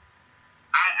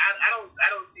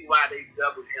don't see why they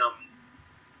doubled him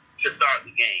to start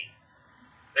the game.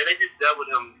 They just doubled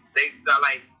him. They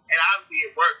like, and obviously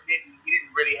it worked. He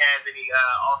didn't really have any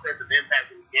offensive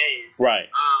impact in the game.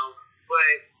 Right.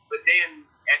 But then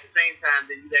at the same time,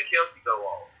 then you let Kelsey go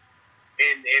off.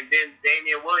 And then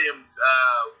Damian Williams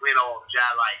went off,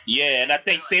 Yeah, and I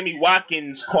think Sammy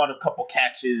Watkins caught a couple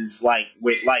catches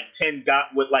with 10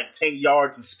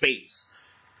 yards of space.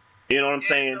 You know what I'm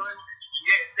saying?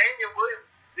 Damian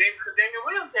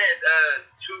Williams had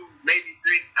maybe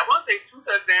three. I want to say 2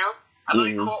 touchdowns. I know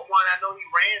he caught one. I know he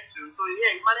ran 2. So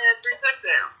yeah, he might have had 3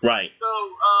 touchdowns. Right.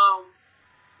 So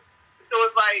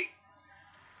it's like,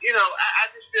 I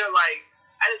just feel like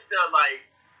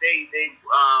they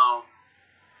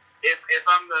if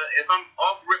I'm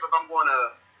off rip, if I'm going to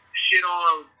shit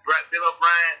on Bill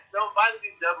O'Brien, don't bother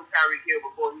me double Tyreek Hill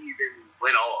before he even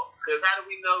went off. Because how do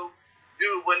we know,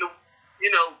 dude, would have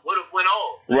went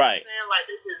off? Right. You know what I'm saying? Like,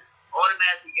 they just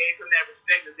automatically gave him that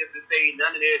respect as if to say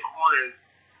none of their corners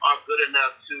are good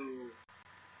enough to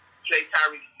play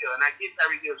Tyreek Hill. And I get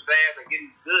Tyreek Hill's fast, I get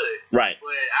he's good. Right.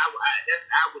 But I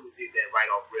would have did that right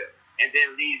off rip. And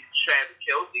then leave Travis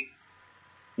Kelsey.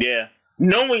 Yeah.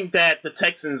 Knowing that the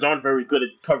Texans aren't very good at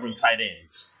covering tight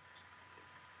ends.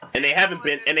 And they haven't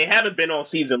been all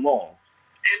season long.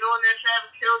 And knowing that Travis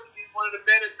Kelsey is one of the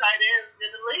better tight ends in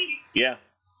the league. Yeah.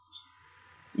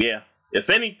 Yeah.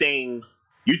 If anything,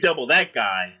 you double that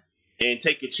guy and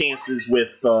take your chances with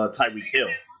Tyreek Hill.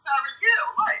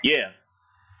 Right. Yeah.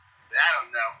 I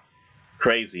don't know.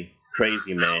 Crazy,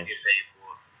 man.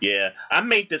 Yeah. I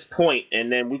made this point,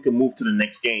 and then we can move to the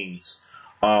next games.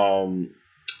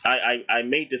 I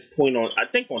made this point on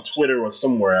Twitter or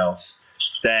somewhere else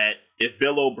that if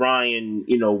Bill O'Brien,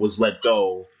 was let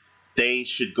go, they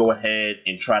should go ahead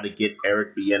and try to get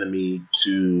Eric Bieniemy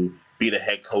to be the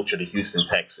head coach of the Houston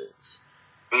Texans.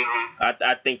 Mm-hmm.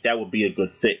 I think that would be a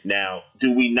good fit. Now,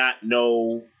 do we not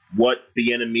know what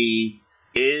Bieniemy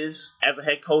is as a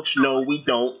head coach? No, we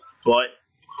don't. But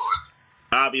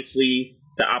obviously,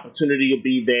 the opportunity will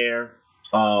be there.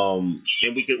 And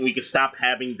we could stop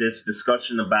having this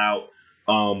discussion about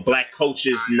black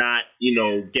coaches not,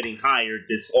 getting hired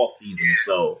this offseason.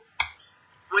 So,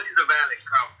 which is a valid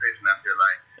conversation, I feel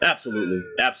like. Absolutely.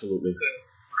 Because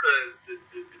the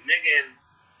nigga in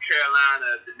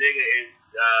Carolina, the nigga in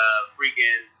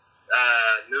freaking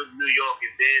New York,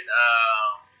 and then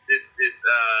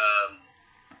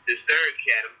this third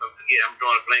cat, I'm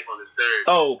drawing a blank on this third.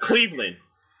 Oh, Cleveland.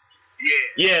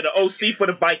 Yeah, the OC for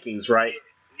the Vikings, right?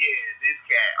 Yeah, this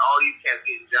cat, all these cats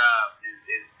getting jobs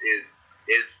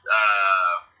is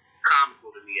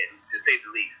comical to me, to say the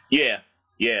least.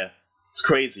 Yeah, it's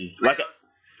crazy. Smells of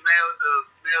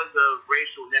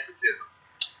racial nepotism.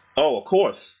 Oh, of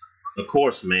course,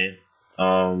 man.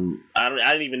 I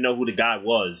didn't even know who the guy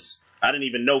was. I didn't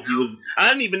even know he was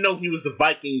the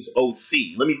Vikings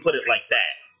OC. Let me put it like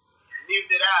that. Neither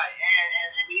did I, and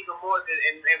even more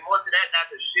to that, not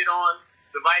to shit on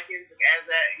the Vikings as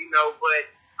that, but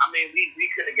I mean, we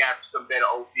could have got some better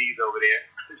OCs over there.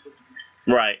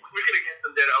 Right. We could have got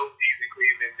some better OCs in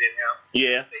Cleveland than him.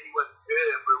 Yeah. He wasn't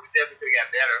good, but we definitely could have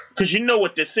got better. Because you know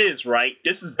what this is, right?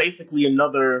 This is basically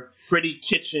another Freddie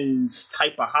Kitchens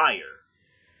type of hire.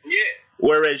 Yeah.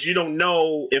 Whereas you don't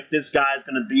know if this guy's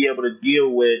going to be able to deal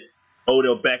with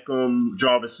Odell Beckham,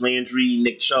 Jarvis Landry,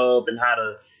 Nick Chubb, and how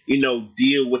to,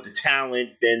 deal with the talent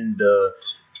and the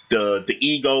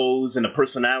egos and the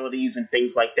personalities and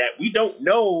things like that. We don't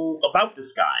know about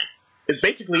this guy. It's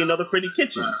basically another Freddie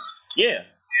Kitchens. Yeah.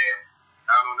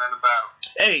 I don't know nothing about him.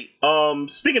 Hey,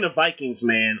 speaking of Vikings,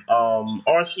 man,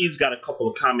 RC's got a couple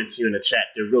of comments here in the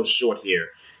chat. They're real short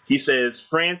here. He says,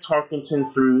 Fran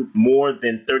Tarkenton threw more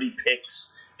than 30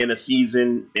 picks in a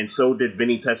season, and so did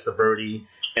Vinny Testaverde,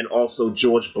 and also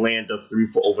George Blanda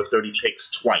threw for over 30 picks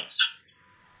twice.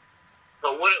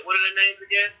 So what are the names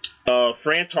again?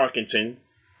 Fran Tarkenton,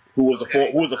 who was a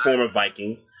former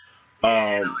Viking.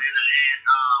 And he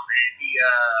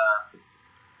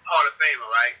Hall of Famer,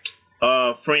 right?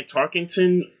 Fran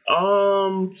Tarkenton.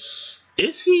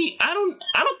 Is he? I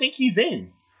don't think he's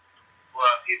in. Well,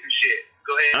 he's some shit.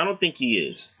 Go ahead. I don't think he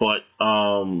is, but He's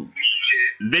some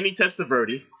shit. Vinny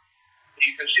Testaverde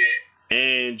He's some shit.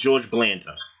 and George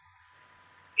Blanda.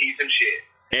 He's some shit.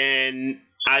 And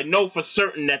I know for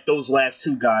certain that those last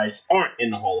two guys aren't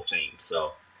in the Hall of Fame.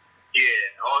 So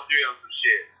Yeah, all three of them some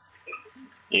shit.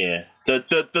 yeah,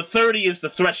 the 30 is the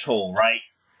threshold, right?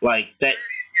 Like that. 30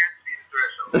 has to be the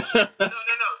threshold. No.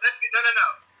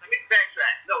 Let me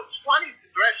backtrack. No, 20 is the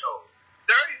threshold.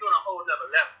 30 is on a whole nother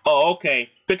level. Oh, okay.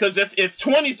 Because if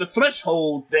 20 is the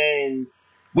threshold, then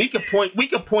we could point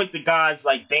to guys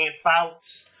like Dan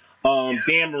Fouts,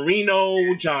 Dan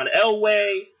Marino, John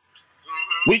Elway.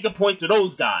 Mm-hmm. We could point to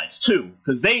those guys too,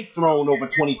 because they've thrown over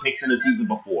 20 picks in the season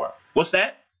before. What's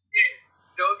that? Yeah.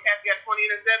 Those cats got 20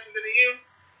 interceptions in a year?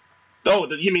 Oh,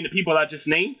 you mean the people I just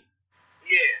named?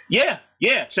 Yeah.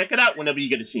 Yeah. Check it out whenever you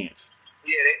get a chance.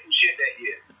 Yeah, they some shit that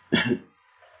year.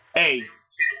 Hey,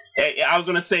 I was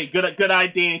gonna say good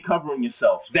idea in covering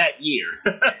yourself that year.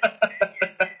 No,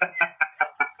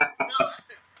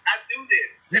 I do this.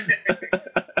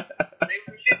 They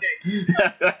some shit that year.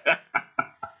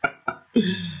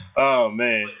 Oh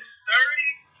man. 30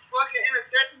 fucking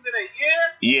interceptions in a year?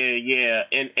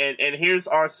 Yeah. And here's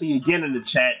RC again in the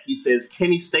chat. He says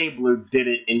Kenny Stabler did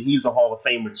it, and he's a Hall of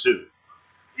Famer too.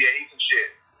 Yeah, he's some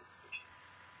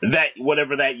shit. That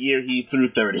whatever that year he threw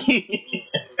 30.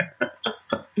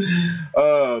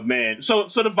 Oh man. So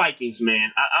the Vikings,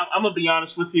 man. I'm gonna be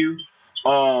honest with you.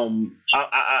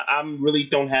 I really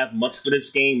don't have much for this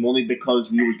game, only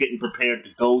because we were getting prepared to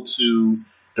go to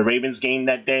the Ravens game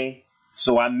that day.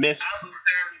 So I missed. I was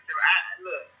thoroughly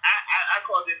look, I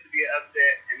called this to be an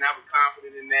upset, and I was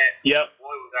confident in that. Yep.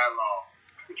 Boy, was I wrong.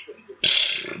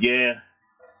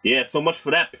 Yeah. So much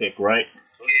for that pick, right?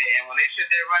 Yeah, and when they shut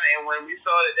their running, and when we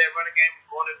saw that running game was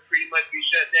going to pretty much be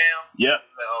shut down, Yep. I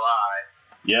was like, oh, all right.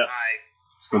 Yep. All right.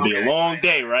 It's gonna be a long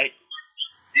day, right?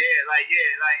 Yeah,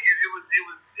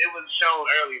 it was shown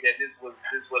early that this wasn't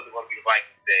going to be the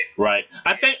Vikings day. Right.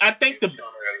 I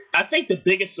think the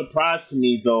biggest surprise to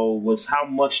me though was how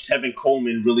much Tevin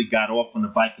Coleman really got off on the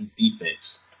Vikings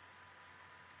defense.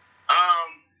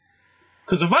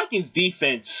 Because the Vikings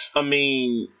defense, I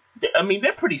mean,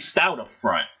 they're pretty stout up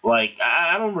front. Like,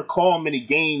 I don't recall many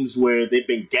games where they've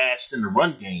been gashed in the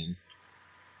run game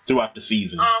throughout the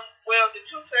season. Well, the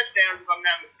two touchdowns, if I'm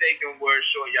not mistaken, were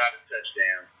short yardage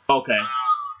touchdowns. Okay.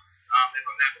 If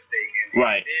I'm not mistaken.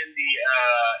 Right. And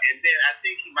then I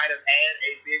think he might have had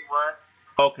a big run.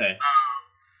 Okay.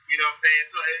 You know what I'm saying?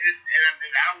 So I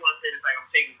don't want to say this like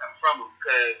I'm taking something from him,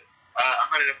 because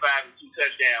 105 and 2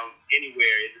 touchdowns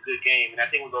anywhere is a good game, and I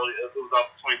think it was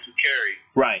off 22 carries.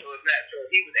 Right. So it's not. So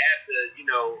he was after,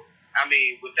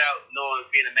 without knowing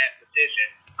being a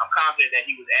mathematician, I'm confident that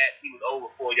he was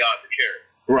over 4 yards a carry.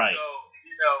 Right. So he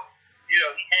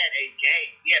had a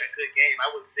game. He had a good game. I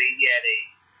wouldn't say he had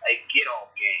a get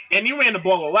off game. And he ran the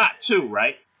ball a lot too,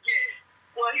 right?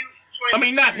 Yeah. Well, he was. I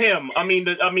mean, not him. I mean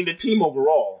the team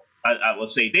overall. I would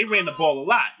say they ran the ball a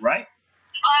lot, right?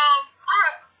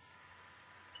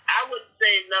 I would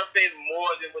say nothing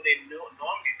more than what they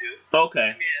normally do.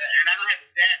 Okay. I mean, and I don't have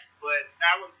the stats, but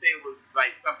I wouldn't say it was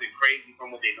like something crazy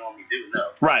from what they normally do.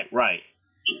 No. Right.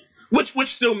 Which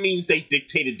still means they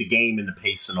dictated the game and the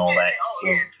pace and all that. Oh,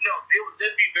 yeah. No, it was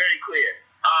just be very clear.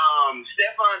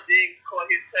 Stephon Diggs caught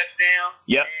his touchdown.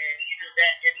 Yep. And even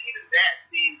that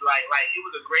seemed like it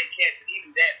was a great catch, and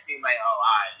even that seemed like, oh, all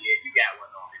right, yeah, you got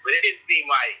one on me. But it didn't seem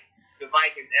like the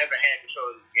Vikings ever had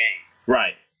control of this game.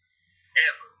 Right.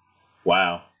 Ever.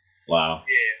 Wow.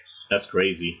 Yeah. That's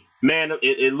crazy. Man,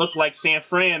 it looked like San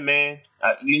Fran, man.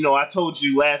 I told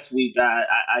you last week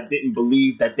I didn't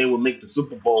believe that they would make the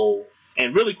Super Bowl.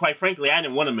 And really, quite frankly, I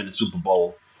didn't want them in the Super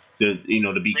Bowl, to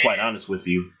be quite honest with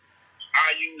you.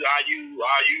 Are you ready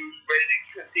to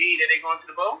concede that they're going to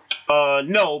the bowl?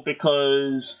 No,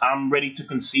 because I'm ready to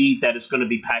concede that it's going to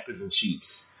be Packers and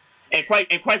Chiefs. And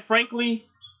quite frankly,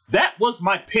 that was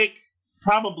my pick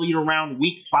probably around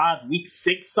week 5, week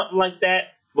 6, something like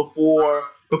that, before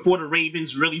the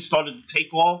Ravens really started to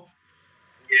take off.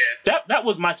 Yeah. That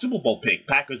was my Super Bowl pick,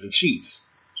 Packers and Chiefs.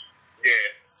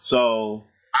 Yeah. So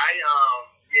I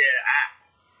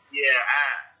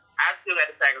still got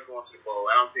the Packers going to the bowl.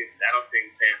 I don't think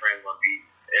San Fran's going to beat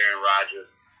Aaron Rodgers.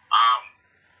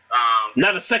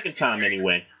 Not a second time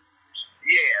anyway.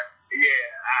 Yeah.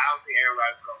 I don't think Aaron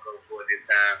Rodgers is gonna go for it this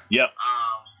time. Yep.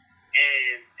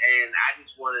 And I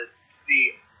just want to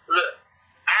see. Look,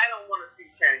 I don't want to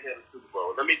see Tannehill in the Super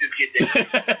Bowl. Let me just get that.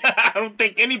 I don't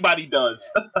think anybody does.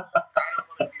 I don't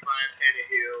want to see Ryan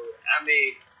Tannehill. I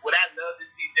mean, would I love to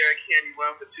see Derrick Henry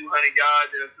run for 200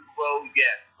 yards in a Super Bowl?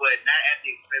 Yes, but not at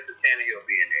the expense of Tannehill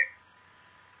being there.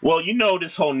 Well, you know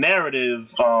this whole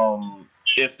narrative.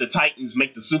 If the Titans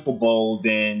make the Super Bowl,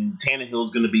 then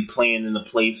Tannehill's going to be playing in the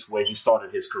place where he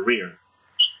started his career.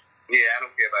 Yeah, I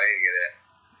don't care about any of that.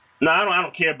 No, I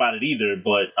don't care about it either.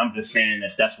 But I'm just saying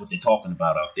that that's what they're talking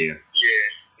about out there.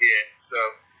 Yeah. So.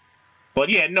 But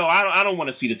yeah, no, I don't want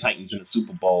to see the Titans in the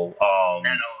Super Bowl.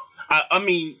 I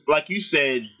mean, like you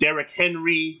said, Derrick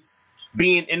Henry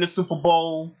being in the Super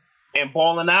Bowl and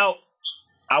balling out,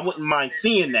 I wouldn't mind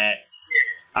seeing that.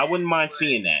 I wouldn't mind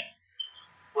seeing that.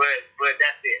 But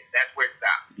that's it. That's where it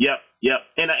stops. Yep.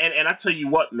 And I tell you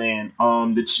what, man,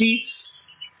 the Chiefs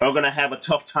are gonna have a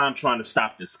tough time trying to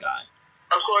stop this guy.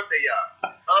 Of course they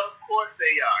are.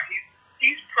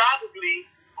 He's probably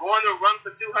going to run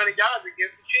for 200 yards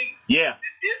against the Chiefs. Yeah.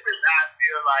 The difference, I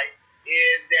feel like,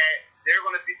 is that they're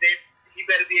going to be. He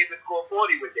better be able to score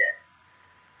 40 with that.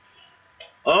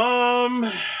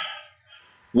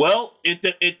 Well,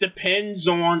 it depends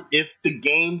on if the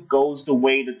game goes the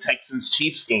way the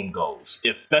Texans-Chiefs game goes.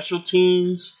 If special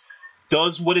teams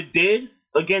does what it did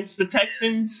against the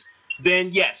Texans,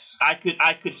 then yes, I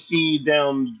could see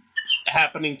them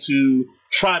happening to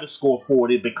try to score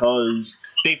 40 because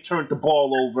they've turned the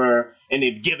ball over and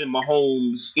they've given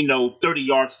Mahomes, 30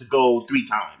 yards to go 3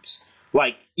 times.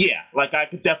 I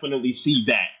could definitely see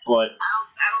that, but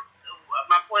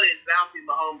my point is, I don't think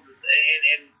Mahomes is,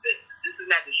 and this is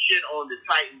not to shit on the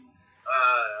Titans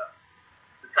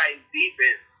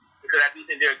defense, because I do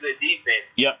think they're a good defense.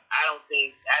 Yep. I don't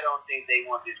think they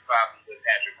want this problem with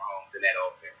Patrick Mahomes in that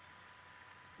offense.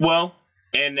 Well,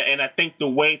 and I think the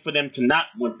way for them to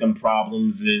not want them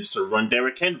problems is to run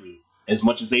Derrick Henry as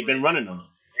much as they've been running them.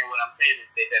 And what I'm saying is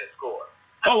they better score.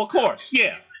 Oh, of course,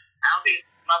 yeah.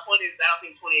 My point is, I don't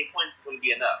think 28 points is going to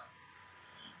be enough.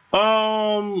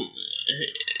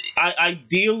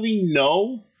 Ideally,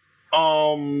 no.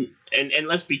 And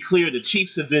let's be clear, the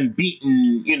Chiefs have been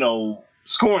beaten,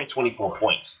 scoring 24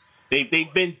 points. They've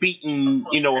been beaten,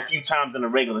 a few times in the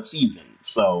regular season.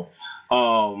 So,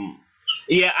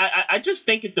 I just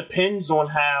think it depends on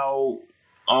how,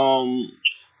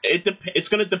 it's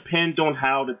going to depend on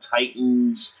how the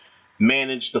Titans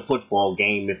manage the football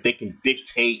game. If they can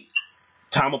dictate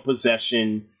time of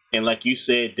possession, and like you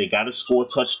said, they got to score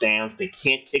touchdowns. They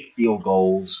can't kick field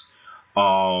goals.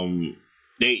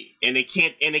 They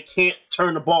can't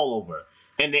turn the ball over.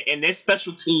 And their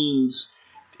special teams,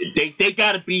 they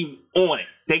got to be on it.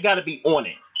 They got to be on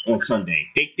it on Sunday.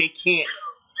 They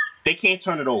can't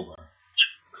turn it over.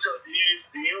 So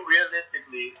do you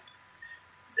realistically,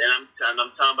 and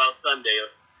I'm talking about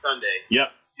Sunday.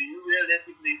 Yep. Do you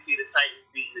realistically see the Titans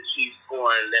beating the Chiefs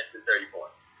scoring less than 30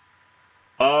 points?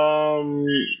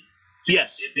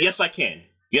 Yes, I can.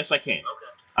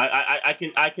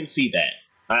 Okay. I can see that.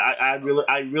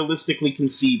 I realistically can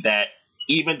see that,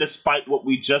 even despite what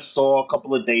we just saw a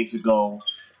couple of days ago,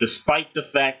 despite the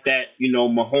fact that,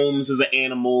 Mahomes is an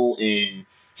animal and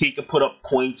he could put up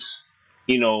points,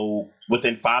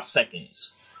 within 5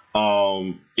 seconds.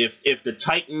 If the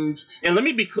Titans, and let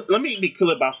me be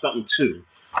clear about something too.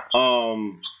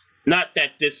 Not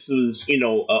that this is,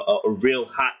 a real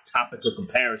hot topic of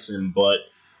comparison, but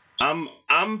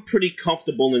I'm pretty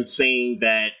comfortable in saying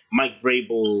that Mike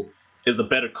Vrabel is a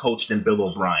better coach than Bill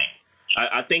O'Brien.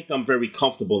 I think I'm very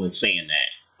comfortable in saying that.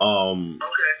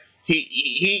 Okay.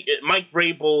 Mike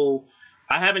Vrabel,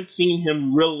 I haven't seen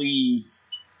him really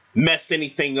mess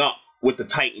anything up with the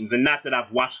Titans, and not that I've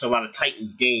watched a lot of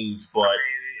Titans games, but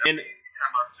I mean,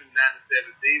 come up to 9-7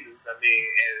 seasons. I mean,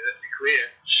 and let's be clear.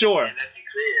 Sure. And let's be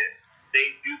clear, they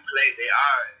do play.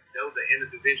 Those are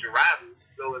interdivision rivals.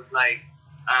 So it's like,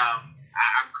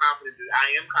 I'm confident.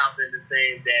 I am confident in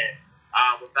saying that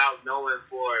without knowing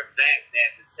for a fact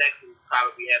that the Texans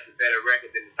probably have a better record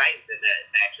than the Titans in that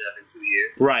matchup in 2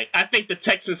 years. Right. I think the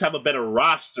Texans have a better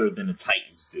roster than the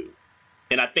Titans do.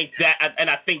 And I think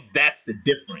that's the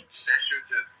difference. That's true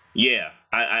too. Yeah,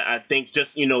 I think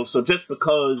just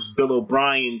because Bill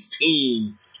O'Brien's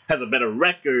team has a better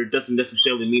record doesn't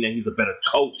necessarily mean that he's a better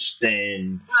coach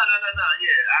than. No.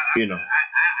 Yeah, I don't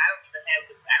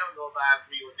know if I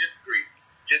agree or disagree.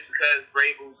 Just because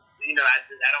Vrabel, I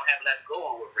don't have a lot to go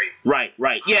on with Vrabel.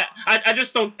 Right. Yeah, I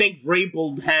just don't think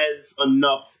Vrabel has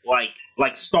enough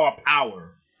like star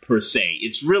power per se.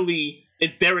 It's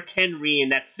Derrick Henry and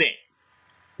that's it.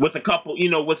 With a couple,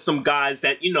 with some guys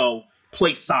that,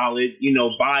 play solid. You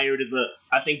know,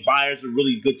 I think Byard's a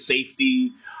really good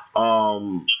safety.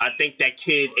 I think that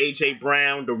kid AJ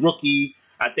Brown, the rookie,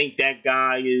 I think that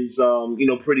guy is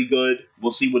pretty good.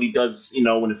 We'll see what he does, in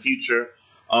the future.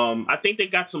 I think they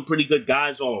got some pretty good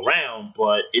guys all around,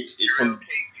 but it's from.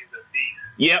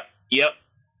 Yep.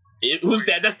 Who's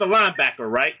that? That's the linebacker,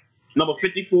 right? Number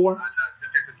 54.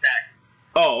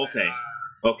 Oh, okay.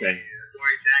 Okay.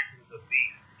 Dory Jackson's a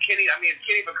beast. Kenny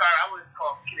Vaccaro, I wouldn't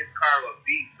call Kenny Vaccaro a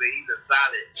beast, but he's a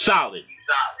solid.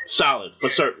 He's solid for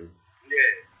certain.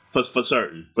 Yeah. For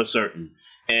certain.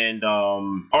 And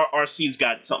RC's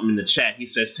got something in the chat. He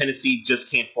says Tennessee just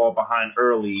can't fall behind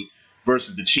early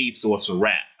versus the Chiefs, or it's a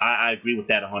wrap. I agree with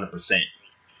that 100%.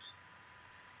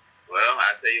 Well,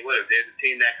 I tell you what, if there's a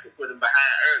team that could put them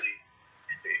behind early,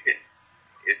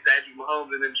 it's Patrick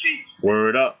Mahomes and them Chiefs.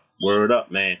 Word up,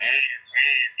 man.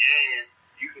 And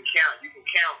you can count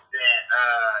that.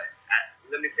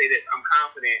 Let me say this: I'm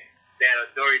confident that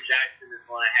Dory Jackson is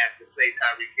going to have to play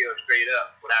Tyreek Hill straight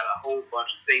up without a whole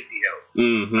bunch of safety help.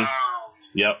 Mm-hmm.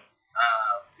 Yep.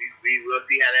 We will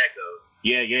see how that goes.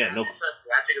 Yeah. No.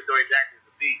 I think Dory Jackson is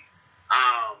a beast.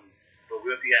 But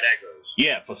we'll see how that goes.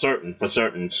 Yeah, for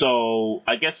certain. So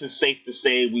I guess it's safe to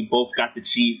say we both got the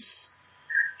Chiefs.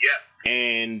 Yep.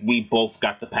 And we both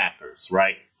got the Packers,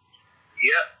 right?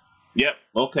 Yep.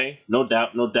 Okay. No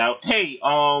doubt. Hey,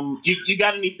 you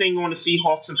got anything on the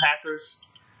Seahawks and Packers?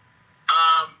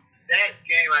 That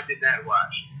game I did not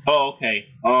watch. Oh, okay.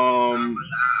 I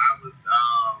was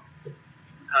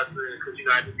hustling because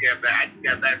I just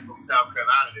got back from South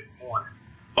Carolina this morning.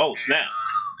 Oh, snap.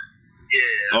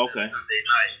 Yeah. Okay. Sunday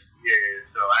night. Yeah.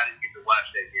 So I didn't get to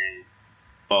watch that game.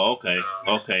 Oh,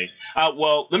 okay.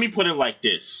 Well, let me put it like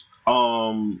this.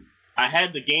 I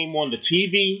had the game on the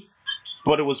TV,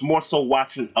 but it was more so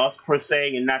watching us per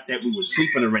se, and not that we were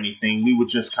sleeping or anything. We were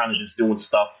just kind of just doing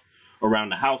stuff around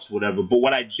the house, whatever. But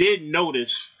what I did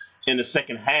notice in the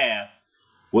second half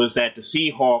was that the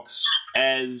Seahawks,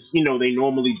 as they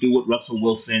normally do with Russell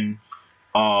Wilson,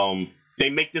 they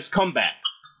make this comeback.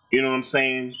 You know what I'm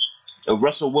saying?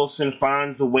 Russell Wilson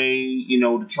finds a way,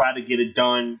 to try to get it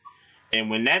done. And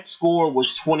when that score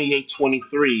was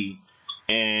 28-23,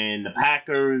 and the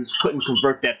Packers couldn't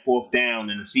convert that fourth down,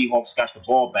 and the Seahawks got the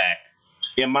ball back,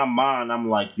 in my mind, I'm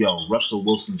like, yo, Russell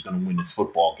Wilson's going to win this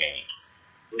football game.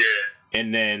 Yeah.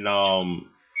 And then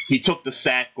he took the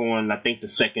sack on, I think, the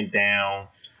second down.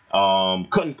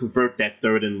 Couldn't convert that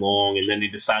third and long, and then they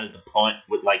decided to punt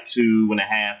with like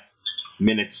 2.5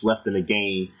 minutes left in the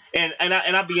game. And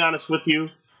I'll be honest with you,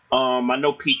 I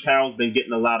know Pete Carroll's been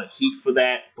getting a lot of heat for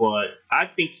that, but I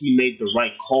think he made the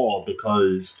right call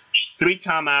because 3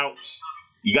 timeouts,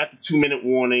 you got the 2-minute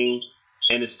warning,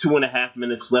 and it's 2.5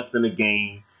 minutes left in the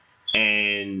game.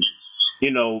 And,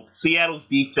 Seattle's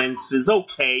defense is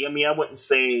okay. I mean, I wouldn't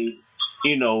say,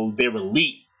 they're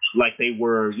elite like they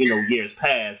were, years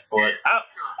past, but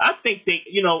I think they,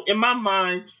 in my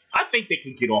mind, I think they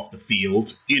can get off the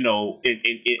field, in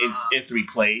 3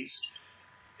 plays.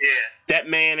 Yeah. That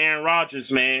man, Aaron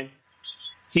Rodgers, man,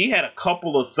 he had a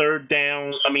couple of third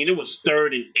down. I mean, it was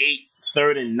 3rd and 8,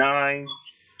 3rd and 9.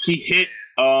 He hit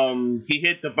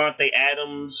Devontae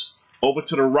Adams over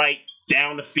to the right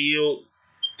down the field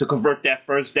to convert that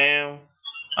first down.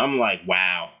 I'm like,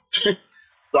 wow.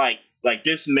 like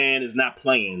this man is not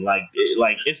playing. Like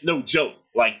it's no joke.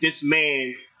 Like this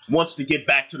man wants to get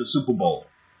back to the Super Bowl.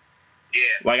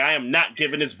 Yeah. Like I am not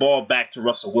giving this ball back to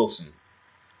Russell Wilson.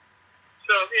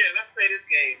 So let's play this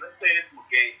game. Let's play this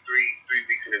game three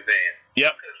weeks in advance.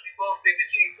 Yep. Because we both think the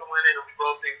Chiefs will win, and we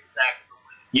both think the Packers will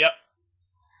win. Yep.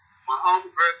 Mahomes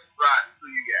versus Rodgers. Who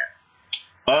you got?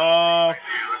 I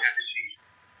got the Chiefs.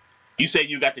 You said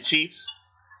you got the Chiefs?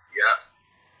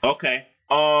 Yeah. Okay.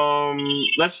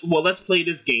 Let's play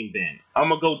this game then. I'm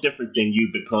gonna go different than you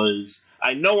because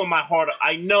I know in my heart,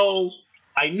 I know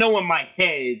in my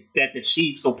head that the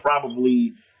Chiefs will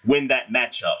probably win that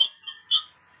matchup.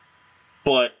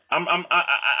 But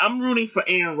I'm rooting for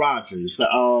Aaron Rodgers. I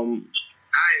ain't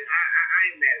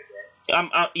mad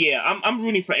at that. I'm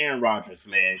rooting for Aaron Rodgers,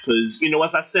 man, because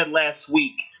as I said last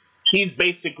week, he's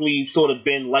basically sort of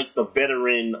been like the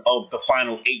veteran of the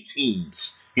final 8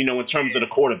 teams, in terms of the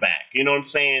quarterback. You know what I'm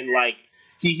saying? Like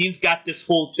he's got this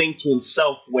whole thing to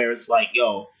himself where it's like,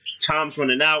 yo, time's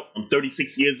running out. I'm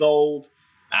 36 years old.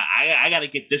 I got to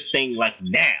get this thing like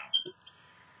now.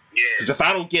 Yeah. Because if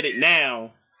I don't get it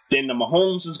now, then the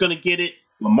Mahomes is going to get it.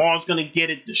 Lamar's going to get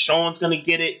it. Deshaun's going to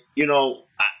get it.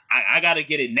 I got to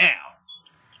get it now.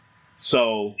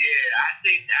 So. Yeah, I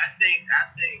think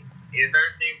if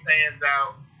everything pans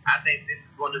out, I think this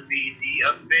is going to be the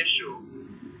official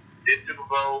this Super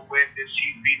Bowl, when the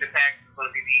Chiefs beat the Packers, is going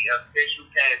to be the official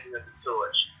passing of the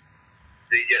torch.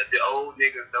 The old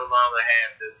niggas are going to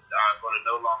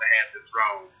no longer have the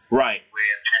throne. Right.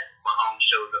 When Mahomes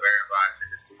shows up Aaron Rodgers in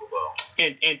the Super Bowl.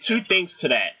 And two things to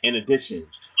that. In addition,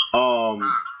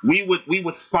 we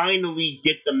would finally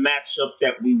get the matchup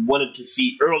that we wanted to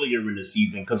see earlier in the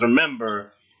season. Because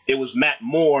remember, it was Matt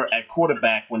Moore at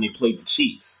quarterback when they played the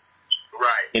Chiefs.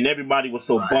 Right. And everybody was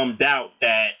so bummed out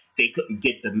that they couldn't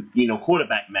get the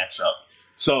quarterback matchup.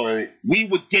 So we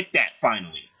would get that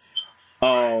finally.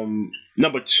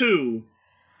 Number two,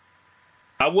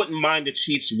 I wouldn't mind the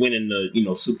Chiefs winning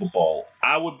the Super Bowl.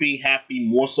 I would be happy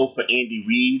more so for Andy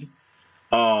Reid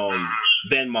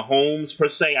than Mahomes per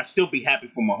se. I'd still be happy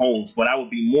for Mahomes, but I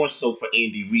would be more so for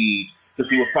Andy Reid because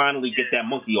he would finally get that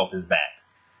monkey off his back.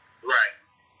 Right.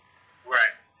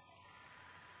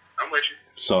 I'm with you.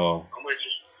 So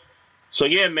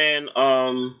yeah, man.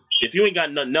 If you ain't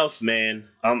got nothing else, man,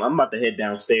 I'm about to head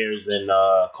downstairs and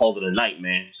call it a night,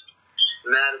 man.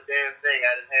 Not a damn thing.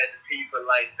 I just had to pee for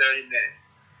like 30 minutes.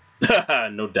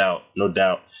 No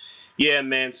doubt. Yeah,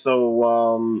 man.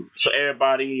 So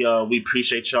everybody, we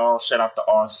appreciate y'all. Shout out to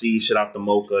RC. Shout out to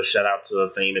Mocha. Shout out to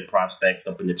Fame and Prospect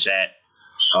up in the chat.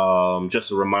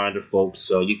 Just a reminder, folks,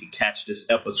 you can catch this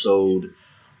episode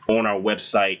on our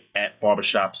website at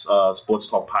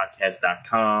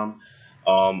barbershopsportstalkpodcast.com.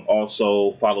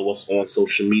 Also, follow us on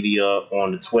social media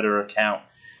on the Twitter account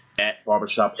at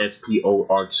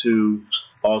barbershopspor2.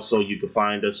 Also, you can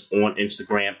find us on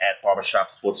Instagram at Barbershop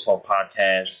Sports Talk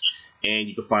Podcast, and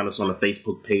you can find us on the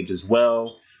Facebook page as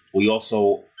well. We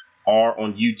also are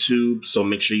on YouTube, so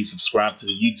make sure you subscribe to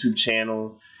the YouTube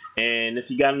channel. And if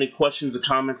you got any questions or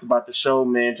comments about the show,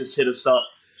 man, just hit us up.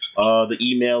 The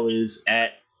email is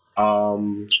at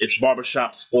it's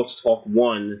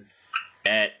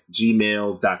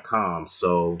barbershopsportstalk1@gmail.com.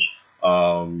 So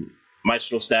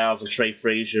Maestro Styles and Trey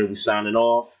Frazier, we signing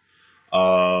off. We're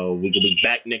gonna be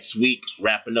back next week,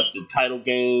 wrapping up the title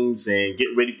games and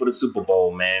getting ready for the Super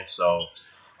Bowl, man. So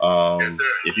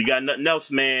if you got nothing else,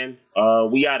 man,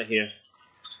 we out of here.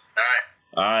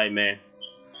 All right, man.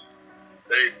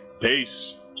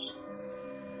 Peace.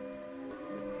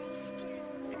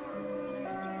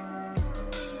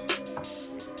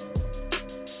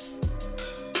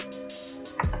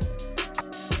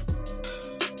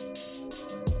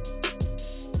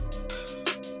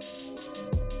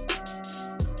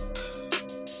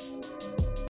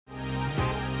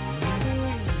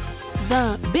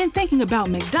 Been thinking about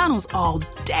McDonald's all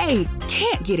day.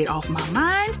 Can't get it off my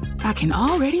mind. I can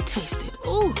already taste it.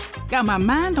 Ooh, got my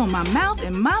mind on my mouth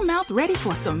and my mouth ready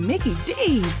for some Mickey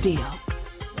D's deal.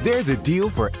 There's a deal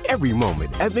for every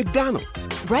moment at McDonald's.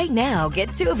 Right now,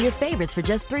 get 2 of your favorites for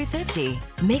just $3.50.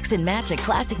 Mix and match a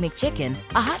classic McChicken,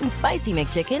 a hot and spicy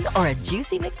McChicken, or a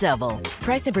juicy McDouble.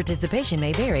 Price and participation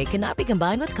may vary. Cannot be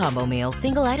combined with combo meal.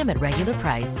 Single item at regular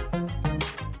price.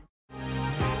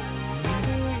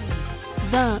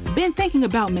 Been thinking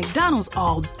about McDonald's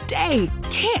all day.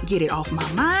 Can't get it off my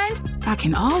mind. I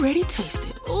can already taste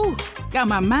it. Ooh, got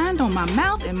my mind on my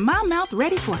mouth and my mouth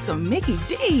ready for some Mickey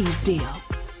D's deal.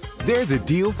 There's a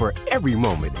deal for every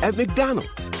moment at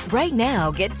McDonald's. Right now,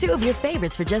 get 2 of your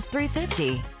favorites for just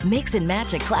 $3.50. Mix and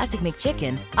match a classic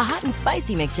McChicken, a hot and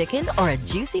spicy McChicken, or a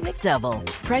juicy McDouble.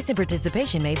 Price and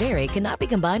participation may vary. Cannot be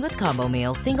combined with combo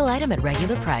meal. Single item at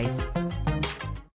regular price.